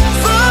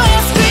 Fool,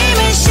 you scream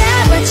and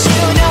shout, but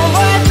you don't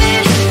worth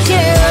it.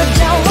 You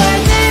don't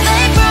worth it.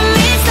 Fake for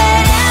me, say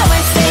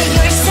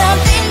you're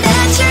something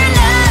that you're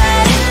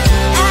not.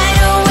 I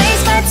don't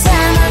waste my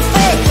time on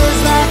fake, 'cause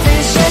life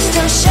is just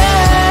too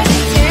short.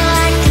 You're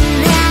like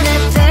another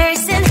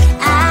person.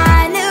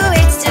 I knew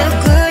it's too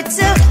good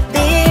to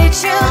be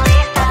true.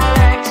 I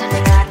learned to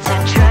not to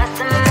trust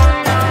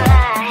someone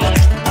online.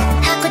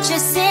 How could you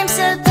seem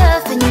so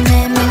perfect? You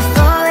made me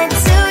fall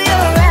into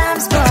your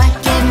arms, boy.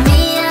 Give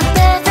me a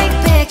perfect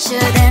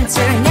picture, then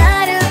turn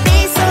out to be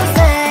so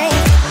fake.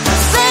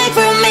 Fake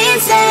for me,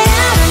 say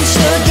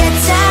you'll get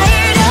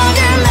tired of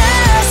your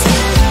mask.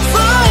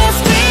 Fool, you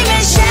scream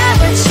and shout,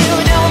 but you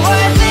don't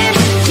worth it.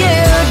 You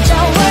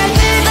don't worth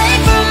it.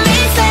 Fake for me,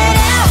 say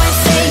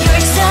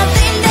you're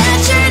something that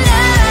you're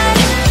not.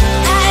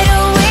 I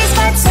don't waste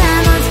my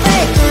time on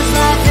fake, 'cause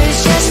life is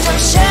just too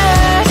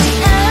short.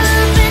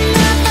 Open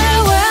up my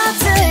world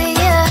to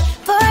you,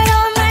 poured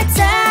all my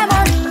time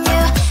on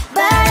you,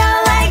 but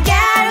all I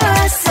got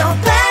was so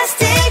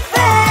plastic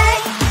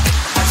fake.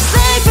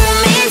 Fake for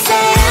me,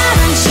 say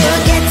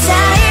you'll get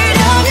tired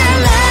of your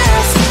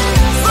mask.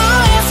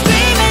 Fool, you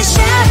scream and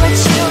shout, but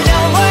you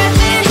don't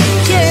worth it.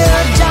 You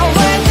don't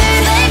worth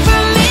it. Fake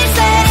for me,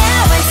 say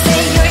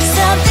you're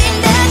something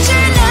that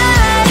you're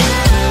not.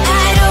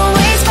 I don't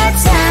waste my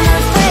time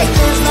on fake,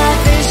 'cause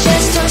life is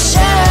just too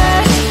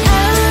short.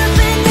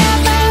 Open up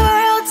my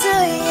world to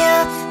you,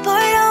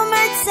 poured all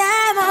my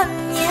time on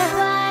you.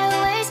 Why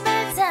waste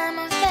my time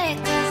on fake,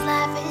 'cause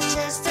life is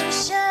just too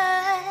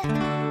short.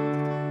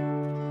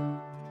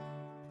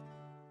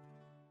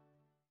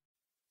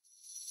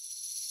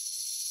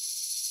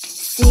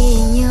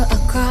 Seeing you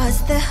across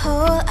the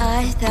hall,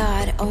 I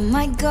thought, oh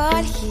my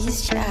god, he's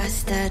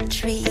just a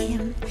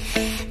dream.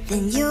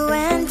 Then you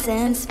went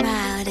and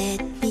smiled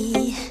at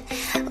me.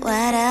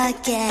 What a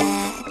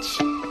catch.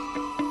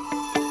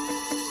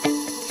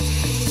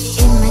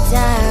 In my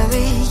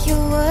diary, you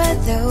were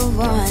the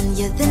one.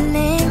 You're the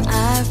name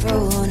I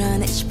wrote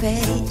on each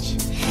page.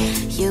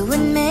 You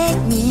would make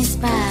me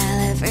smile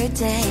every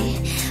day.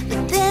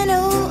 But then,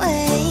 oh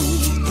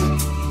wait,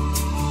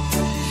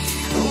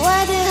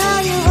 what the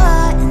hell you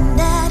are in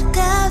that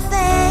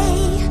cafe,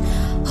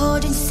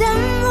 holding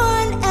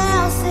someone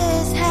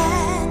else's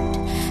hand,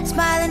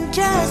 smiling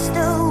just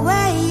the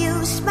way you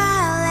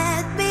smile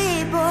at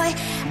me, boy.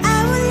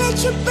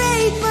 you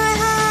break my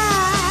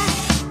heart.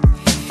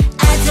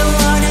 I don't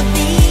wanna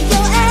be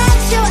your ex,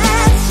 your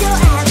ex, your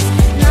ex.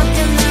 Not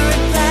gonna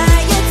reply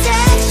your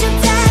text, your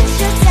text,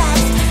 your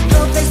text. Go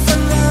play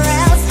somewhere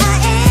else, I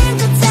ain't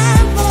got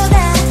time for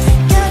that.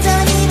 You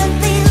don't even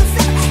feel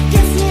so,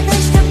 guess you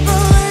dodged a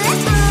bullet.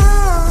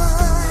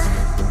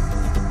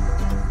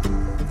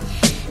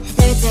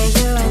 Third day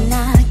you are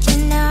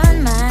knocking on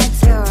my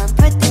door,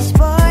 but this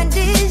board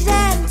is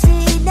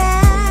empty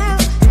now.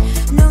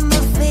 No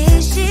more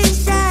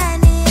fishes,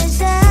 sun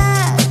is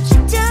up, you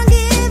don't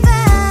give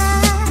up.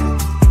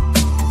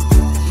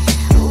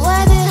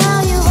 What the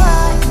hell you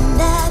are in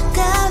that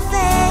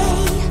cafe,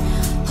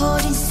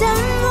 holding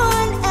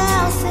someone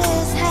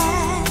else's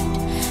hand,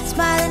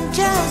 smiling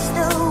just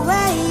the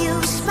way you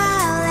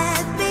smile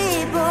at me,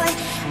 boy.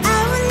 I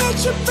will let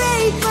you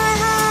break my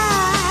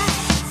heart.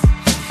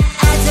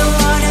 I don't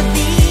wanna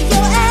be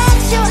your ex,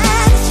 your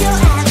ex, your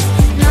ex.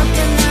 Not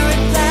gonna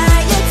reply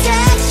your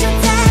text, your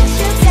text,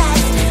 your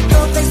text. Go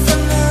play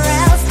somewhere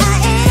else, I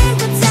ain't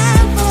got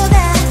time for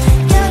that.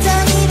 You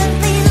don't even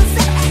feel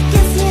so,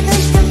 guess you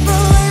dodged a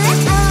bullet.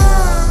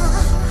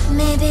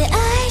 Maybe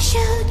I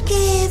should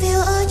give you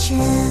a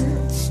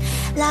chance.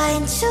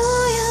 Lying to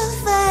your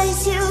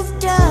face, you've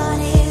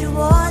done it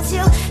once,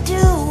 you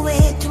do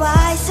it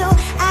twice, so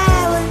I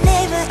will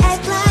never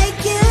act like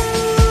you.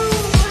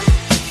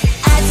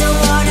 I don't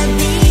wanna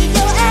be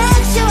your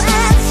ex, your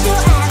ex,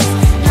 your ex.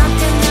 Not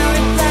gonna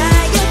reply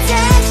your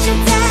text, your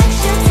text,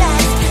 your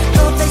text.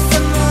 Go play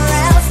somewhere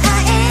else, I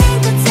ain't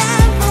got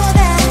time for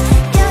that.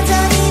 You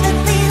don't even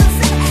feel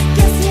so,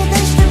 guess you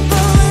dodged a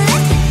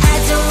bullet. I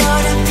don't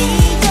wanna be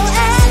your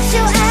ex,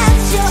 your ex,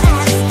 your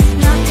ex.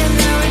 Not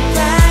gonna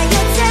reply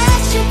your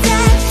text, your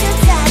text, your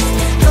text.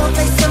 Go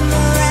play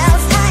somewhere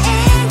else, I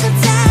ain't got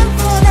time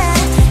for that.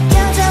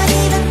 You don't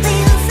even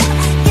feel so,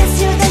 guess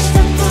you dodged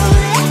a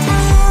bullet.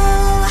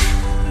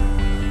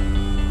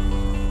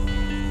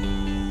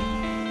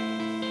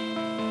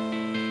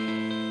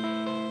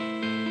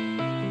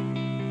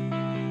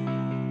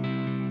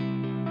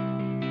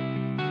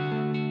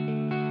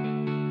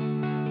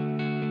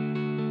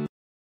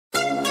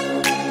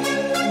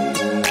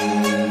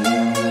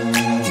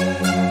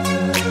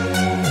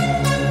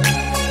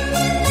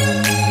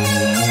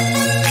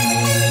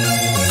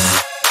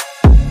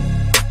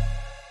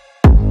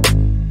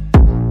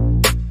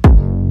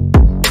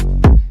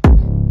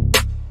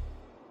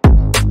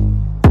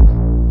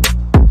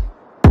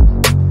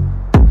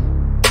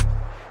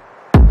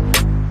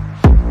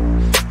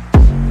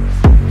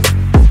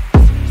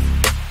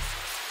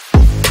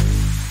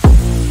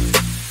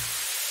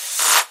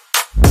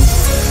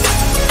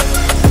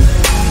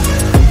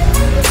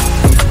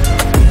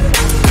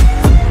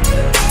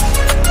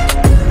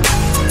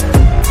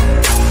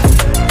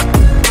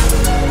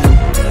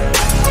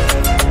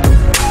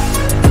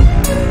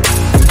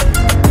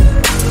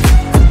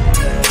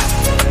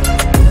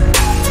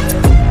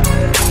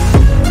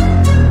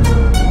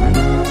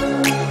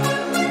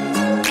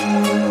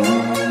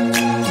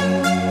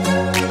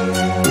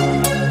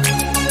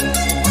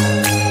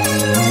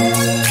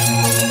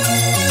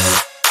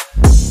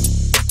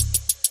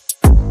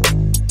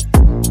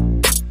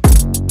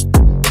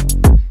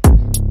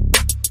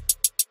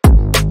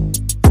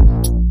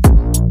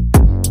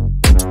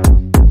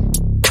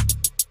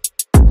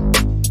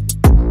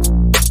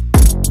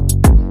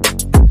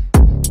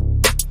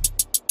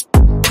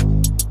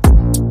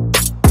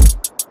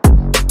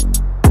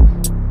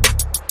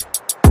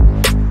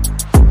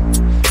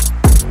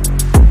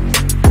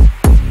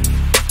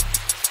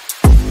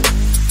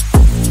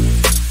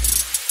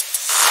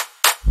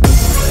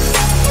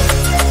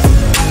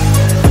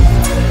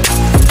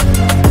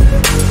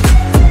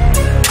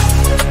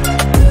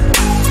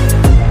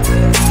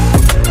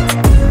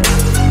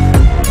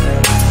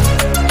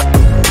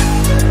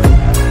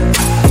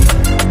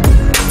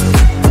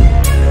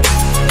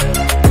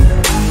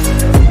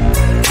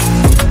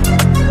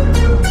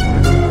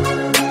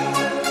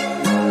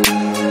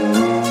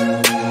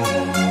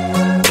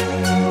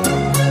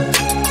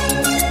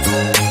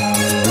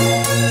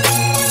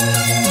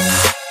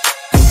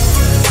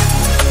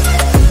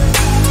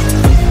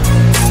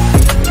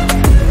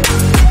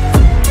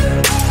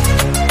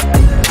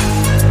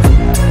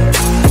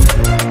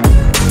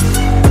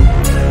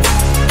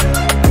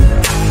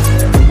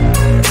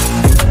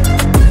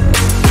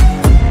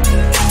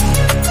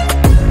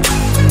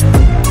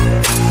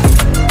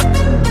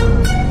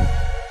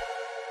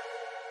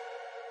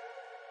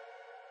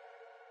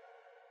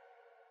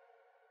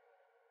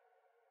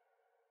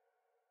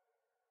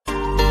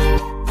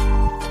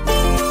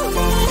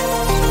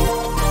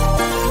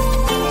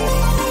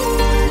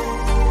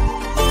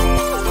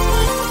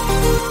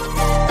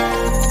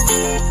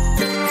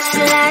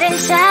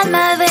 inside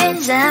my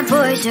veins and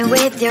poison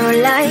with your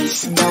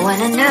lies. Don't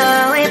wanna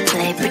know it,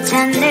 play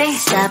pretending.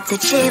 Stop the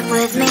chip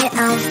with me,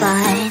 I'm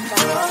fine.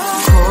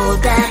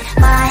 Hold that,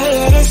 my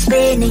head is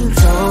spinning.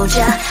 Told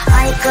ya,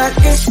 I got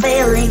this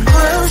feeling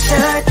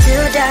closer to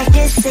dark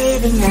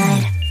deceiving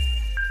night.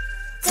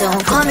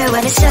 Don't call me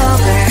when it's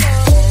over.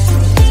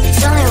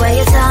 It's only when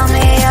you tell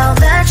me all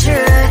the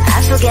truth. I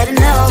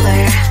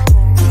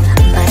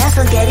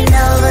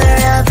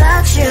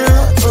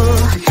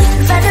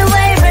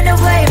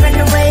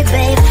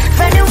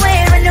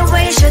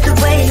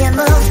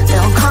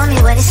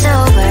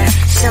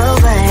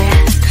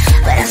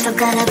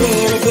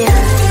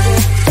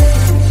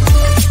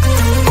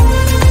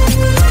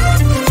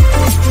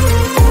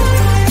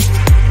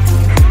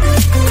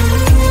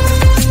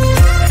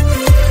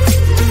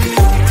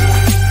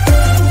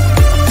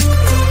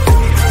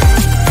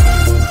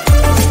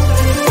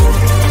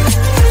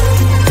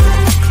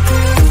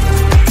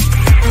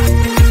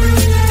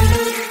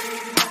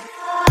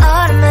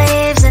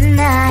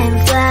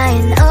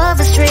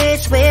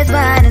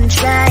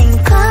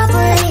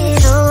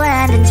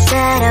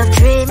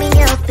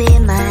be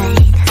mine.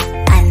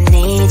 I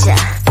need ya,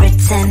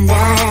 pretend I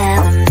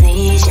have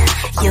amnesia.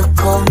 You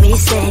call me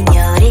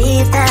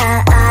señorita,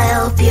 I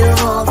hope you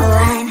hold the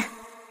line.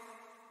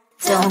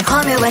 Don't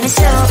call me when it's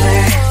over.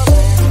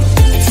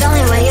 It's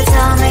only when you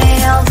tell me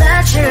all the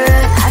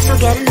truth. I'm still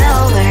getting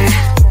over,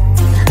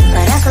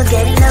 but I'm still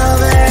getting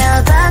over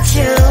about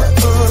you.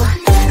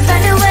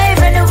 Run away,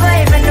 run away,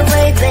 run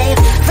away, babe.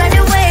 Run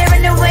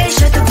away,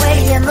 show the way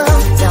you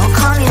move. Don't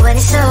call me when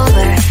it's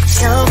over,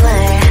 sober,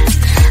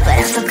 but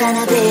I'm still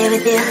gonna be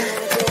with you.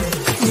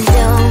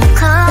 Don't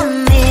call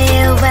me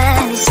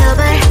when it's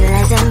over.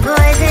 Lies and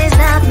boys is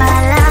not my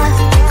love.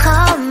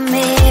 Call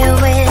me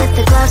with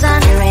the gloves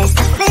on. Erase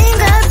the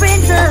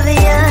fingerprints of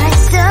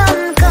yours.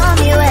 Don't call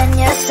me when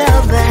you're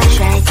sober.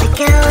 Try to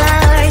get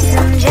lower,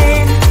 some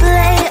gin.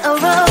 Play a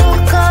role,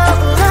 call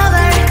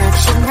lover. Cup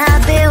should not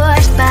be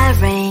washed by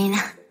rain.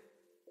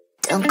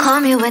 Don't call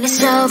me when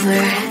it's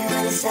over.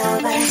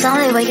 It's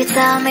only when you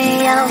tell me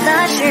all the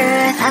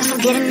truth. I'm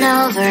still getting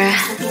over,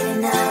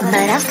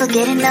 but I'm still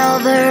getting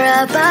over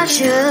about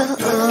you.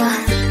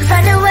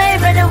 Run away,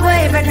 run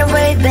away, run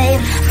away,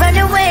 babe. Run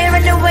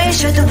away,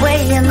 show the way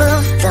you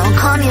move. Don't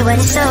call me when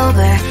it's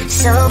over,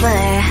 sober,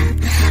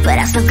 but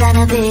I'm still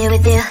gonna be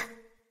with you.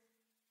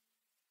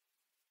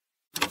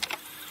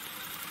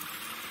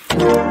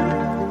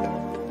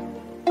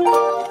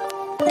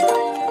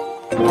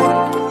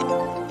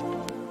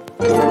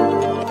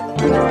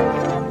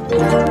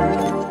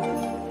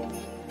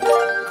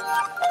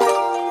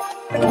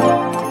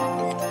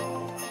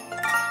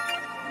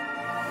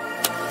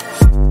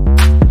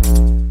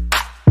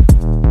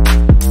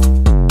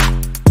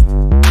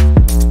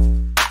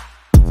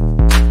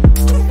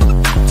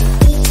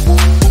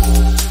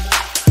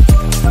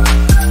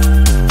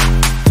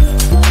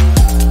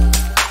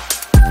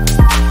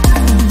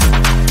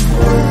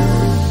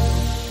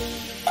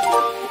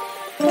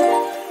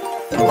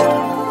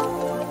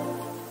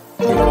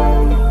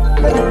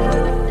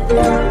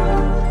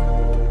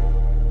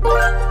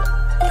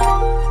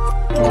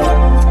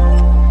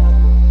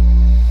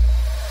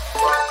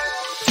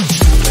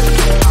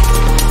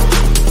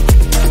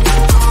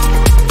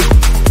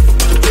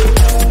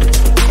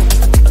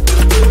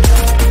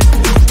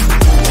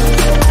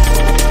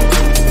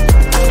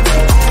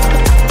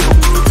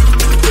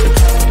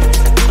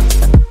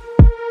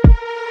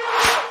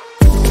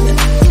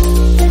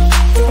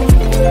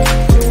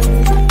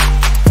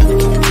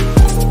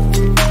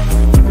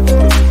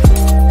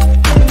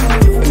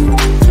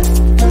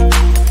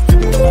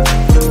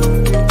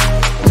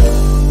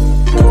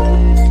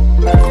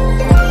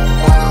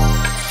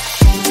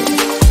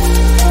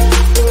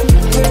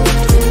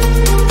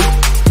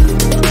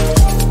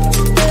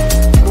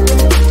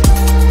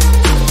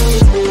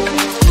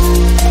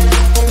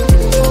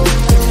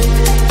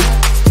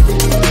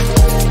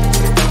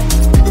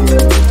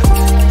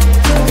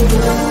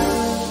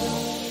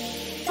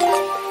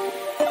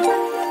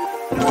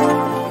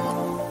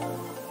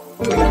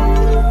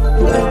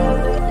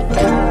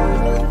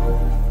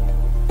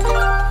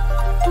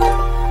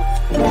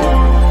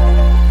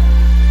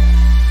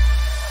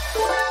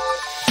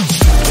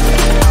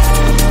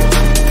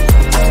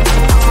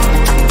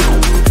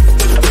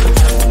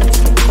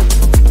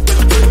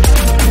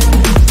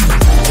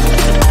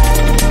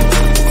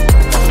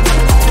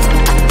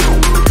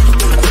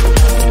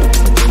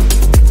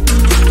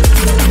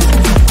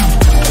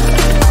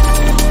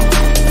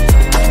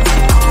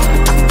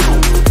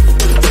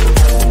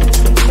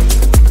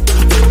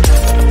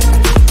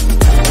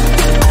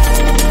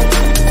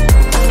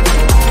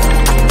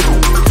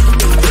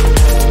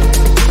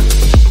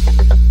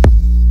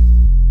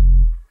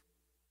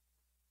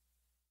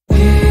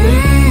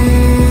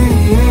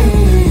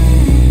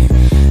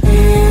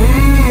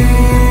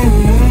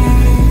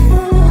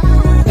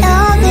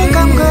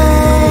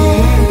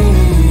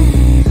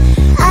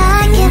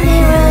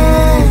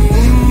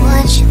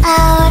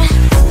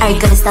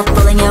 Stop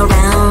fooling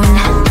around.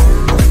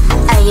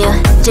 Are you,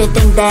 do you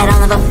think that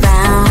I'll never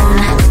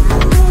frown?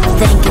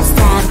 Think it's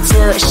time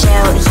to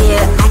show you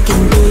I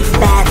can be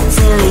bad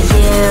to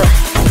you.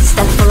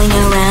 Stop fooling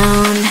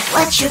around.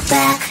 Watch your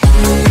back.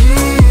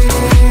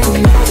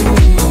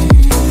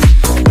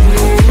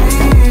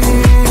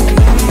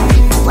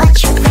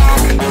 Watch your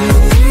back.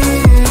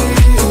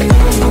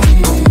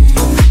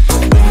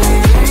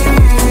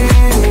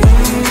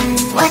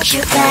 Watch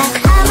your back.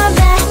 I'm a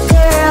bad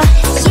girl.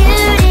 You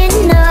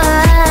didn't know.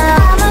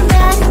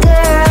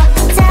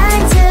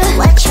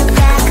 Watch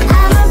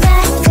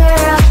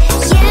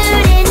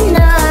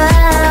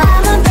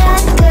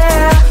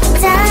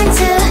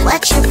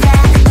your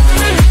back.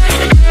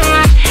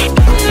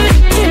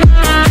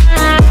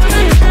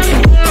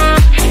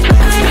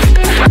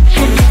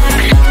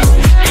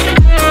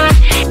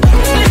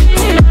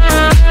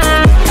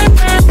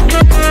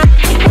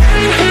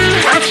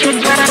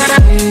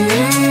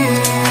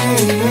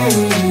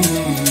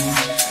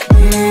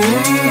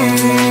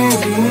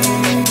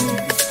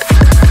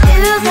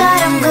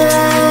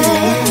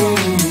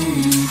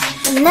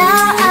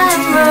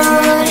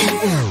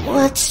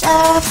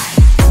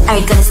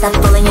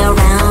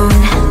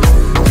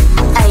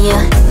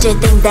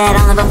 think that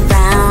I'll never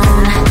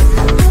frown.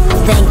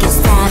 Think it's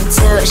time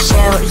to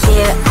show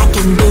you I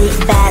can be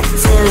bad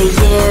to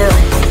you.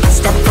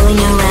 Stop fooling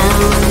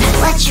around.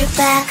 Watch your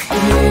back.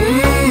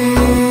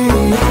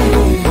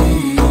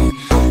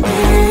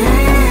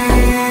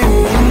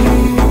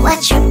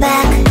 Watch your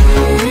back.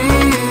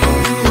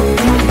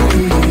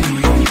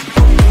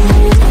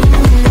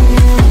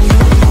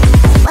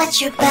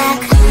 Watch your back.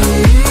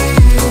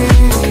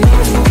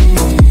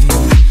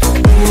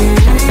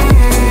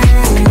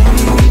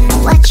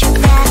 Watch your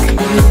back.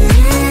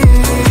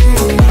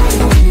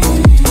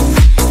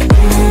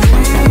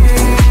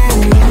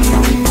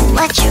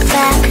 Watch your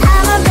back.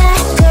 I'm a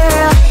bad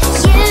girl,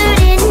 you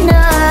didn't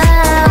know.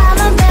 I'm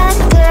a bad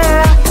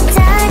girl,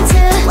 time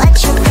to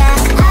watch your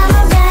back. I'm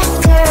a bad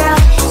girl,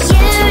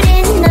 you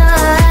didn't know.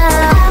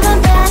 I'm a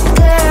bad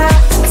girl,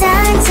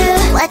 time to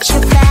watch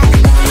your back.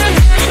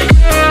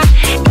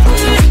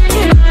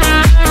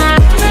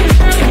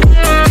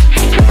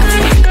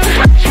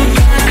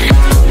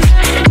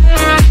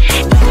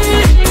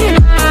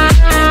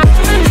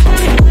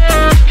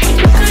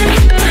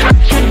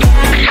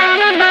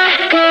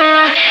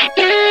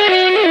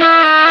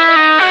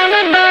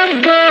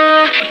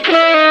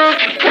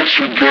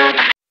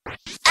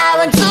 I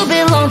want to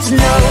belong to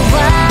no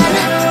one.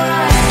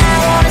 I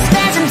wanna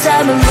spend some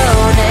time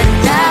alone and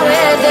not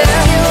with you.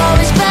 You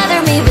always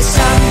bother me with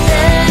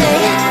something.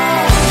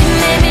 You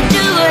made me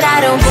do what I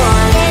don't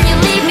want, and you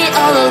leave me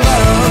all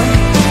alone.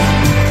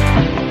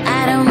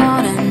 I don't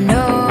wanna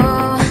know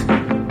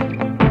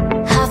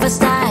how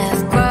fast I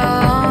have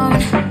grown.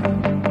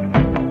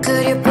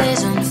 Could you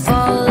please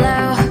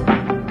unfollow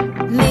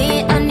me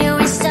on your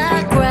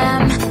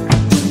Instagram?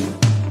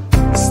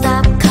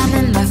 Stop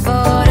coming my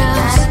photos.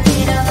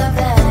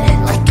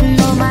 Like you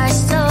know my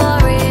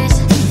stories.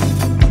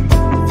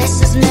 This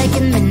is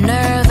making me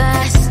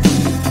nervous.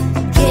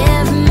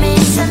 Give me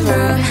some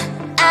room.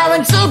 I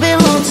want to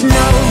belong to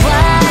no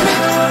one.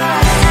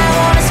 I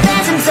wanna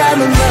spend some time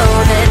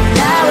alone and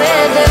not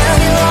with you.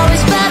 You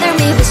always bother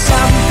me with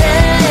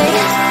something.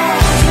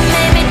 You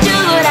made me do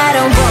what I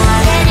don't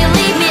want, and you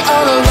leave me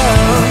all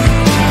alone.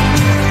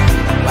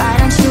 Why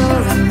don't you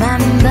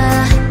remember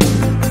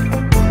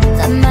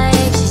that my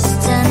age is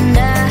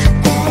tender?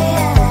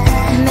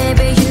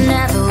 Maybe you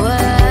never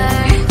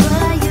were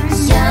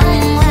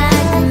young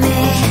like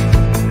me,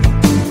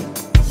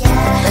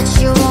 but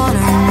you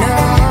wanna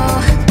know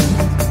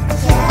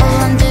all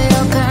under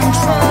your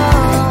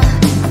control.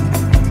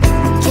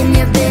 Can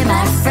you be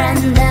my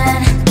friend then,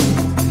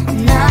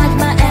 not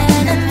my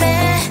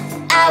enemy?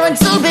 I want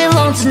to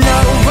belong to no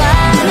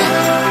one.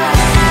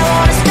 I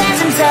wanna spend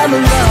some time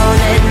alone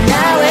and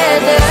not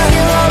with you.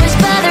 You always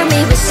bother me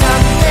with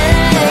something.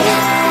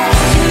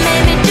 You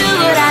made me do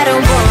what I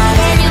don't want,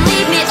 and you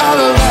leave me all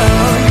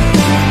alone.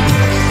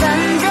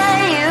 Someday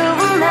you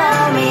will know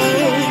me.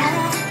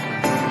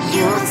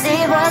 You'll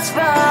see what's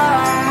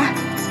wrong.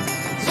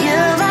 You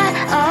might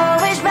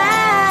always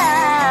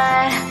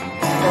right,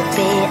 but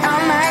be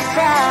on my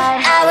side.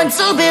 I want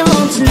to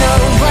belong to no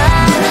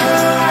one.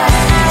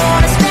 I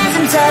wanna spend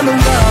some time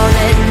alone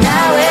and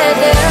not with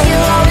you. You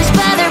always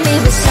bother me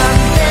with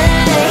something.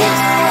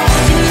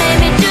 You made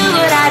me do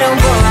what I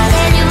don't want,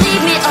 and you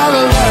leave me all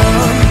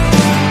alone.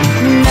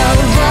 No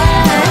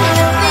one.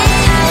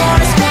 I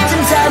wanna spend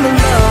some time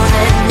alone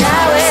and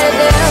not with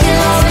you. You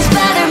always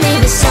bother me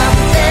with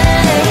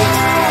something.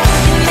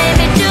 You made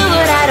me do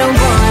what I don't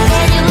want,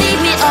 and you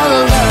leave me all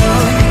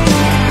alone.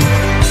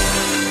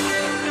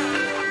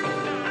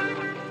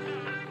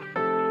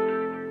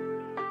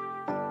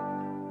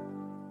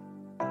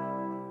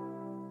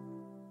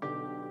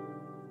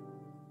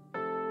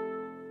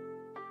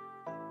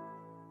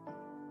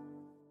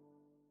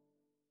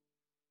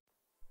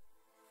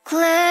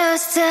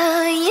 Close to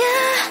you,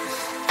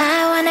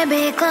 I wanna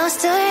be close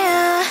to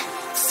you,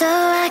 so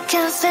I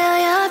can feel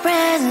your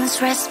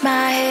presence. Rest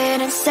my head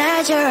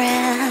inside your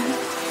hand.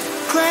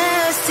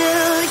 Close to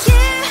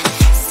you,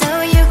 so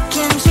you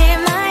can hear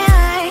my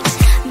heart.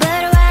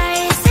 But why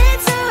is it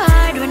so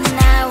hard when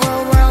our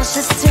worlds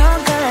just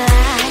don't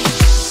collide?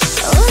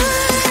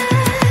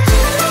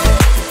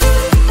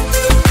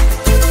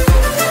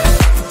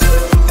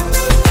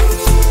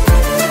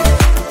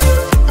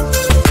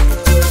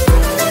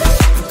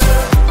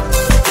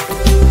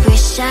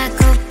 Wish I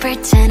could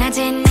pretend I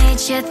didn't need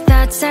your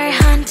thoughts are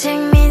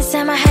haunting me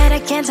inside my head. I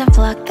can't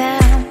unplug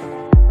them.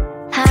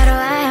 How do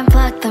I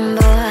unplug them,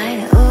 boy?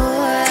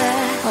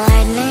 Ooh,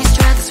 lightning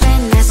strikes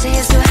when I see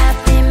you so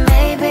happy.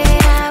 Maybe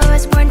I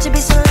was born to be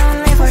so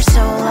lonely for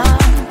so long.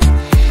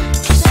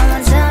 Can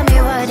someone tell me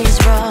what is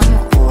wrong?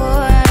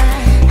 Ooh,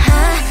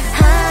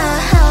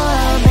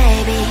 oh,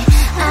 baby,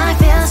 I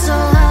feel so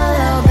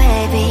hollow,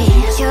 baby.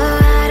 You're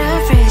out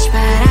of reach,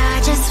 but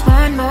I just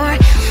want more.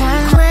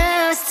 One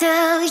close to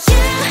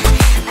you,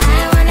 I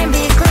wanna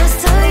be close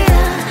to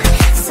you,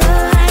 so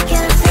I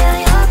can feel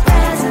your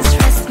presence.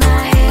 Rest my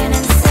head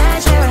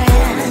inside your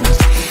hand.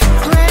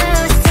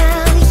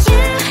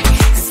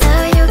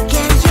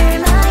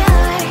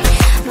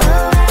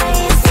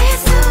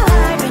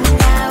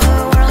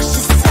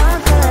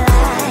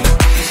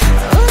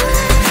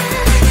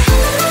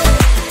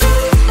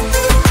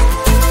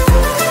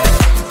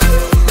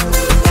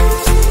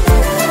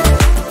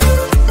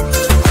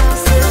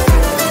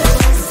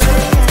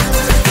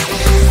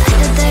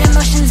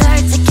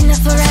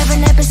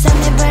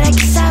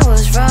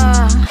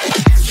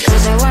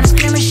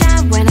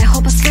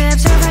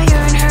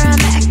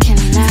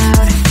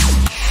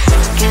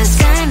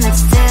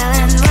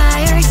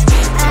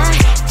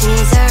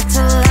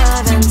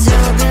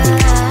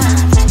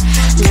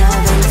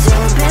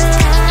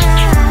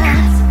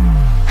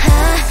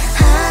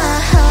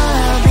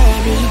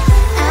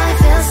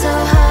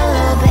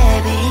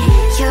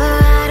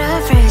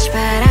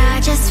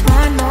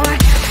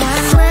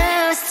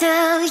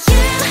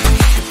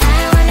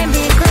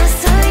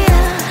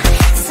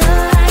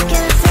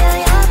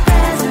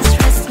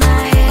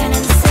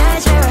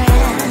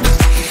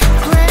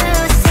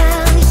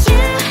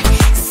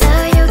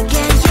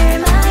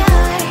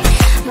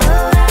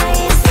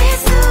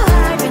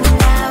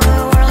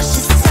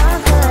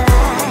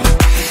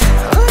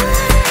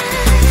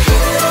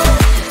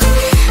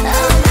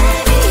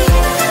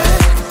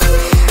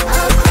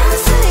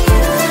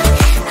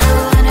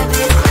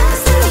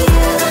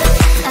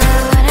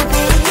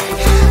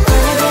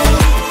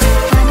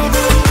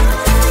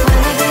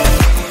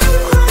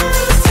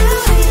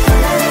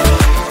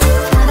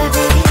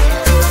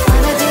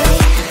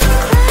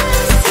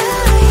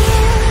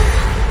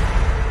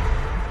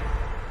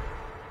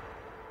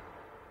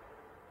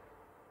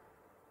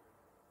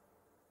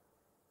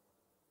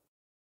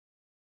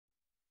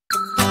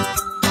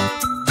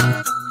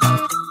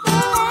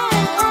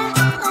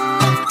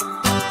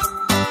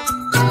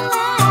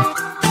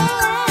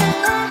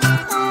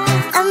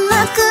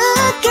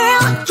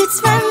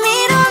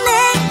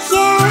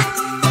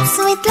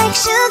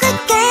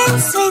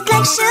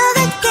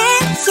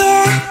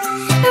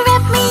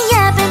 Wrap me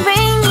up and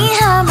bring me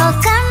home. I'll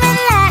come and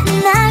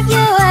lighten up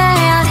your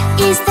world.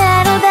 Is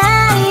that all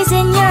that is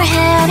in your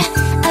head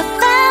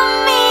about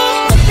me?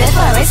 But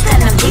before it's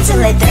gonna be too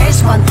late,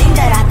 there's one thing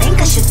that I think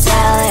I should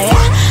tell her,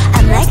 yeah.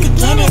 I'm like a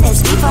candy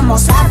that's deep from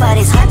outside, but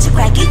it's hard to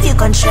crack if you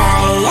can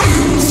try, yeah.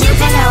 You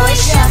can always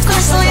shove,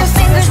 cross all your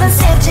fingers when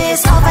safety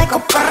is off, I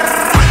go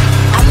brrrr.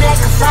 I'm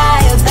like a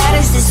fire,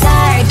 battles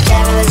desire,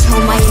 devil is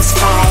whom I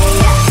inspire,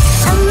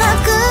 yeah. I'm a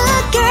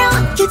good girl,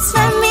 it's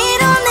my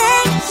middle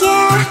name,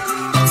 yeah.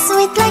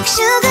 Sweet like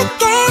sugar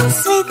cane,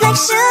 sweet like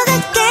sugar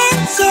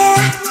cane, yeah.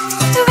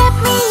 Wrap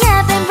me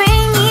up and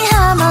bring me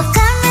home. I'll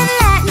come and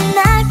lighten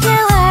up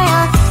your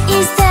world.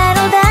 Is that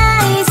all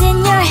that is in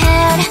your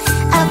head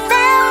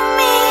about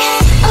me?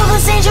 All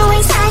those angel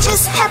wings I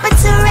just happen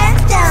to rent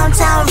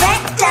downtown,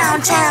 rent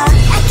downtown.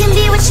 I can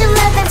be what you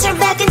love and turn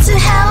back into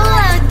hell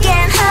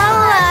again, hell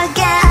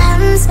again.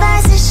 I'm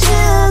spicy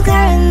sugar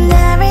and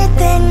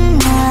everything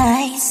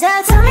nice. So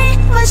tell me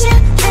what you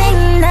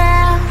think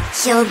now.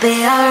 You'll be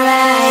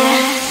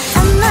alright.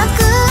 I'm a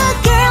good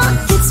girl,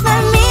 it's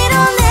my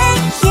middle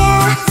name,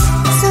 yeah.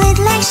 Sweet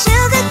like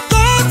sugar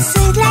cane,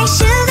 sweet like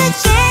sugar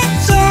cane,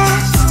 yeah.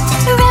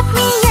 Wrap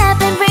me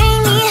up and bring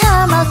me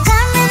home. I'll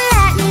come and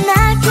lighten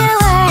up your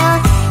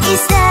world.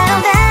 Is that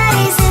all that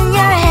is in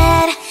your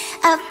head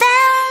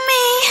about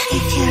me?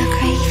 If you're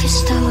great, if you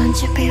still want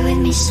to be with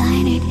me,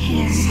 sign it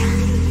here.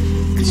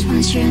 Cause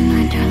once you're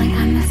mine, darling,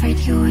 I'm afraid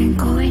you ain't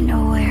going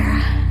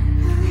nowhere.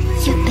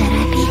 You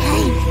better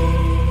behave,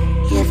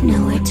 you have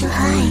nowhere to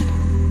hide.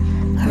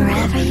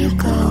 Wherever you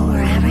go,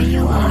 wherever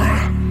you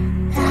are,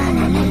 la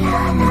la la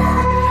la la,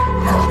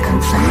 I'll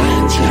come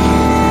find you.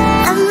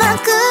 I'm a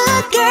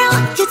good girl,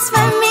 it's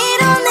my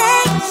middle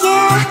name,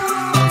 yeah.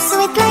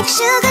 Sweet like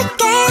sugar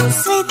cane,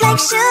 sweet like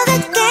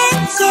sugar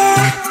cane, yeah.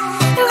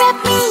 Wrap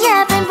me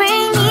up and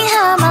bring me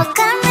home. I'll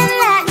come and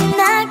lighten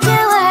up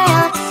your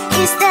world.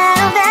 Is that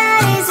all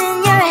that is in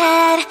your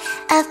head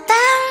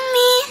about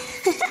me?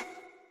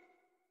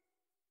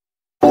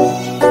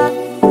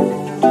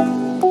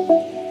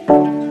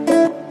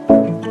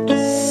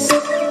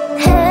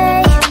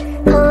 Hey,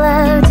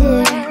 hello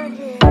dear.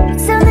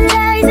 Something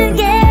lies and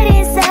get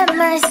inside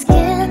my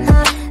skin.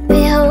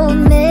 Behold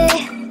me,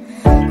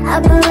 I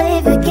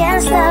believe we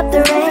can't stop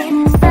the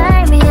rain.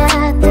 Start me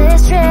at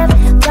this trip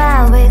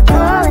while we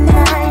calling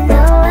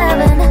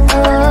 911.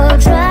 Oh,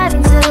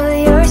 driving to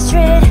your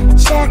street.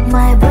 Check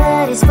my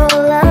body's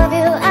full of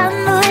you,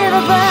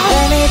 unbelievable.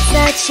 Let me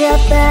touch your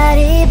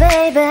body,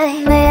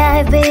 baby. May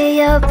I be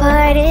your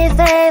party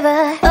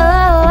favor?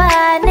 Oh,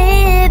 I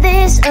need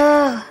this.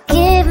 Oh,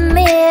 give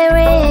me a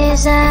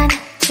reason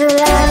to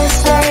let us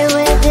stay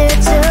with you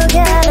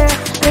together.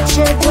 With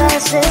your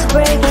glasses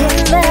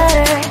breaking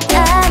better.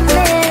 I'm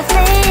in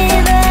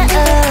fever.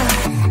 Oh,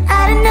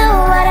 I don't know,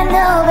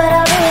 but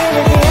I'll be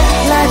with you.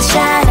 Love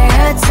trying to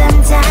hurt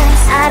sometimes.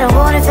 I don't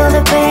wanna feel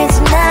the pain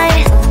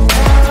tonight.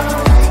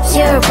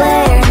 You're a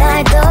player and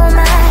I don't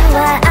mind.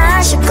 Why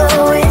I should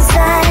go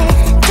inside.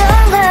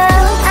 Don't go.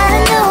 I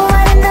don't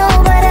know,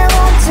 but I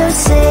want to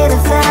see the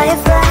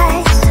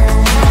fireflies.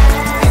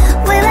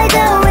 Will I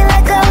go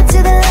to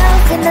the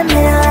love in the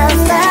middle of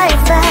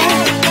firefight?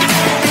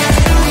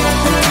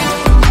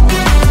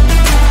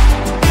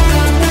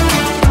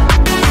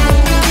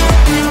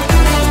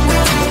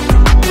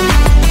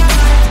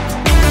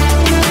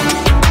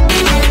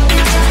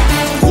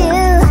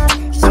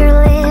 You're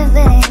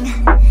leaving.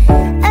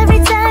 Every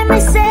time I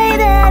say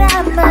that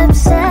I'm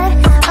upset,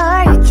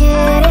 are you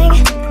kidding?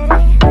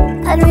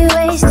 And we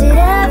wasted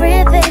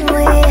everything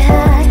we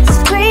had.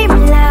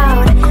 Screaming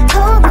loud,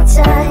 hold me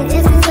tight.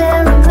 If you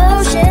feel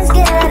emotions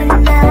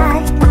getting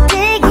high,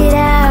 dig it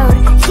out,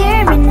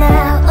 hear me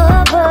now.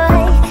 Oh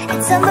boy,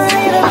 it's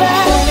unbelievable.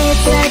 Let me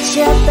touch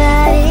your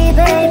body,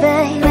 baby.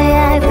 May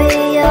I be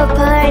your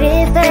party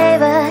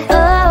favor?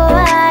 Oh,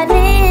 I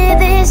need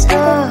this.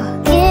 Oh,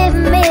 give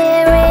me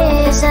a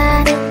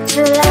reason to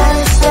let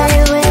us stay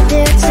with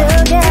you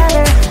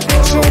together.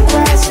 With your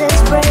glasses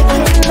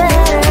breaking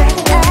better.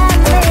 I'm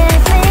in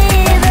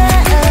fever.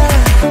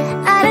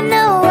 Oh, I don't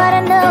know,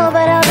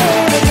 but I'll be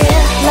with you.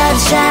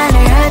 Love's trying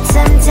to hurt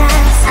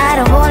sometimes. I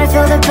don't wanna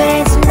feel the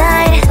pain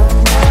tonight.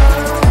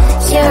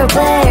 You're a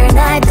player and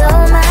I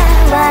don't mind.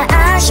 Why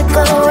I should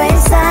go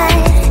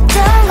inside.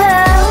 Don't go.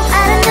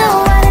 I don't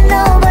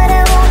know, but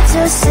I want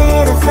to see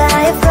the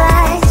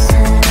fireflies.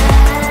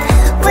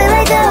 Will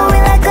I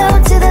go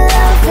to the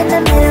love in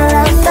the middle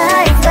of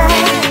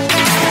firefight?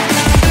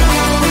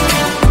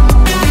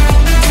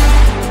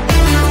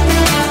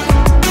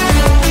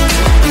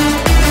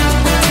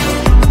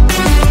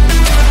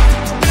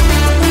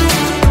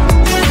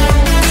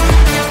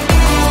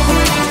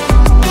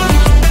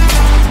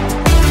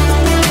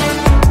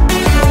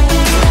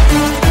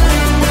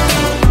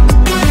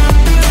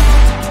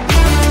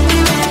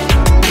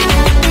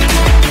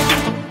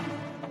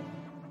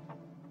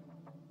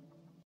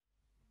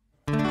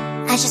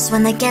 I just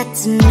wanna get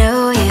to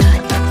know you,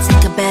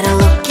 take a better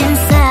look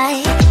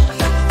inside.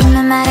 And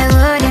no matter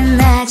what you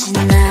imagine,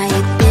 now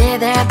you'd be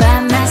there by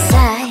my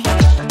side.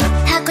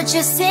 How could could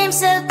you seem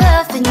so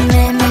perfect? You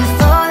made me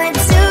fall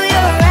into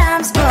your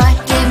arms, boy.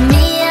 Give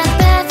me a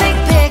perfect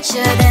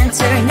picture, then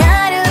turn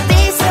out to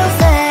be so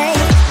fake.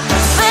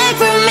 Fake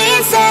for me,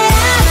 say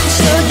I'm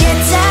sure get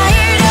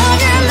tired of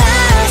your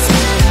lies.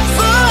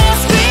 Full of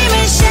scream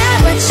and shout,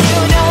 but you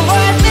don't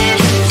worth it.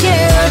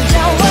 You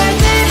don't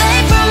worth it.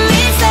 Fake for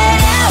me, say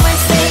I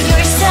would say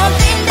you're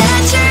something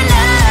that you're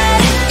not.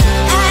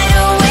 I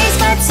don't waste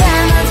my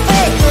time on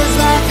fake, 'cause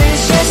life is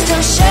just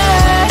too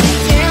short.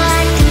 You're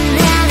like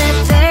another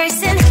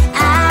person.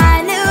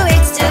 I knew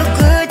it's too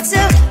good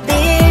to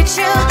be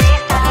true.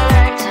 I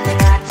learned to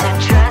not to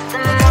trust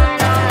someone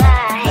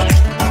online.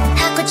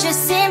 How could you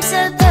seem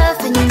so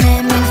perfect? You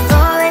made me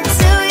fall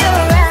into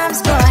your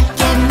arms, boy.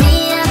 Give me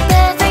a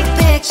perfect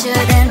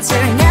picture, then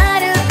turn out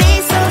to be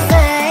so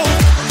fake.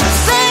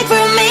 Fake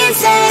for me,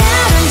 say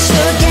I'm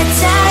sure get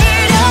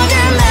tired of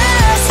your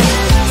lies.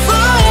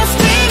 Full of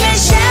scream and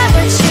shout,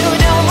 but you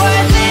don't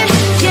worth it.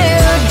 You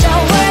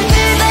don't worth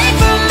it. Fake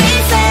for me,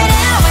 say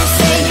I would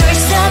say you're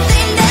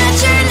something that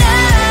you're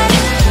not.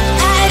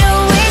 I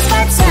don't waste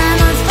my time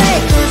on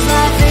fake, 'cause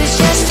life is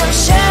just too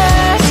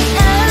short.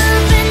 I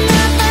open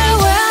up my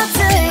world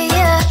to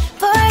you,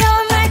 poured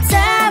all my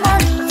time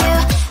on you,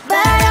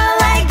 but all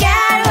I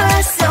got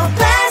was so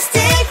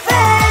plastic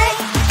fake.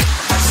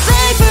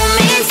 Fake for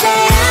me,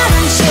 say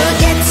I'm sure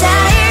get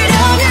tired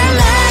of your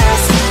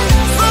lies.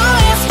 Full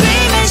of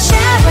scream and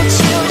shout, but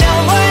you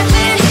don't worth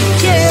it.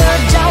 You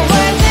don't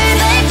worth it.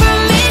 Fake for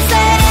me,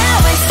 say I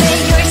would say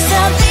you're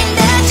something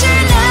that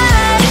you're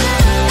not.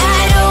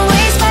 I don't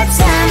waste my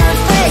time on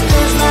fake,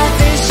 'cause life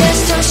is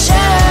just too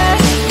short.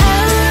 I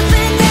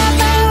opened up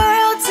my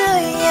world to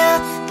you,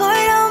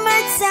 poured all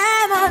my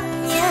time on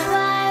you.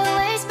 Why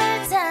waste my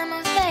time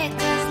on fake,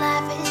 'cause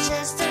life is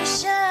just too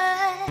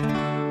short.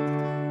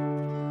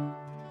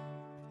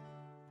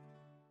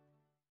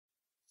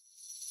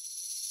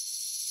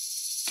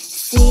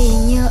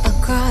 Seeing you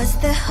across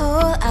the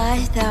hall, I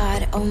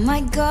thought, oh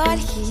my god,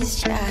 he's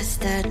just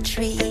a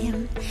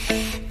dream.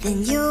 Then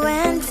you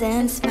went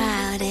and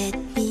smiled at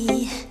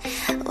me.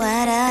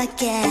 What a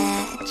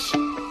catch.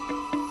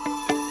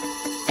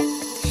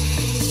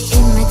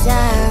 In my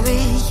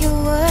diary, you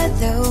were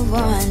the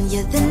one.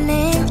 You're the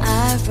name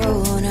I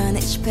wrote on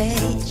each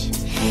page.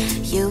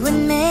 You would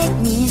make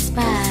me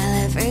smile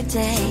every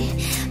day.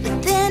 But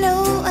then,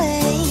 oh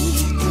wait,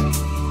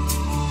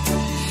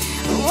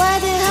 what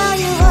the hell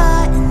you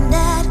are in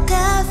that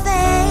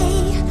cafe,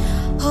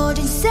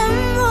 holding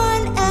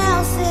someone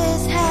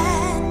else's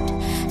hand,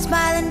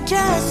 smiling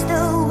just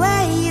the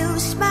way you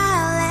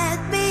smile at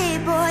me,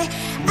 boy.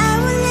 I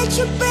will let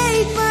you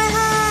break my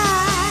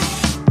heart.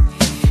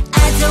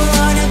 I don't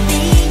wanna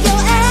be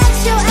your ex,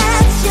 your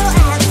ex, your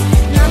ex.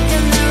 Not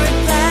gonna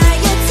reply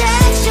your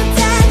text, your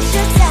text,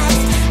 your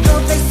text. Go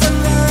play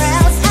somewhere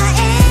else, I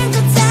ain't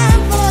got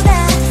time for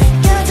that.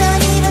 You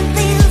don't even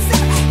feel so,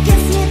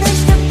 gives me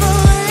vegetable.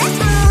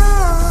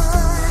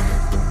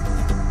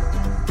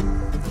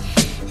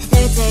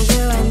 Third day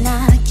you are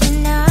knocking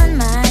on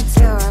my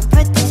door,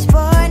 but this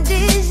world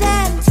is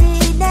empty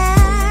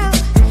now.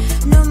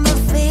 No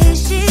more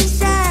faces,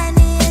 sun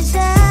is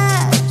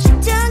out. You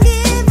don't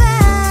give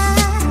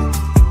up.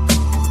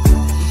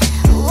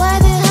 What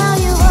the hell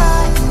you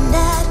are in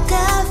that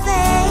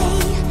cafe,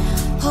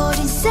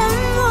 holding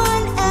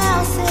someone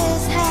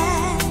else's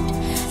hand,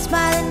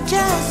 smiling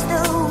just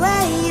the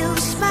way you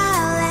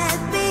smile at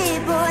me,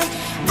 boy.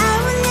 I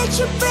will let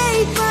you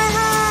break my